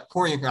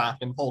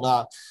choreographed and pulled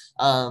off.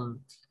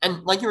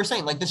 And like you were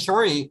saying, like the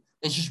story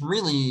is just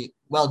really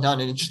well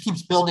done, and it just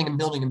keeps building and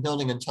building and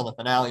building until the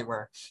finale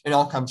where it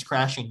all comes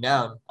crashing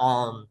down.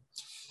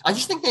 I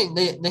just think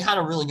they had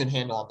a really good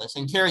handle on this,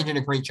 and Carrie did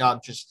a great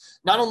job just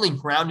not only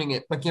grounding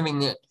it, but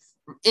giving it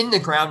in the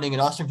grounding,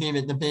 and also gave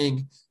it the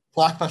big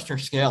blockbuster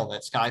scale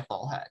that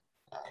Skyfall had.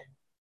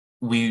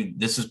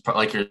 This is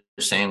like you're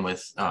saying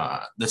with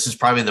this is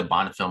probably the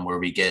Bond film where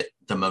we get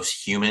the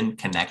most human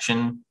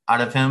connection out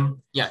of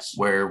him. Yes,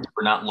 where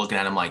we're not looking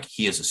at him like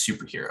he is a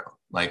superhero.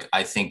 Like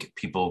I think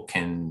people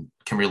can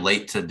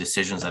relate to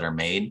decisions that are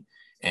made,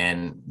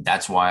 and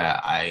that's why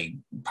I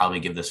probably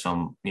give this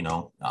film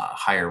a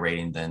higher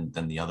rating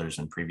than the others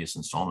in previous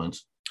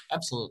installments.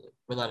 absolutely,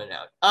 without a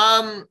doubt.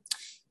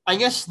 I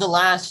guess the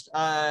last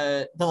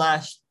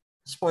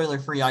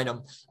spoiler-free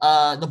item,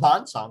 the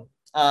Bond song.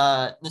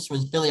 This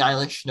was Billie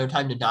Eilish, "No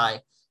Time to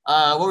Die."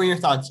 What were your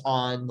thoughts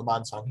on the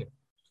Bond song here?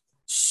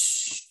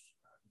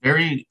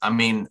 Billie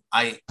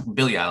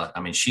Eilish. I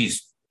mean,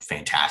 she's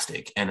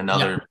fantastic, and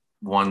another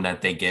one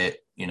that they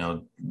get,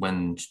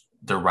 when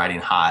they're riding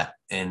hot,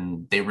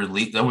 and they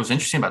released. That was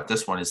interesting about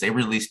this one is they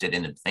released it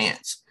in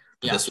advance.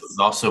 But this was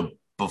also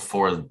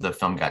before the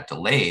film got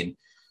delayed,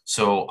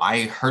 so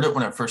I heard it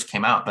when it first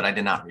came out, but I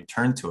did not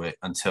return to it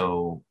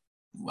until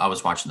I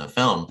was watching the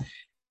film.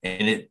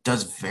 And it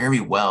does very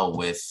well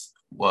with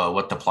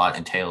what the plot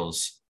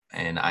entails.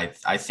 And I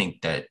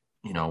think that,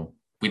 we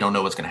don't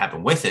know what's going to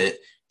happen with it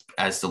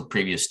as the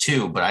previous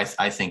two, but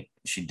I think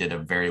she did a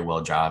very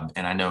well job.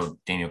 And I know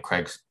Daniel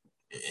Craig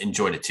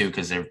enjoyed it too,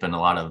 because there've been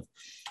a lot of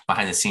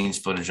behind the scenes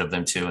footage of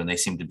them too. And they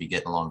seem to be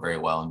getting along very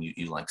well. And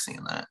you like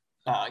seeing that.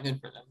 Good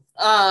for them.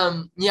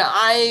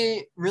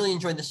 I really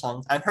enjoyed the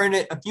song. I've heard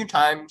it a few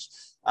times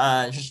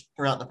just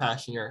throughout the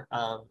past year.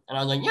 And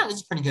I was like, yeah, this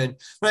is pretty good.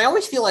 But I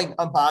always feel like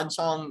a Bond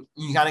song,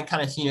 you got to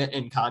kind of see it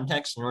in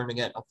context in order to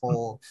get a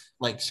full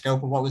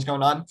scope of what was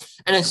going on.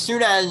 And as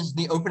soon as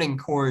the opening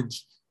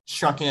chords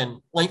struck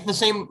in,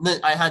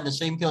 I had the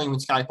same feeling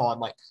with Skyfall. I'm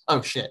like,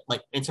 oh shit,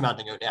 it's about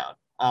to go down,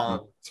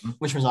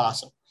 which was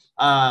awesome.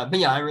 But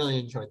yeah, I really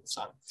enjoyed the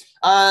song.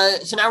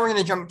 So now we're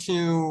going to jump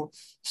to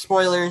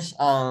spoilers.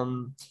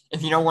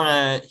 If you don't want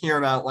to hear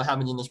about what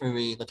happens in this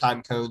movie, the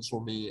time codes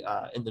will be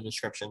in the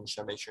description,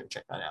 so make sure to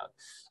check that out.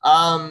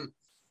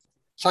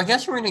 So I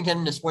guess we're going to get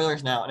into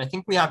spoilers now, and I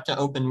think we have to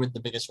open with the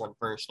biggest one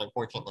first,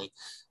 unfortunately.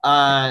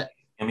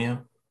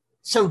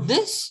 So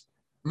this,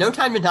 No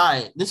Time to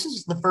Die, this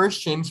is the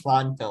first James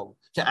Bond film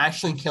to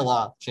actually kill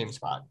off James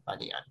Bond by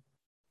the end.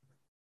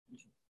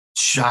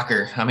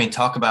 Shocker. I mean,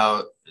 talk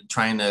about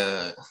trying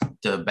to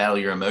battle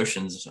your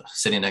emotions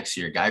sitting next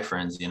to your guy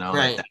friends,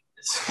 right.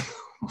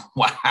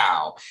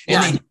 Wow.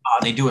 And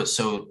they do it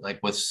so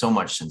with so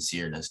much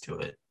sincereness to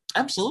it.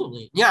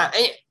 Absolutely. Yeah.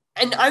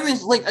 And I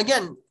was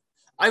again,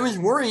 I was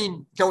worried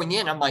going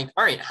in. I'm like,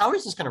 all right, how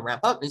is this going to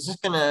wrap up?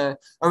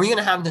 Are we going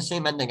to have the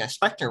same ending as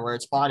Spectre where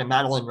it's Bond and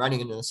Madeline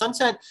running into the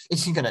sunset?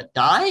 Is he going to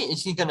die?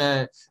 Is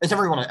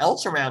everyone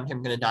else around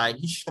him going to die?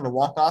 He's just going to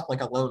walk off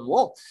like a lone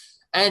wolf.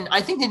 And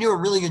I think they do a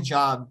really good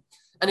job.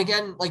 And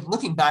again,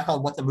 looking back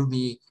on what the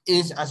movie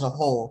is as a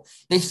whole,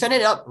 they set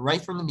it up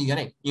right from the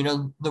beginning.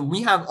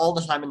 We have all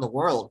the time in the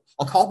world.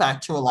 A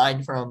callback to a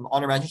line from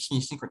On Her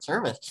Majesty's Secret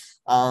Service,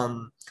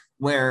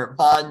 where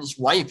Bond's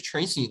wife,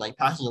 Tracy,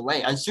 passes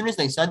away. As soon as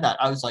they said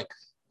that, I was like,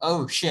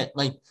 oh shit,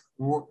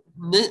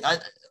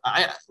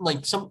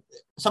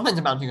 something's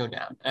about to go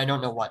down. I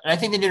don't know what. And I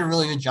think they did a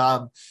really good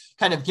job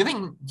kind of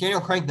giving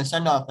Daniel Craig the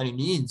send-off that he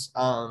needs,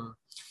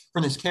 for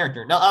this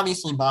character. Now,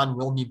 obviously, Bond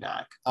will be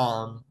back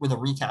with a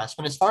recast,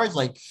 but as far as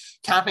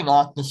capping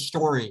off the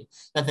story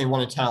that they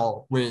want to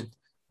tell with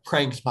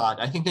Craig's Bond,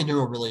 I think they do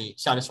a really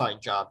satisfying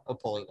job of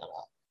pulling that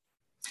off.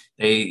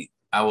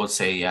 I will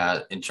say, yeah,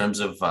 in terms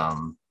of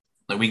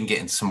we can get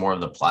into some more of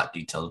the plot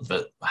details,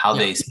 but how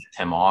they sent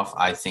him off,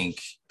 I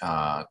think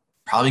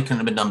probably couldn't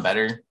have been done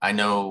better. I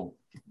know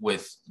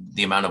with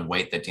the amount of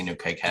weight that Daniel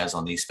Craig has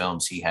on these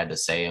films, he had to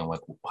say and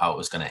how it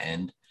was going to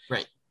end.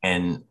 Right.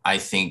 And I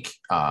think,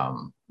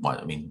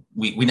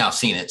 we now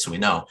seen it, so we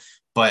know,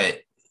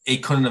 but it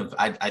couldn't have,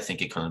 I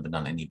think it couldn't have been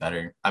done any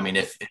better. I mean,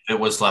 if it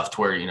was left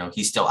where,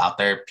 he's still out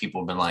there,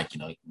 people have been like,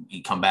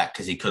 he'd come back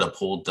because he could have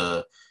pulled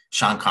the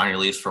Sean Connery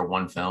leaves for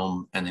one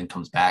film and then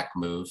comes back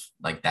move,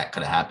 that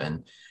could have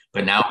happened.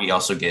 But now we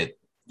also get,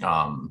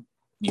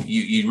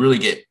 you really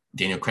get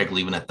Daniel Craig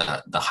leaving at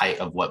the height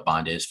of what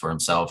Bond is for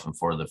himself and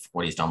for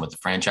what he's done with the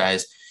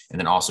franchise. And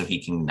then also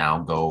he can now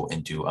go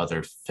and do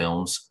other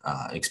films,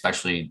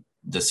 especially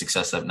the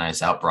success that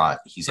Knives Out brought.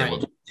 He's able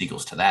to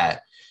equals to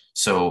that.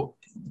 So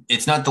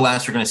it's not the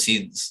last we're going to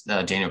see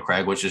Daniel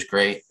Craig, which is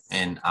great.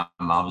 And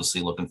I'm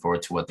obviously looking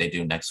forward to what they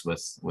do next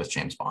with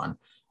James Bond.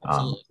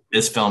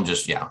 This film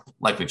just,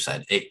 like we've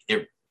said,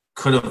 it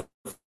could have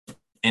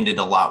ended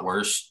a lot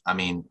worse. I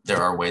mean,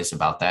 there are ways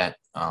about that.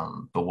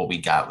 But what we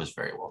got was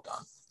very well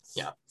done.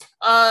 Yeah.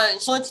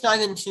 So let's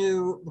dive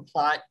into the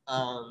plot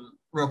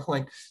real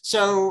quick.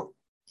 So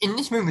in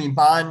this movie,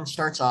 Bond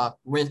starts off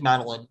with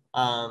Madeline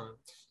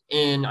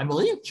in, I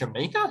believe,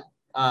 Jamaica.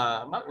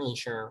 I'm not really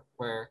sure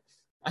where.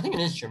 I think it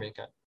is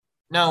Jamaica.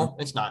 No,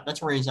 it's not.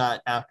 That's where he's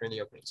at after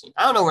the opening scene.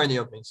 I don't know where the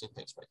opening scene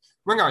takes place.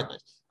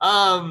 Regardless,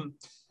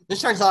 this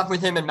starts off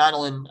with him and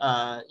Madeline,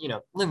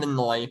 living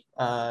the life,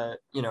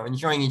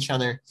 enjoying each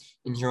other,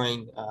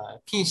 enjoying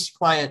peace,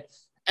 quiet.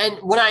 And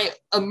what I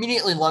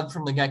immediately loved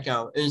from the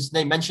get-go is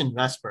they mentioned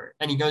Vesper,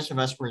 and he goes to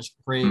Vesper's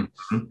grave.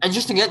 Mm-hmm. And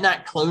just to get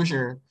that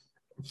closure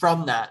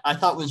from that, I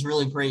thought was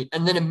really great.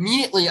 And then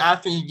immediately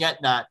after you get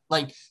that,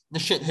 like, the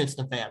shit hits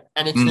the fan.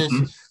 And it's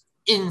Mm-hmm. this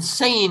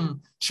insane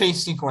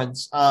chase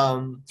sequence,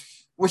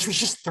 which was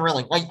just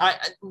thrilling. Like,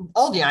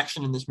 all the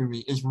action in this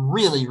movie is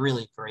really,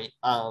 really great.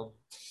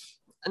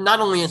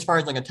 Not only as far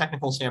as like a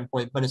technical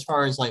standpoint, but as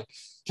far as like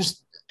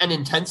just an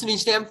intensity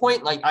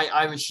standpoint, like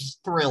I was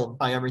just thrilled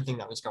by everything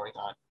that was going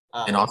on.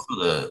 And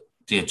also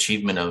the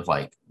achievement of,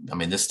 like, I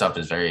mean, this stuff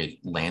is very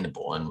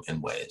landable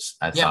in ways.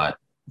 I Yeah, thought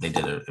they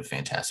did a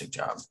fantastic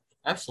job.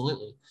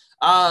 absolutely.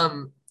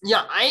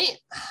 Yeah, I,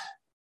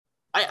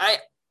 I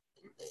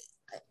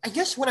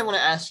guess what I want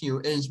to ask you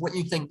is what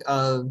you think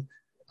of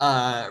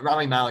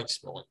Rami Malek's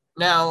villain.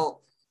 Now,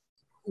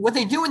 what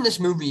they do in this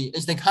movie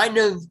is they kind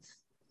of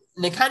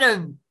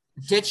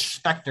ditch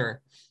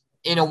Spectre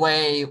in a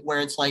way where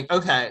it's like,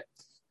 okay,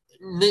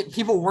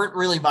 people weren't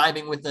really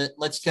vibing with it.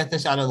 Let's get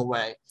this out of the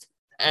way.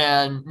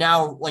 And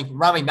now, like,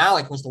 Rami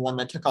Malek was the one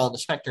that took all the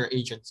Spectre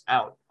agents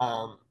out.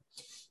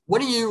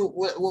 What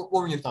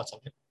were your thoughts on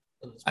him?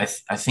 I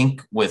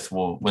think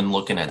when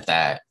looking at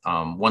that,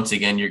 once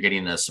again, you're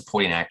getting a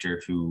supporting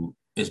actor who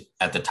is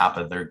at the top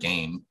of their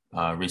game,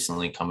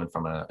 recently coming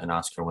from an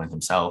Oscar win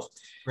himself.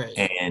 Right.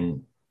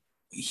 And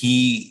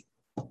he,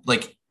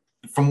 like,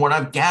 from what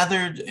I've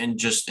gathered and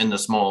just in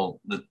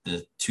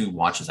the two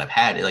watches I've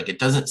had, it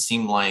doesn't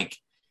seem like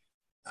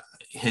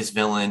his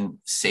villain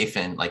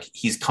Safin, like,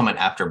 he's coming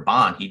after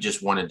Bond. He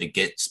just wanted to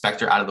get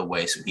Spectre out of the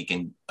way so he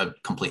can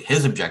complete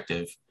his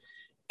objective.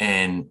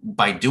 And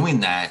by doing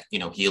that,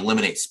 he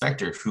eliminates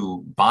Spectre,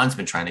 who Bond's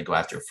been trying to go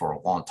after for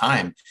a long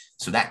time.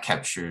 So that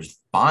captures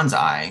Bond's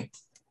eye.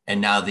 And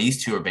now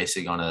these two are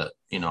basically on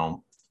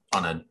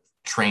a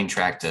train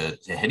track to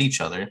hit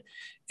each other.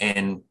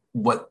 And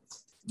what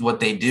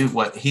they do,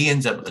 what he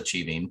ends up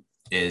achieving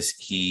is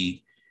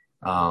he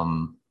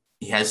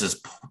has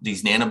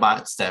these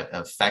nanobots that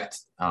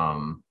affect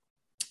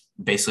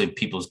basically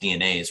people's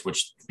DNAs,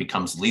 which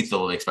becomes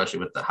lethal, especially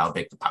with how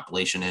big the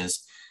population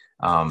is.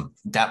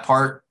 That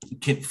part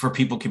for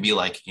people could be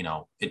like,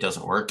 it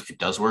doesn't work. It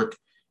does work.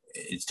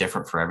 It's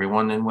different for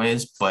everyone in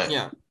ways, but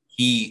Yeah.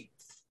 he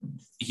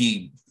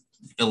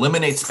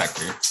eliminates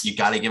Spectre. You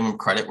got to give him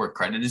credit where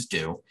credit is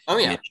due. Oh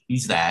yeah.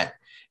 He's that.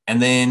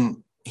 And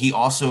then he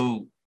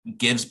also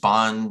gives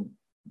Bond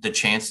the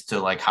chance to,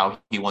 like, how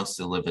he wants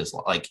to live his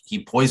life. Like,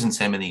 he poisons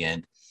him in the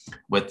end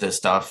with this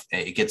stuff.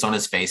 It gets on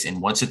his face,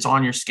 and once it's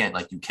on your skin,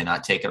 like, you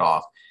cannot take it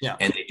off. Yeah.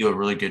 And they do a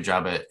really good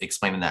job at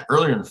explaining that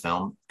earlier in the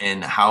film,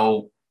 and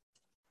how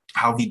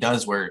he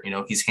does, where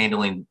he's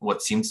handling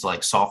what seems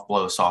like soft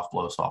blow, soft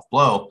blow, soft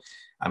blow.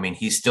 I mean,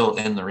 he's still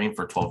in the ring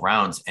for 12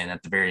 rounds, and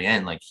at the very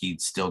end, like, he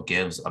still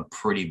gives a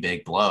pretty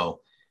big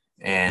blow.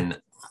 And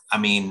I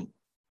mean,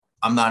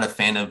 I'm not a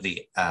fan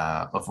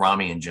of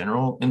Rami in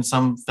general in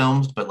some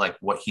films, but like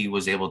what he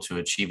was able to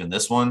achieve in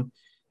this one,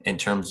 in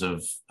terms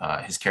of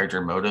his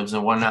character motives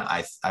and whatnot,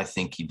 I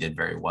think he did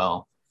very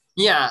well.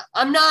 Yeah,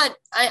 I'm not.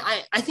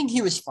 I think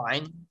he was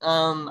fine.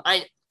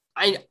 I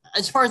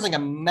as far as like a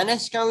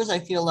menace goes, I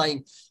feel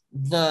like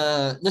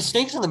the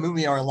stakes of the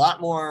movie are a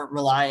lot more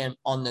reliant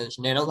on those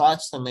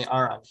nanobots than they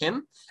are on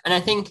him, and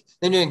I think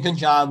they did a good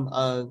job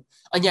of,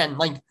 again,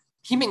 like,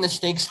 keeping the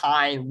stakes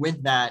high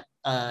with that.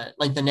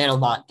 Like the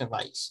nanobot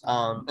device,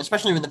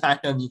 especially with the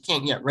fact of you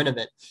can't get rid of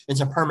it. It's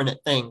a permanent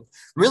thing.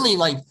 Really,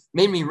 like,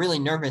 made me really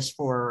nervous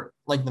for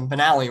like the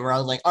finale, where I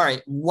was like, all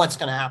right, what's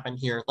going to happen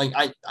here? Like,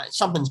 I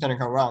something's going to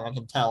go wrong. I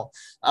can tell.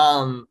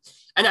 And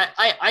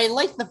I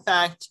like the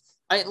fact,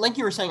 like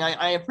you were saying,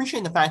 I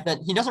appreciate the fact that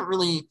he doesn't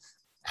really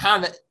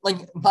have it.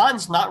 Like,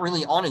 Bond's not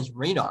really on his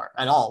radar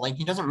at all. Like,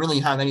 he doesn't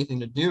really have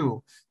anything to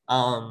do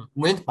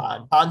with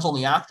Bond. Bond's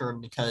only after him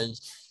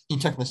because he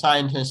took the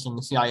scientists, and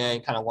the CIA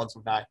kind of wants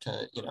him back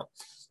to,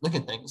 look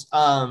at things.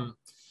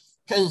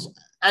 Because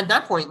at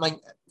that point, like,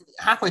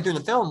 halfway through the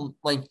film,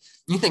 like,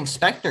 you think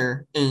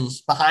Spectre is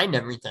behind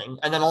everything,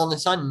 and then all of a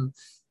sudden,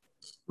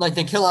 like,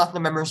 they kill off the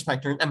member of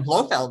Spectre, and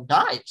Blofeld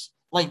dies.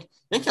 Like,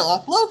 they kill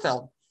off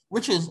Blofeld,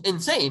 which is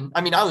insane.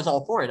 I mean, I was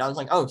all for it. I was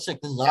like, oh, sick,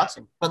 this is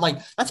awesome. But like,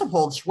 that's a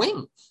bold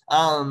swing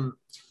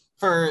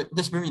for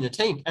this movie to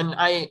take. And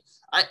I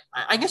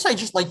guess I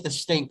just like the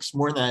stakes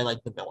more than I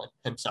like the villain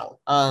himself.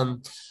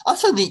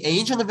 Also, the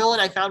age of the villain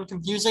I found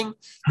confusing,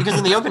 because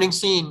in the opening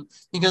scene,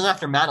 he goes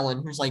after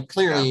Madeline, who's like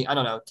clearly, I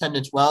don't know, 10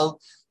 to 12.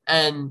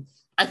 And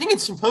I think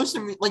it's supposed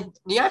to be like,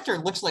 the actor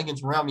looks like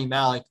it's Rami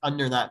Malek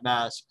under that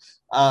mask.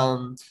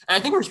 And I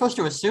think we're supposed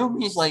to assume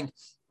he's like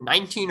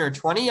 19 or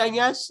 20, I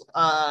guess.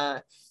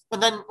 But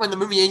then when the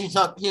movie ages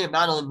up, he and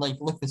Madeline like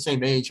look the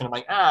same age. And I'm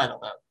like, I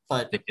don't know.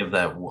 But they give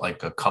that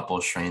like a couple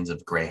of strands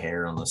of gray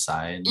hair on the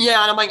side.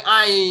 Yeah, and I'm like,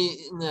 I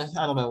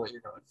don't know what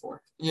you're going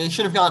for. You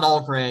should have gone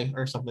all gray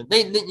or something.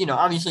 They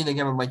obviously they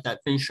give him like that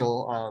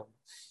facial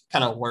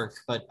kind of work,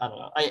 but I don't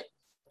know.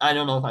 I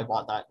don't know if I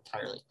bought that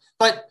entirely.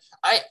 But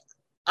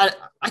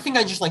I think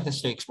I just like the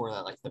stakes more than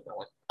I like the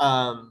villain.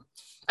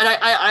 And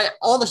I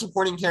all the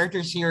supporting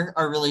characters here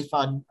are really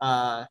fun.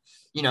 Leah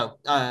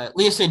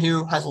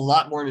Seydoux has a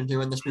lot more to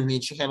do in this movie,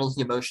 and she handles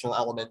the emotional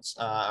elements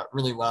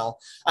really well.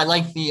 I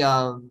like the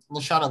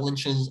Lashana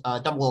Lynch's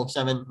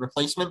 007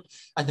 replacement.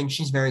 I think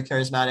she's very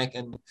charismatic,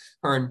 and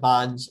her and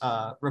Bond's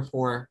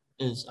rapport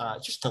is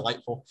just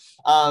delightful.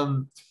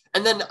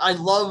 And then I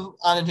love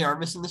Ana de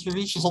Armas in this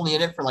movie. She's only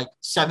in it for like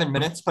 7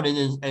 minutes, but it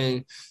is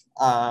a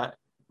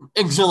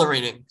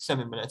exhilarating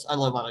 7 minutes. I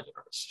love Ana de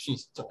Armas.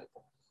 She's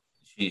delightful.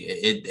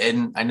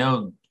 And I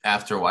know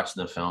after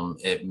watching the film,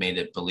 it made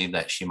it believe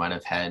that she might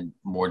have had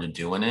more to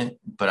do in it.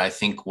 But I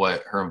think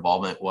what her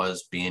involvement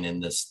was being in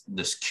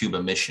this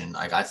Cuba mission,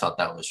 like I thought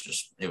that was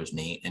just, it was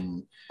neat.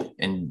 And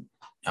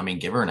I mean,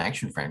 give her an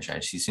action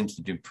franchise. She seems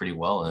to do pretty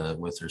well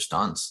with her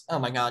stunts. Oh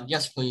my God,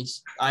 yes,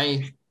 please.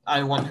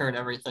 I want her in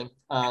everything.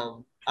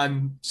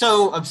 I'm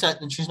so upset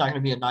that she's not going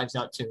to be in Knives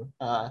Out too.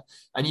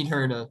 I need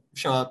her to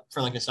show up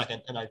for like a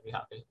second, and I'd be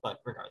happy. But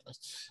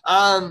regardless,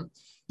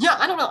 yeah,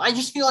 I don't know. I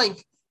just feel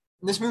like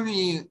this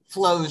movie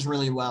flows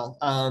really well.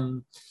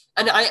 And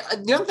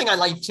the other thing I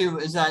like too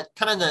is that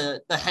kind of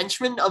the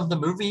henchman of the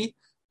movie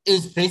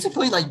is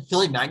basically like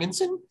Billy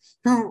Magnuson,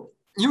 who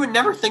you would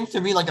never think to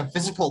be like a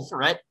physical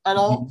threat at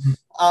all.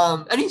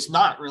 And he's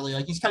not really,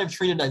 like, he's kind of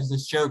treated as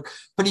this joke,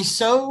 but he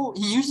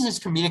uses his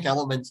comedic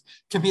elements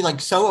to be like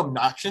so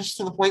obnoxious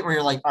to the point where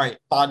you're like, all right,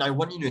 Bond, I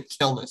want you to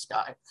kill this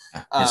guy.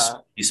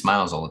 He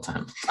smiles all the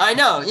time. I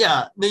know.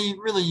 Yeah. They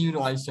really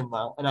utilized him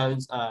well. And I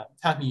was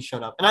happy he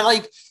showed up. And I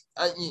like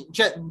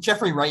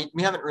Jeffrey Wright.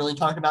 We haven't really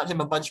talked about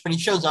him a bunch, but he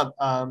shows up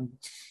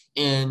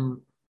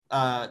in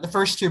the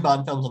first 2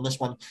 Bond films and this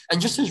one. And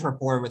just his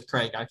rapport with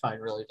Craig, I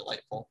find really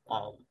delightful.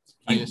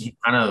 He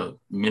kind of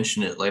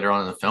mentioned it later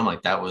on in the film,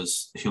 like that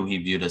was who he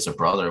viewed as a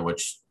brother,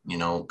 which, you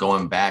know,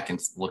 going back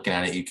and looking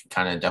at it, you can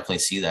kind of definitely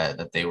see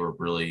that they were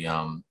really,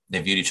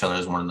 they viewed each other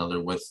as one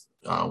another with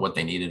what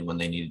they needed when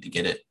they needed to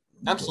get it.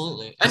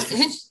 Absolutely. And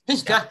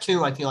his death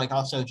too, I feel like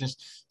also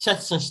just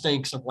sets the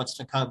stakes of what's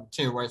to come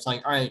too, where it's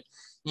like, all right,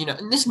 you know,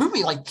 and this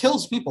movie like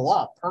kills people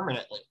off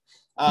permanently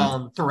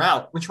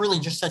throughout, which really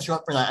just sets you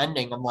up for that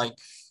ending. I'm like,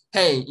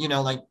 hey, you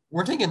know, like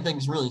we're taking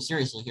things really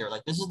seriously here.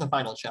 Like this is the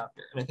final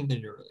chapter, and I think they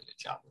did a really good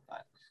job with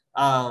that.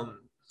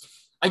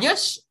 I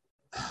guess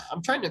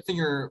I'm trying to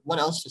figure what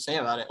else to say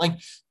about it. Like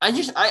I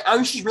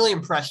was just really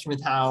impressed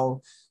with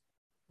how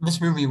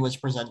this movie was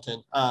presented.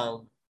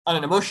 On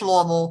an emotional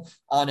level,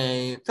 on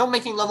a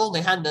filmmaking level,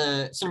 they had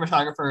the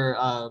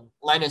cinematographer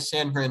Linus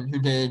Sandgren,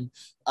 who did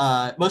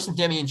most of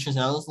Damien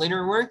Chazelle's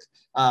later work,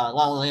 La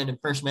La Land and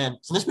First Man.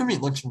 So this movie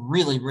looks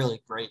really,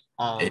 really great.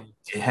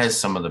 It has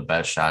some of the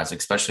best shots,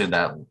 especially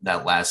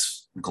that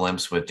last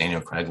glimpse with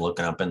Daniel Craig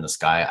looking up in the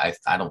sky.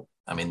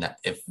 I mean, that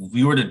if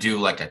we were to do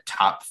like a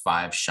top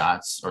 5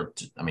 shots, or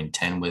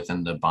 10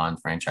 within the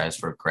Bond franchise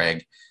for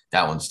Craig,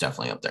 that one's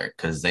definitely up there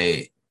because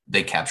they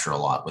capture a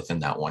lot within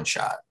that one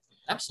shot.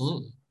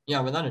 Absolutely.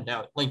 Yeah, without a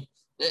doubt. Like,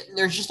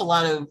 there's just a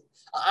lot of,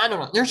 I don't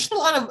know, there's just a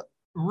lot of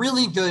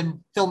really good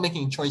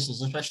filmmaking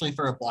choices, especially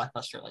for a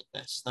blockbuster like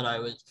this, that I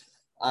was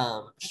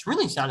just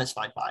really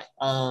satisfied by.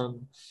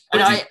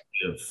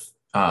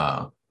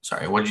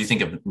 Sorry, what did you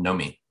think of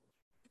Nomi?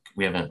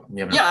 We haven't.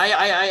 Yeah,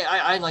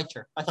 I liked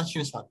her. I thought she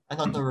was fun. I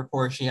thought the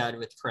rapport she had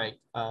with Craig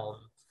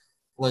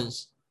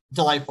was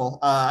delightful.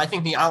 I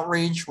think the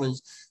outrage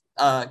was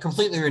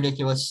completely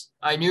ridiculous.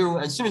 I knew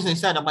as soon as they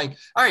said, I'm like,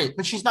 all right,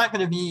 but she's not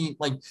going to be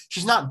like,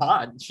 she's not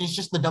Bond. She's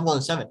just the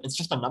 007. It's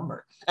just a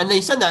number. And they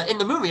said that in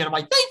the movie, and I'm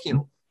like, thank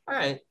you. All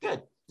right,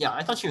 good. Yeah,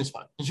 I thought she was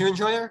fun. Did you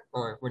enjoy her,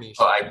 or what do you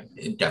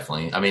say?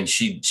 Definitely. I mean,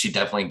 she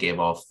definitely gave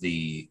off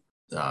the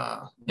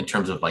in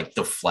terms of like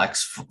the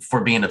flex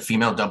for being a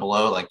female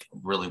 00, like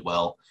really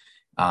well.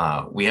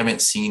 We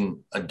haven't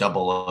seen a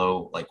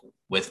 00 like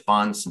with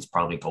Bond since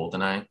probably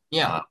GoldenEye.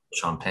 Yeah,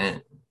 Sean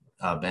Penn,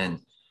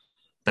 Ben.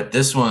 But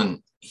this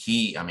one,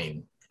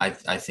 I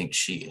think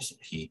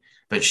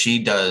but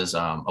she does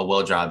a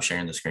well job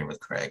sharing the screen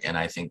with Craig. And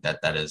I think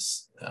that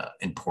is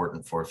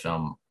important for a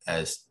film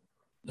as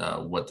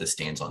what this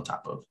stands on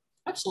top of.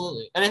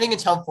 Absolutely. And I think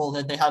it's helpful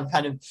that they have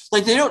kind of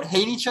like, they don't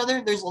hate each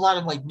other. There's a lot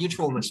of like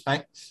mutual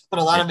respect, but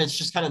a lot of it's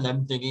just kind of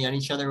them digging at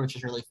each other, which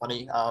is really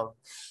funny.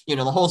 You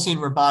know, the whole scene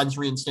where Bond's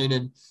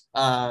reinstated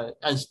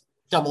as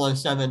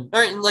 007,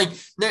 or like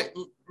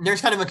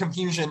there's kind of a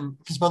confusion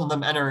because both of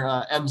them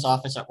enter M's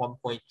office at one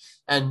point,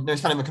 and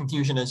there's kind of a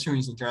confusion as who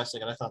he's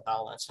addressing, and I thought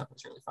all that stuff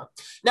was really fun.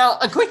 Now,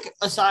 a quick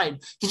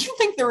aside, did you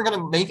think they were going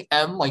to make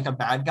M like a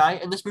bad guy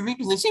in this movie?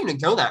 Because they seem to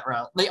go that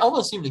route. They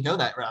almost seem to go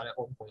that route at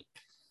one point.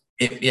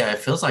 It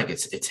feels like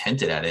it's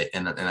hinted at it,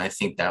 and I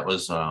think that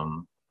was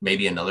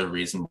maybe another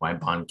reason why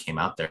Bond came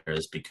out there,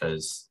 is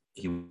because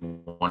he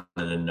wanted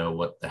to know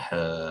what the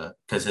hell,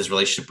 because his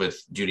relationship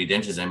with Judi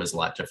Dench's M is a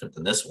lot different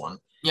than this one.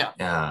 Yeah.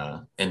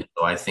 And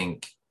so I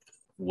think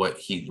what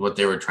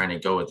they were trying to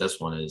go with this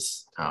one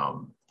is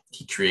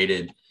he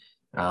created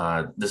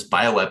this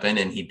bioweapon,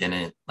 and he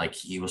didn't, like,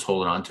 he was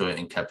holding on to it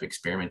and kept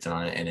experimenting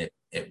on it, and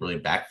it really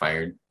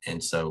backfired.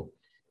 And so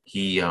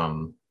he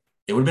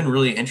it would have been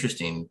really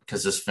interesting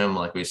because this film,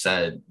 like we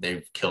said,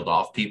 they've killed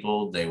off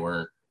people. They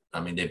weren't, I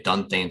mean, they've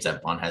done things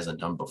that Bond hasn't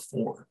done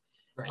before.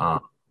 Right.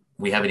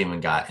 We haven't even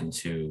got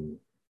into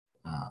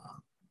uh,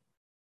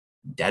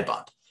 Dad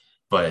Bond,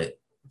 but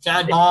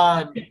Dad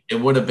Bond. it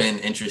would have been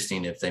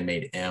interesting if they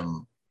made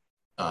M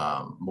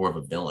more of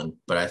a villain.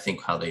 But I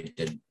think how they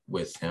did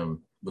with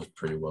him was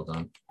pretty well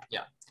done.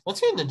 Yeah. Let's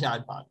get into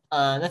Dad Bond.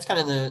 That's kind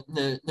of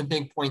the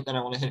big point that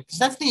I want to hit because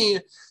that's the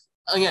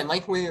again,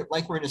 like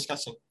we're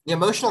discussing, the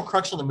emotional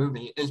crux of the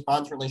movie is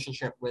Bond's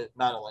relationship with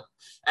Madeline,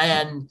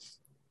 and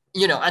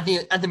at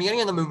the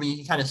beginning of the movie,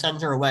 he kind of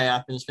sends her away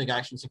after this big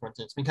action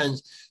sequences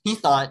because he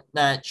thought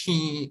that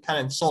she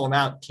kind of sold him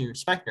out to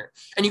Spectre,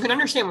 and you can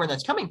understand where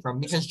that's coming from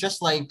because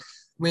just like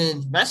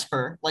with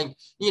Vesper, like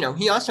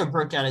he also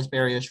broke down his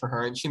barriers for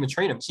her, and she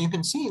betrayed him. So you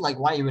can see like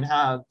why he would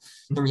have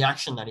the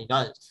reaction that he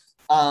does.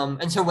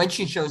 And so when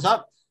she shows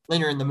up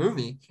later in the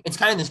movie, it's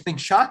kind of this big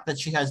shock that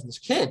she has this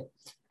kid.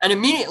 And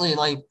immediately,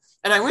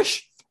 and I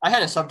wish I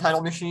had a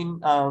subtitle machine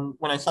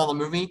when I saw the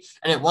movie,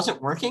 and it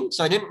wasn't working,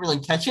 so I didn't really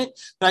catch it.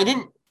 But I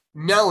didn't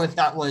know if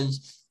that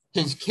was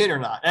his kid or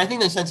not. And I think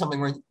they said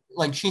something where,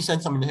 like, she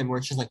said something to him where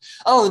she's like,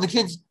 "Oh, the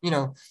kid's,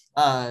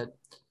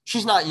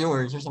 she's not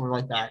yours," or something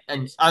like that.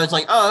 And I was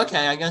like, "Oh,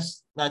 okay, I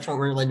guess that's what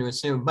we're led to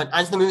assume." But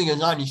as the movie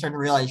goes on, you start to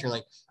realize you're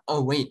like,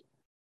 "Oh, wait,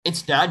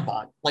 it's Dad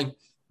Bond. Like,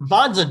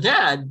 Bond's a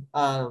dad."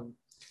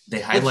 They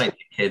highlight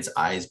the kid's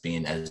eyes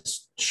being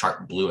as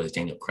sharp blue as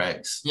Daniel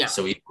Craig's. Yeah.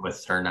 So even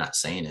with her not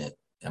saying it,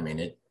 I mean,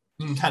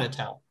 you can kind of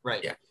tell,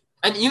 right? Yeah.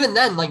 And even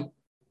then, like,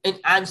 it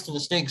adds to the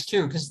stakes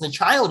too, because the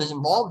child is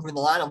involved with a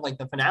lot of like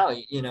the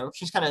finale.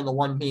 She's kind of the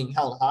one being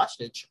held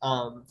hostage,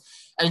 and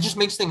it just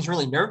makes things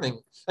really nerving,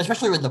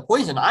 especially with the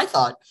poison. I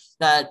thought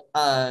that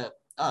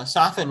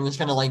Safin was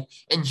gonna like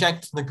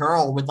inject the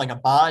girl with like a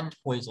Bond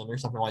poison or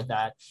something like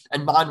that,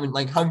 and Bond would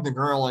like hug the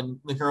girl, and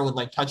the girl would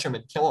like touch him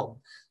and kill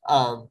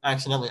him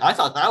accidentally. I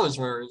thought that was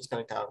where it was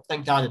gonna go.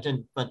 Thank God it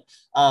didn't. But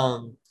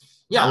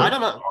yeah, I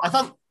don't know.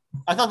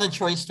 I thought the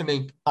choice to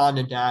make Bond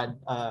and Dad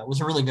was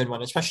a really good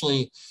one,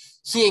 especially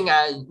seeing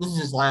as this is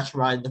his last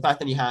ride. The fact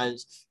that he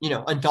has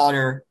a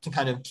daughter to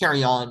kind of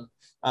carry on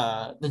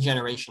the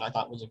generation, I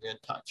thought was a good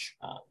touch.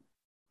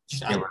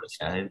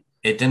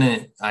 It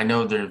didn't. I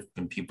know there've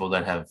been people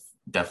that have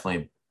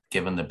definitely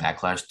given the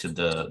backlash to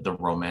the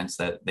romance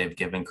that they've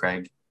given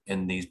Craig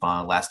in these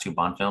last two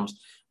Bond films.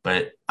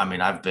 But I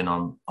mean, I've been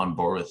on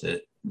board with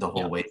it the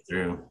whole way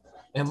through.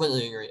 I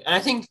completely agree. And I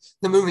think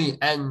the movie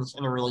ends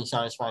in a really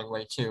satisfying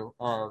way too.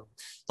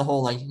 The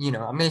whole I'm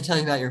going to tell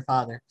you about your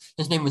father.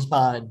 His name was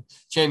Bond,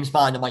 James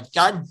Bond. I'm like,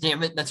 God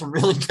damn it, that's a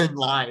really good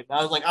line.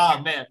 I was like,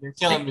 oh man, you're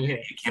killing me here.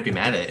 You can't be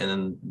mad at it. And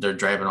then they're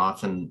driving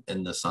off in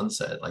the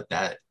sunset like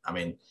that. I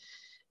mean,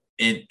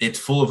 it's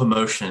full of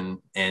emotion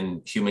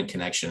and human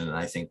connection, and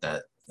I think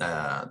that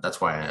that's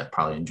why I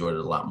probably enjoyed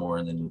it a lot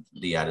more than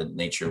the added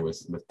nature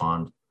with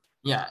Bond.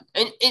 Yeah,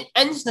 and it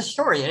ends the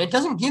story, and it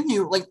doesn't give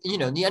you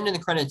the end of the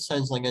credits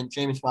says like a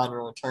James Bond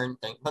will return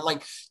thing, but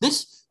like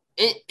this,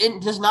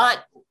 it does not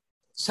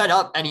set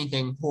up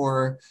anything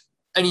for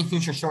any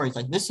future stories.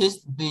 Like this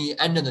is the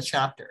end of the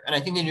chapter, and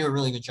I think they do a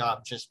really good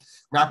job just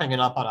wrapping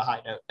it up on a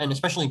high note, and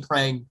especially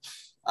Craig.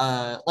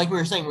 Like we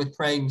were saying with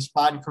Craig's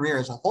Bond career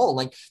as a whole,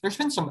 like there's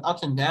been some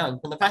ups and downs,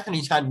 but the fact that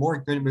he's had more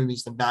good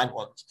movies than bad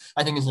ones,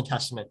 I think is a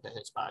testament to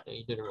his Bond.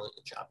 He did a really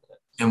good job with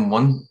it. And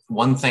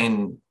one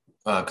thing,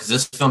 because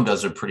this film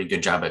does a pretty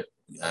good job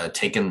at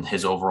taking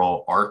his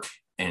overall arc,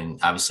 and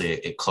obviously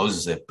it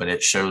closes it, but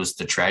it shows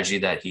the tragedy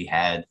that he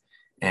had,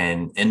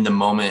 and in the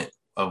moment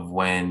of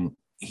when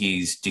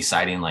he's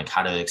deciding like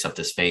how to accept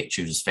his fate,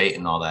 choose his fate,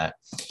 and all that,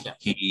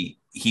 he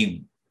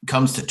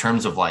comes to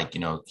terms of like,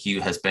 he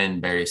has been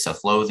very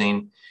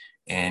self-loathing,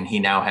 and he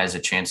now has a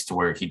chance to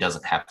where he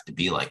doesn't have to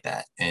be like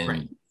that,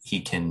 and he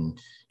can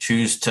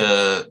choose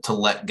to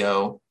let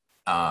go,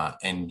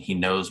 and he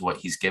knows what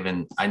he's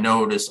given. I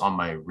noticed on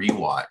my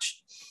rewatch,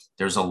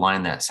 there's a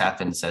line that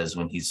Safin says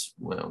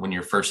when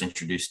you're first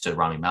introduced to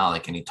Rami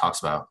Malek, and he talks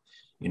about,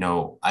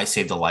 I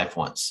saved a life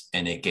once,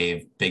 and it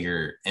gave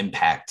bigger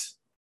impact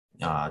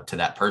to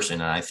that person.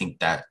 And I think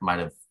that might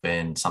have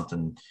been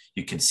something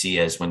you can see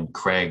as when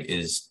Craig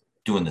is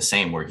doing the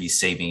same, where he's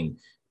saving,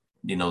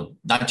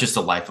 not just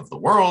the life of the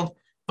world,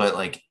 but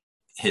like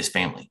his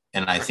family.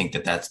 And I think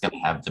that that's going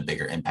to have the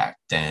bigger impact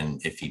than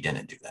if he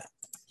didn't do that.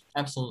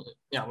 Absolutely.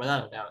 Yeah,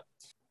 without a doubt.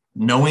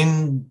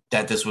 Knowing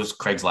that this was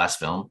Craig's last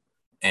film,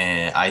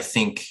 and I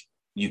think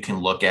you can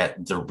look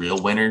at the real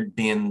winner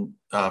being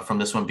from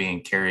this one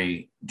being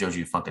Cary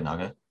Joji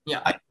Fukunaga.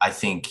 Yeah, I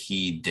think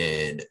he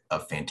did a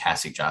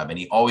fantastic job, and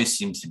he always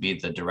seems to be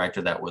the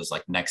director that was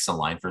like next in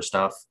line for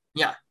stuff.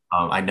 Yeah,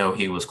 I know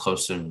he was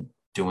close to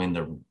doing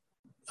the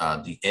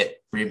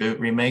It reboot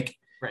remake,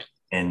 right?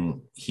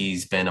 And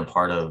he's been a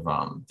part of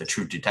the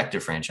True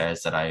Detective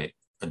franchise that I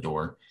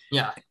adore.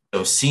 Yeah.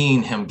 So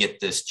seeing him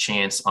get this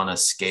chance on a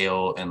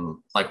scale, and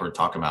like we're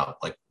talking about,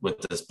 like with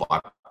this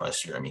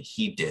blockbuster, I mean,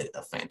 he did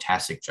a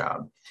fantastic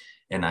job.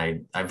 And I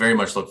very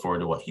much look forward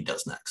to what he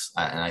does next.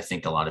 And I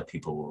think a lot of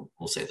people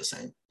will say the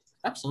same.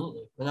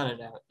 Absolutely, without a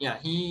doubt. Yeah,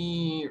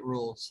 he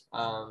rules.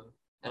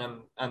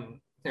 And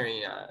I'm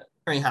very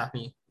very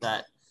happy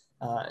that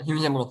he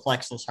was able to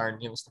flex this hard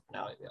and give us the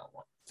finale we all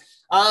want.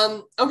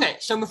 Okay,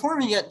 so before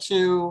we get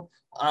to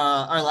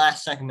our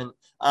last segment,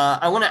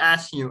 I want to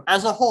ask you,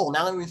 as a whole,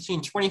 now that we've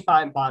seen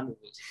 25 Bond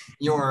movies,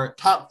 your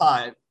top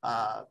five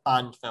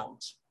Bond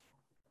films.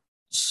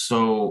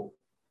 So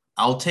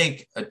I'll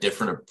take a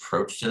different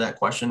approach to that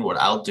question. What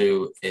I'll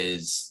do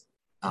is,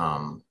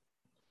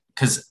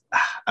 because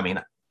I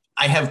mean,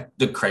 I have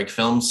the Craig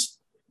films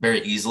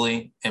very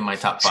easily in my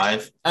top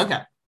five. Okay.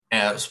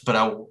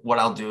 But what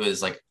I'll do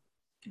is like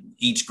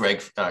each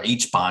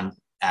Bond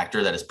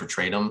actor that has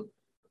portrayed him,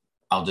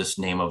 I'll just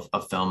name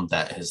a film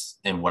that has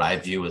and what I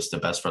view as the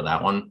best for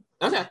that one.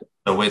 Okay.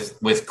 So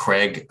with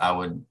Craig, I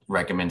would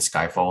recommend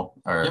Skyfall,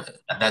 or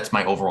that's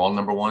my overall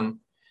number one.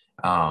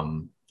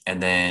 And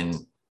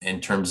then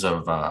in terms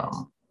of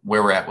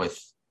where we're at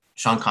with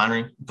Sean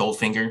Connery,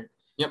 Goldfinger,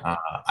 Yep.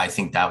 I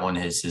think that one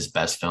is his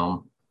best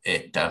film.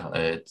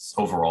 It's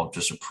overall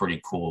just a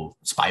pretty cool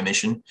spy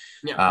mission.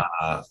 Yeah.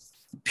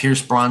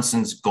 Pierce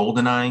Brosnan's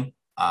Goldeneye,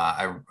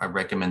 I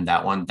recommend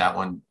that one. That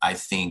one, I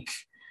think,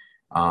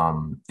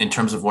 in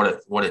terms of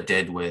what it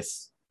did with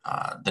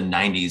the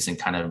 90s and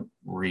kind of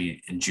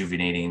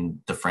rejuvenating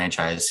the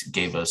franchise,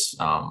 gave us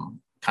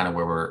kind of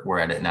where we're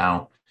at it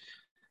now.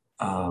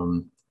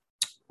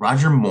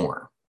 Roger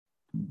Moore,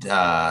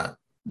 the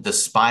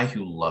Spy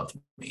Who Loved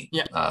Me.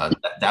 Yeah.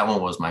 That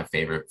one was my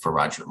favorite for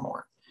Roger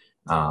Moore.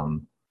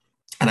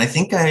 And I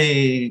think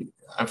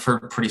I've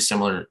heard pretty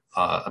similar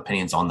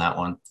opinions on that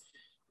one.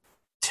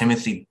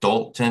 Timothy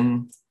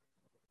Dalton,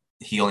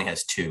 he only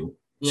has two,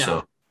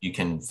 so you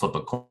can flip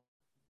a coin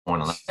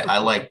on that. I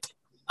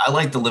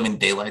like The Living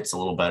Daylights a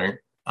little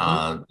better.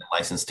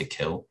 License to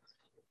Kill.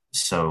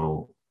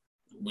 So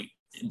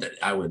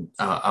I would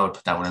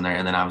put that one in there,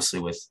 and then obviously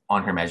with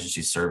On Her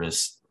Majesty's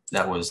Service,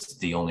 that was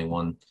the only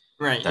one.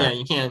 Right. Yeah,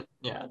 you can't.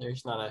 Yeah,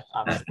 there's not a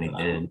option.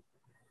 Definitely did,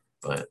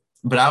 but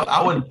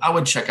I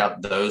would check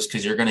out those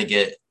because you're gonna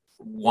get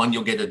one.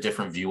 You'll get a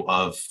different view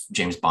of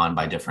James Bond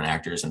by different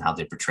actors and how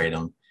they portrayed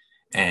him,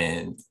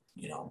 and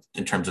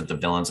in terms of the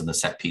villains and the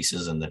set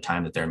pieces and the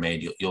time that they're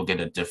made, you'll get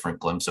a different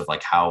glimpse of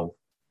like how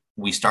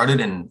we started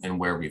and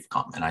where we've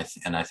come, and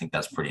I think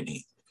that's pretty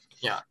neat.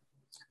 Yeah,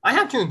 I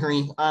have to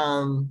agree.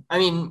 I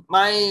mean,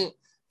 my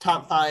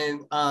top five.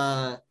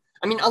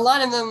 I mean, a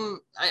lot of them.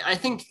 I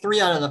think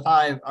 3 out of the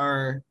 5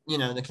 are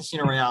the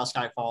Casino Royale,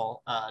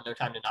 Skyfall, No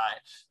Time to Die.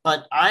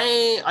 But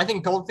I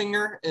think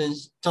Goldfinger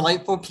is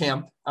delightful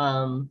camp.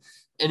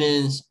 It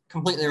is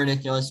completely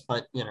ridiculous,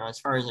 but as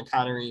far as a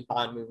Connery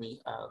Bond movie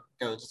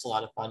goes, it's a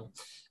lot of fun.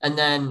 And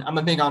then I'm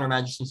a big On Her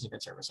Majesty's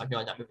Secret Service. I feel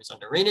like that movie's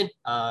underrated.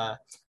 Kind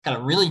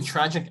of really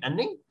tragic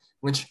ending,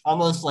 which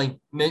almost like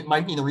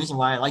might be the reason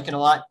why I like it a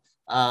lot.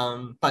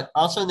 But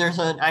also there's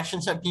an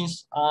action set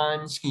piece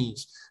on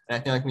skis. And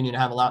I feel like we need to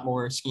have a lot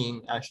more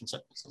skiing action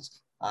set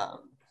pieces.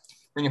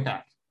 Bring it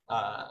back.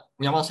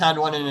 We almost had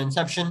one in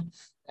Inception,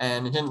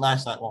 and it didn't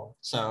last that long.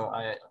 So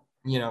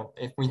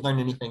if we learned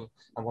anything,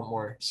 I want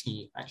more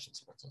ski action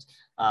sequences.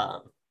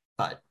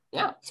 But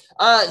yeah.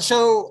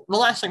 So the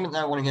last segment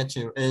that I want to get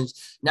to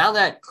is now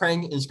that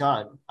Craig is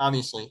gone,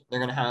 obviously they're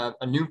going to have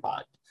a new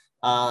Bond.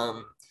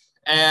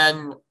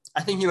 And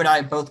I think you and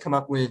I both come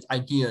up with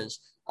ideas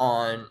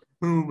on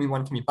who we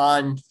want to be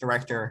Bond,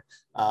 director,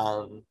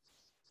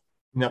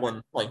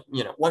 villain. Like,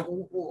 what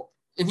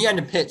if you had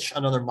to pitch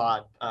another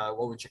Bond,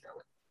 what would you go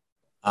with?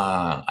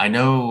 I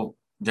know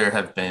there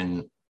have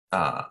been.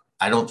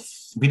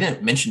 We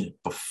didn't mention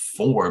it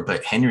before,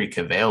 but Henry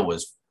Cavill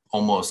was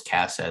almost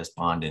cast as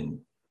Bond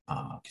in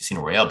Casino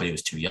Royale, but he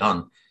was too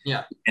young.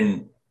 Yeah.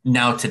 And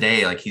now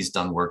today, like he's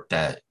done work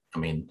that, I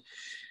mean,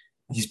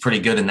 he's pretty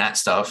good in that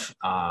stuff.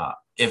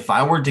 If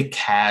I were to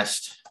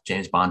cast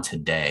James Bond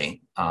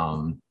today,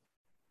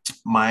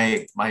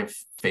 my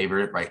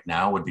favorite right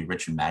now would be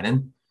Richard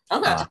Madden.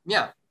 Okay.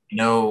 Yeah.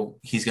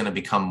 He's going to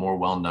become more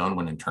well-known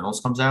when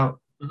Internals comes out.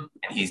 Mm-hmm.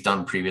 And he's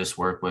done previous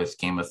work with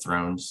Game of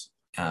Thrones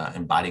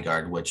and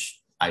Bodyguard, which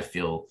I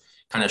feel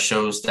kind of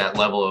shows that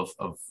level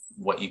of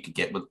what you could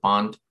get with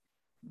Bond.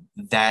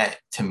 That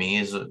to me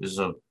is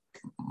a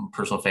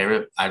personal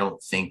favorite. I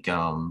don't think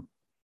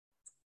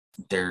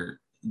there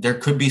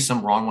could be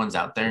some wrong ones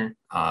out there.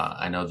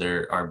 I know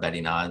there are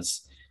betting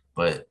odds,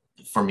 but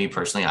for me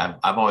personally,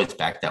 I've always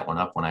backed that one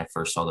up when I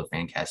first saw the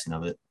fan casting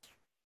of it.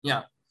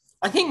 Yeah,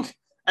 I think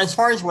as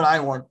far as what I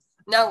want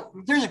now,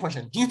 here's a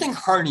question: do you think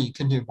Hardy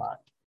can do Bond?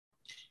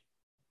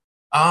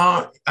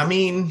 I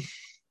mean,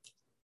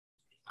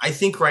 I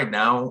think right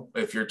now,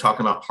 if you're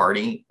talking about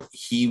Hardy,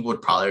 he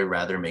would probably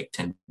rather make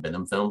 10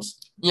 Venom films.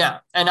 Yeah,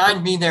 and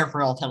I'd be there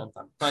for all 10 of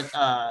them. But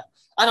I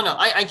don't know.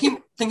 I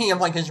keep thinking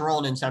of like his role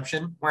in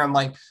Inception, where I'm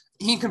like,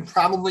 he could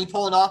probably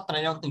pull it off, but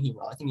I don't think he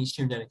will. I think he's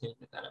too dedicated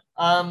to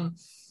Venom.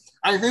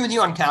 I agree with you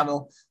on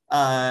Cavill.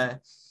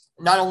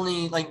 Not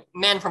only like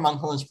Man from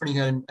U.N.C.L.E. is pretty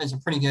good, is a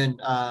pretty good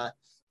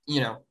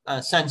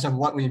sense of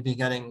what we'd be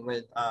getting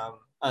with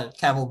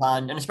Cavill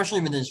Bond, and especially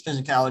with his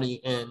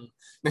physicality in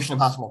Mission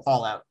Impossible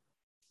Fallout.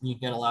 You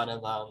get a lot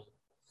of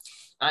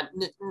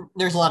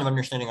there's a lot of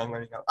understanding on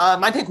where to go.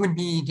 My pick would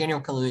be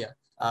Daniel Kaluuya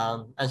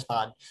as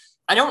Bond.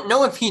 I don't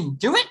know if he'd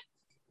do it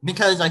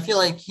because I feel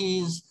like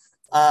he's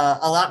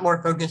a lot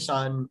more focused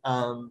on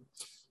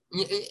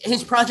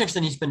his projects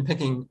that he's been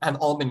picking have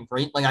all been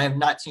great. Like I have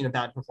not seen a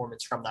bad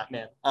performance from that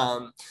man.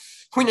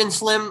 Queen and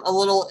Slim a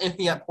little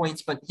iffy at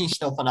points, but he's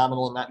still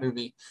phenomenal in that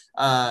movie.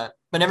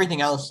 But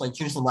everything else, like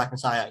Judas and the Black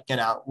Messiah, Get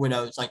Out,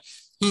 Widows, like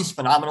he's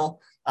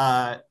phenomenal.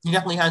 He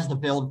definitely has the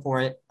build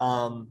for it.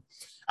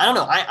 I don't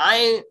know.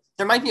 I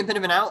there might be a bit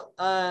of an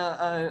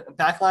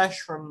backlash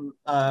from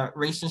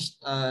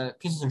racist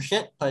pieces of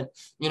shit, but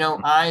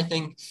I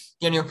think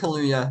Daniel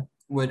Kaluuya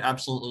would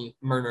absolutely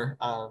murder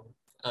a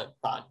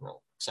Bond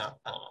role. So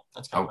I don't know.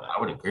 That's kind of I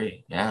would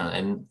agree. Yeah,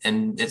 and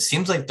it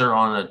seems like they're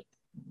on a.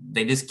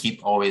 They just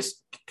keep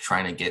always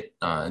trying to get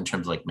in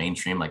terms of like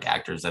mainstream like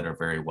actors that are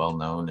very well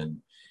known.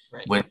 And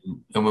right.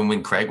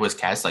 when Craig was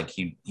cast, like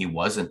he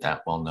wasn't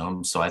that well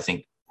known. So I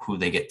think who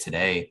they get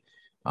today,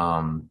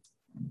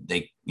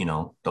 they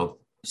they'll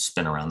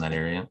spin around that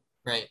area.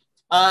 Right.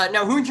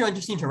 Now who would you like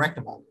to see direct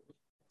the Bond movie?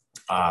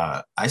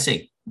 I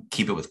say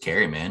keep it with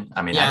Carey, man.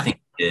 I mean, Yeah.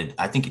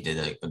 I think he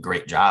did a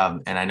great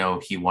job, and I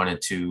know he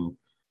wanted to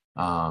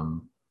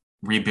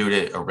reboot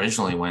it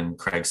originally when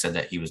Craig said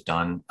that he was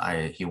done.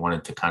 He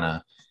wanted to kind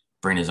of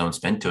bring his own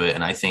spin to it,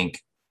 and I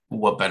think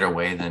what better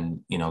way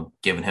than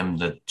giving him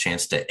the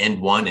chance to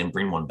end one and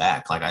bring one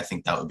back. Like I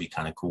think that would be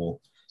kind of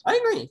cool. I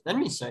agree.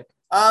 That'd be sick.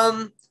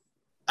 I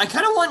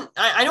kind of want.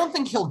 I don't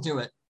think he'll do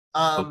it.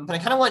 But I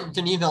kind of want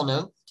Denis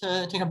Villeneuve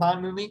to take a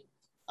Bond movie.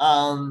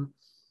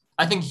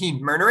 I think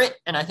he'd murder it,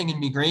 and I think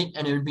it'd be great,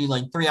 and it would be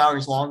like 3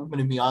 hours long, but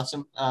it'd be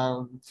awesome.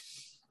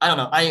 I don't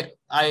know. I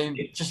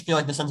just feel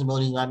like the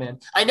sensibilities of that man.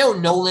 I know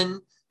Nolan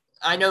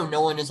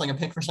is like a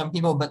pick for some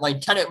people, but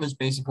like Tenet was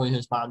basically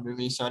his Bond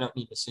movie, so I don't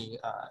need to see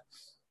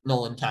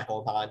Nolan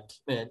tackle Bond.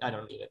 Man, I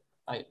don't need it.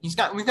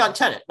 We've got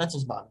Tenet. That's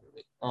his Bond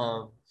movie.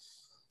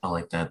 I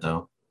like that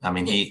though. I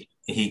mean,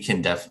 he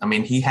can I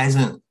mean, he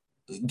hasn't.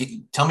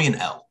 Tell me an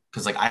L,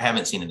 because like I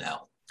haven't seen an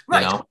L.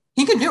 Right.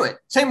 He can do it.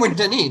 Same with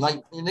Denis.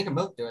 Like they can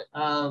both do it.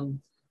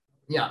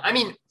 Yeah. I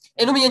mean,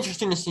 it'll be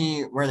interesting to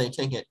see where they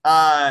take it.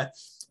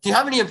 Do you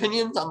have any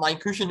opinions on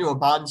like who should do a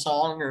Bond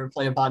song or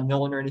play a Bond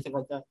villain or anything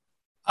like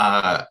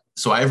that?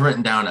 So I've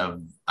written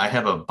down I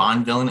have a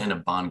Bond villain and a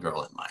Bond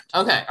girl in mind.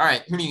 Okay. All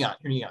right. Who do you got?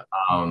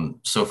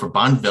 So for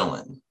Bond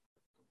villain,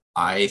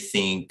 I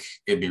think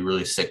it'd be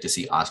really sick to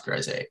see Oscar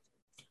Isaac.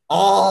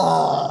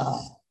 Oh,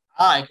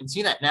 I can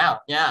see that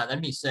now. Yeah,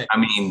 that'd be sick. I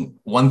mean,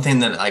 one thing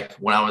that like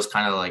when I was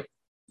kind of like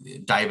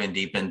diving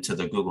deep into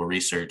the Google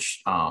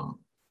research,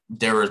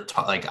 there were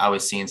like I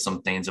was seeing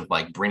some things of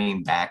like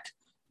bringing back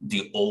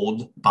the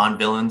old Bond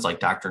villains like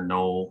Dr.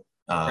 No,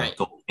 right.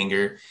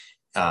 Goldfinger,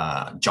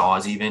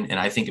 Jaws even, and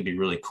I think it'd be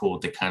really cool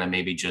to kind of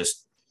maybe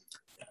just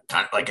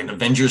kind of like an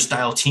Avengers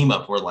style team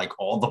up where like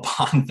all the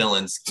Bond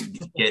villains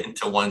get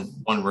into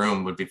one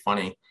room would be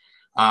funny.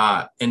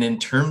 And in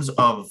terms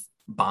of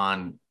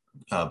Bond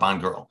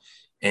girl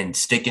and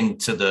sticking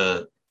to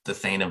the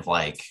thing of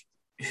like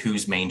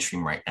who's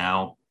mainstream right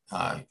now,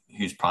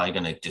 who's probably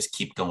going to just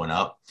keep going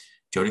up,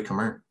 Jodie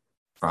Comer.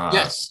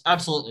 Yes,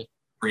 absolutely.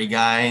 Free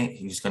Guy.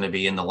 He's going to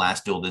be in The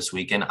Last Duel this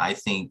weekend. I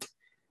think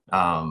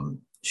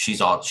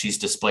she's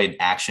displayed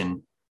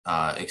action,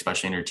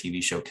 especially in her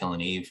TV show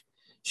Killing Eve.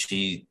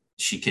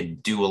 She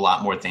could do a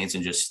lot more things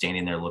than just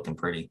standing there looking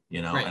pretty,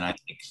 Right. And I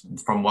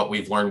think from what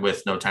we've learned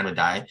with No Time to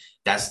Die,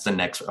 that's the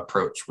next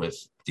approach with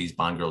these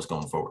Bond girls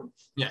going forward.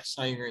 Yes,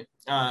 I agree.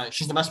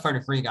 She's the best part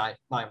of Free Guy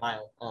by a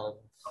mile.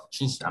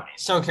 She's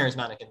so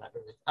charismatic in that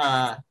movie.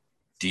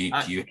 Do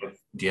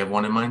you have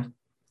one in mind?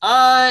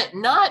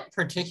 Not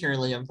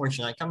particularly,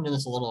 unfortunately. I come to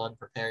this a little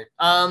unprepared.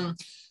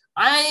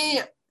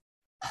 It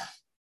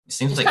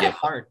seems like it's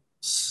hard.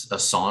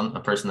 A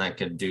person that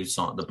could do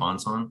the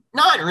Bond song.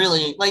 Not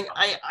really. Like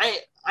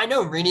I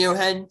know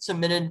Radiohead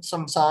submitted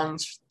some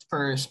songs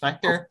for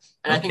Spectre,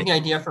 and I think the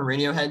idea for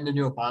Radiohead to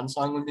do a Bond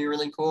song would be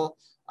really cool.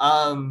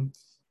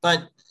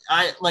 But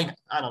I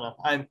don't know.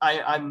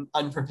 I'm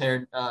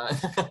unprepared.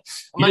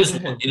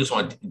 You just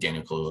want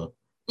Daniel Kaluuya.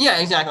 Yeah,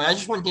 exactly. I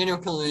just want Daniel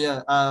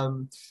Kaluuya.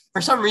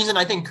 For some reason,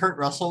 I think Kurt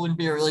Russell would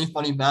be a really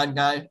funny bad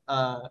guy.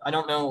 I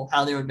don't know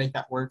how they would make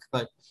that work,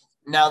 but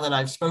now that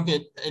I've spoken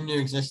it into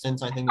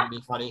existence, I think it'd be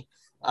funny.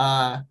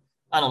 I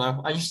don't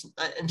know. I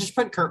just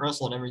put Kurt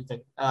Russell in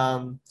everything.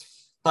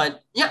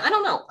 But yeah, I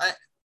don't know.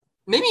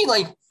 Maybe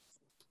like,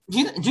 do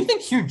you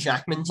think Hugh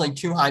Jackman's like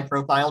too high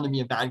profile to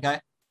be a bad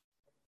guy?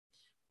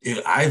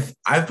 Dude,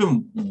 I've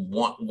been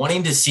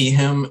wanting to see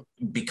him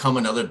become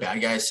another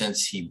bad guy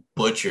since he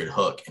butchered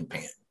Hook and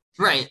Pan.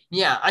 Right.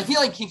 Yeah. I feel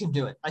like he could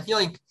do it. I feel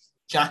like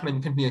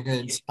Jackman could be a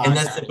good spot. And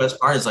that's the best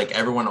part is like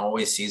everyone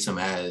always sees him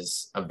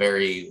as a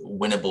very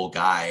winnable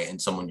guy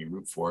and someone you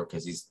root for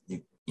because he's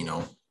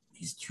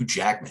Hugh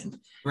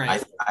Jackman.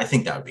 Right. I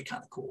think that would be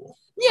kind of cool.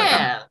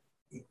 Yeah.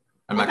 Like,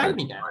 I'm not going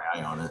to keep my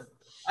eye on it.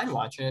 I'd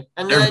watch it.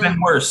 And there have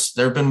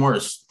been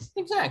worse.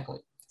 Exactly.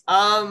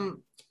 And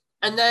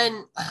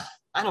then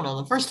I don't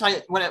know. The first time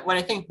when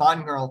I think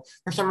Bond girl,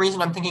 for some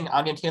reason I'm thinking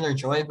Anya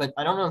Taylor-Joy, but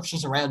I don't know if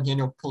she's around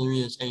Daniel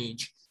Kaluuya's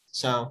age.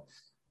 So,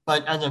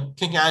 but as a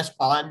kick-ass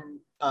Bond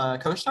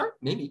co-star,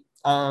 maybe.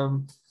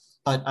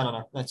 But I don't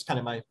know. That's kind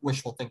of my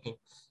wishful thinking.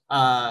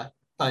 But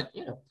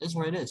it's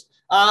what it is.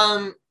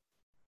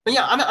 But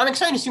yeah, I'm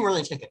excited to see where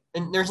they take it.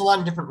 And there's a lot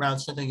of different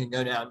routes that they can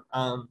go down.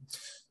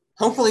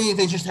 Hopefully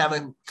they just have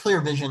a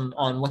clear vision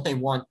on what they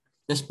want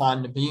this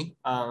Bond to be.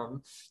 Try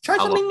How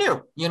something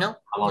long, new,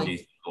 how long do you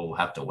think we'll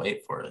have to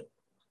wait for it?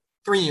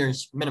 3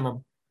 years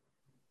minimum.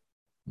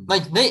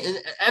 Like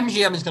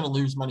MGM is going to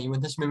lose money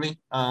with this movie.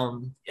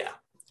 Yeah.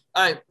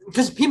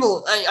 Because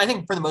people, I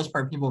think for the most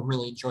part, people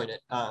really enjoyed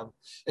it.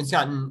 It's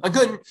gotten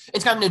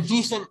a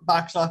decent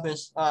box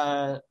office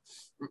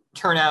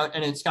turnout,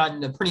 and it's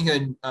gotten a pretty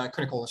good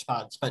critical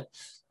response. But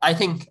I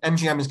think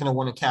MGM is going to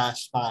want to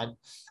cast Bond.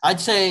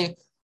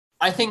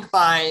 I think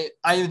by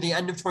either the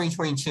end of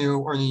 2022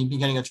 or the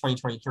beginning of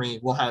 2023,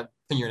 we'll have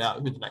figured out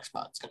who the next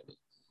Bond's going to be.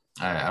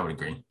 I would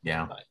agree.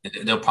 Yeah,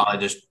 they'll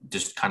probably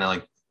just kind of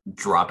like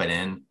drop it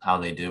in how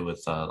they do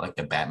with like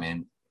the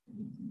Batman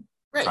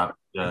right.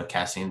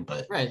 casting,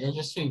 but right, they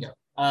just here you go.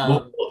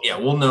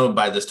 We'll know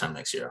by this time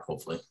next year,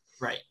 hopefully.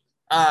 Right.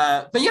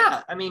 But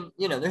yeah, I mean,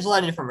 there's a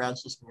lot of different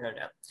routes this can go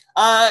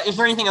down. Is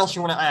there anything else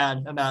you want to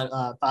add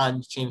about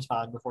Bond, James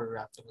Bond, before we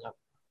wrap things up?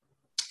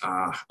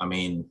 I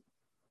mean,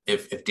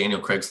 if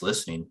Daniel Craig's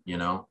listening,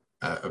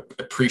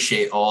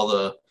 appreciate all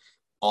the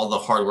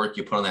hard work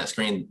you put on that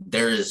screen.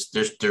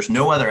 There's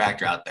no other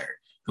actor out there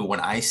who,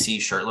 when I see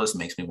shirtless,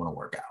 makes me want to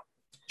work out.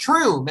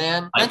 True,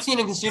 man. That scene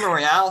in Casino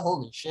Royale,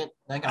 holy shit.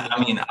 I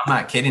mean, I'm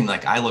not kidding.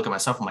 Like, I look at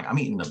myself, I'm like, I'm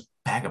eating a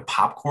bag of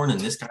popcorn and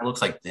this guy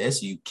looks like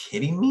this. Are you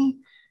kidding me?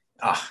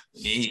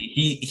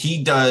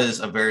 He does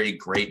a very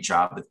great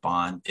job with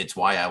Bond. It's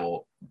why I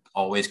will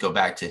always go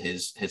back to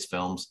his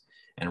films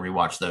and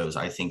rewatch those.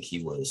 I think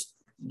he was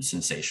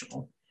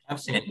sensational.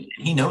 Absolutely.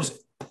 And he knows it.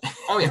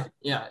 Oh yeah.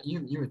 Yeah.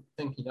 You would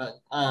think he does.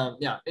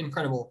 Yeah.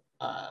 Incredible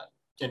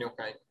Daniel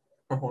Craig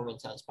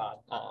performance as Bond.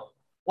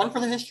 One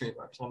for the history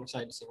books. So I'm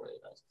excited to see what he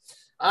does.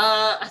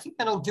 I think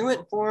that'll do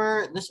it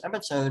for this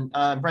episode.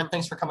 Brent,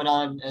 thanks for coming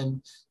on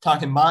and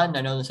talking Bond.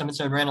 I know this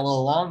episode ran a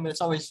little long, but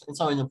it's always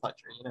a pleasure.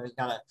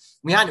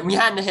 We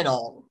had to hit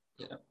all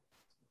of them,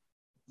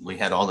 We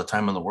had all the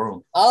time in the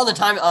world. All the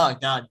time. Oh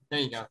God, there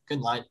you go. Good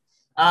line.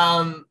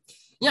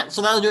 Yeah,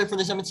 so that'll do it for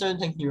this episode.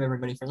 Thank you,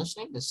 everybody, for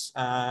listening. This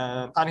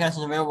podcast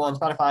is available on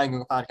Spotify,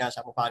 Google Podcasts,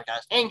 Apple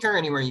Podcasts, Anchor,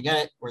 anywhere you get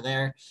it. We're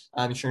there.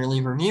 Be sure to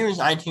leave reviews,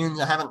 iTunes.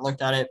 I haven't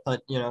looked at it,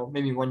 but,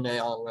 maybe one day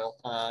I will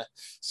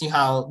see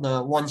how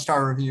the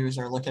one-star reviews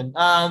are looking.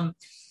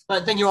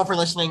 But thank you all for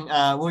listening.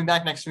 We'll be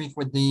back next week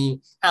with the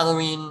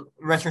Halloween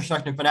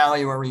retrospective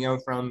finale, where we go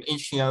from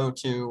HBO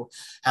to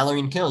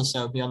Halloween Kills.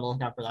 So be on the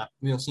lookout for that.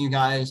 We'll see you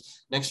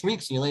guys next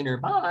week. See you later.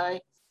 Bye.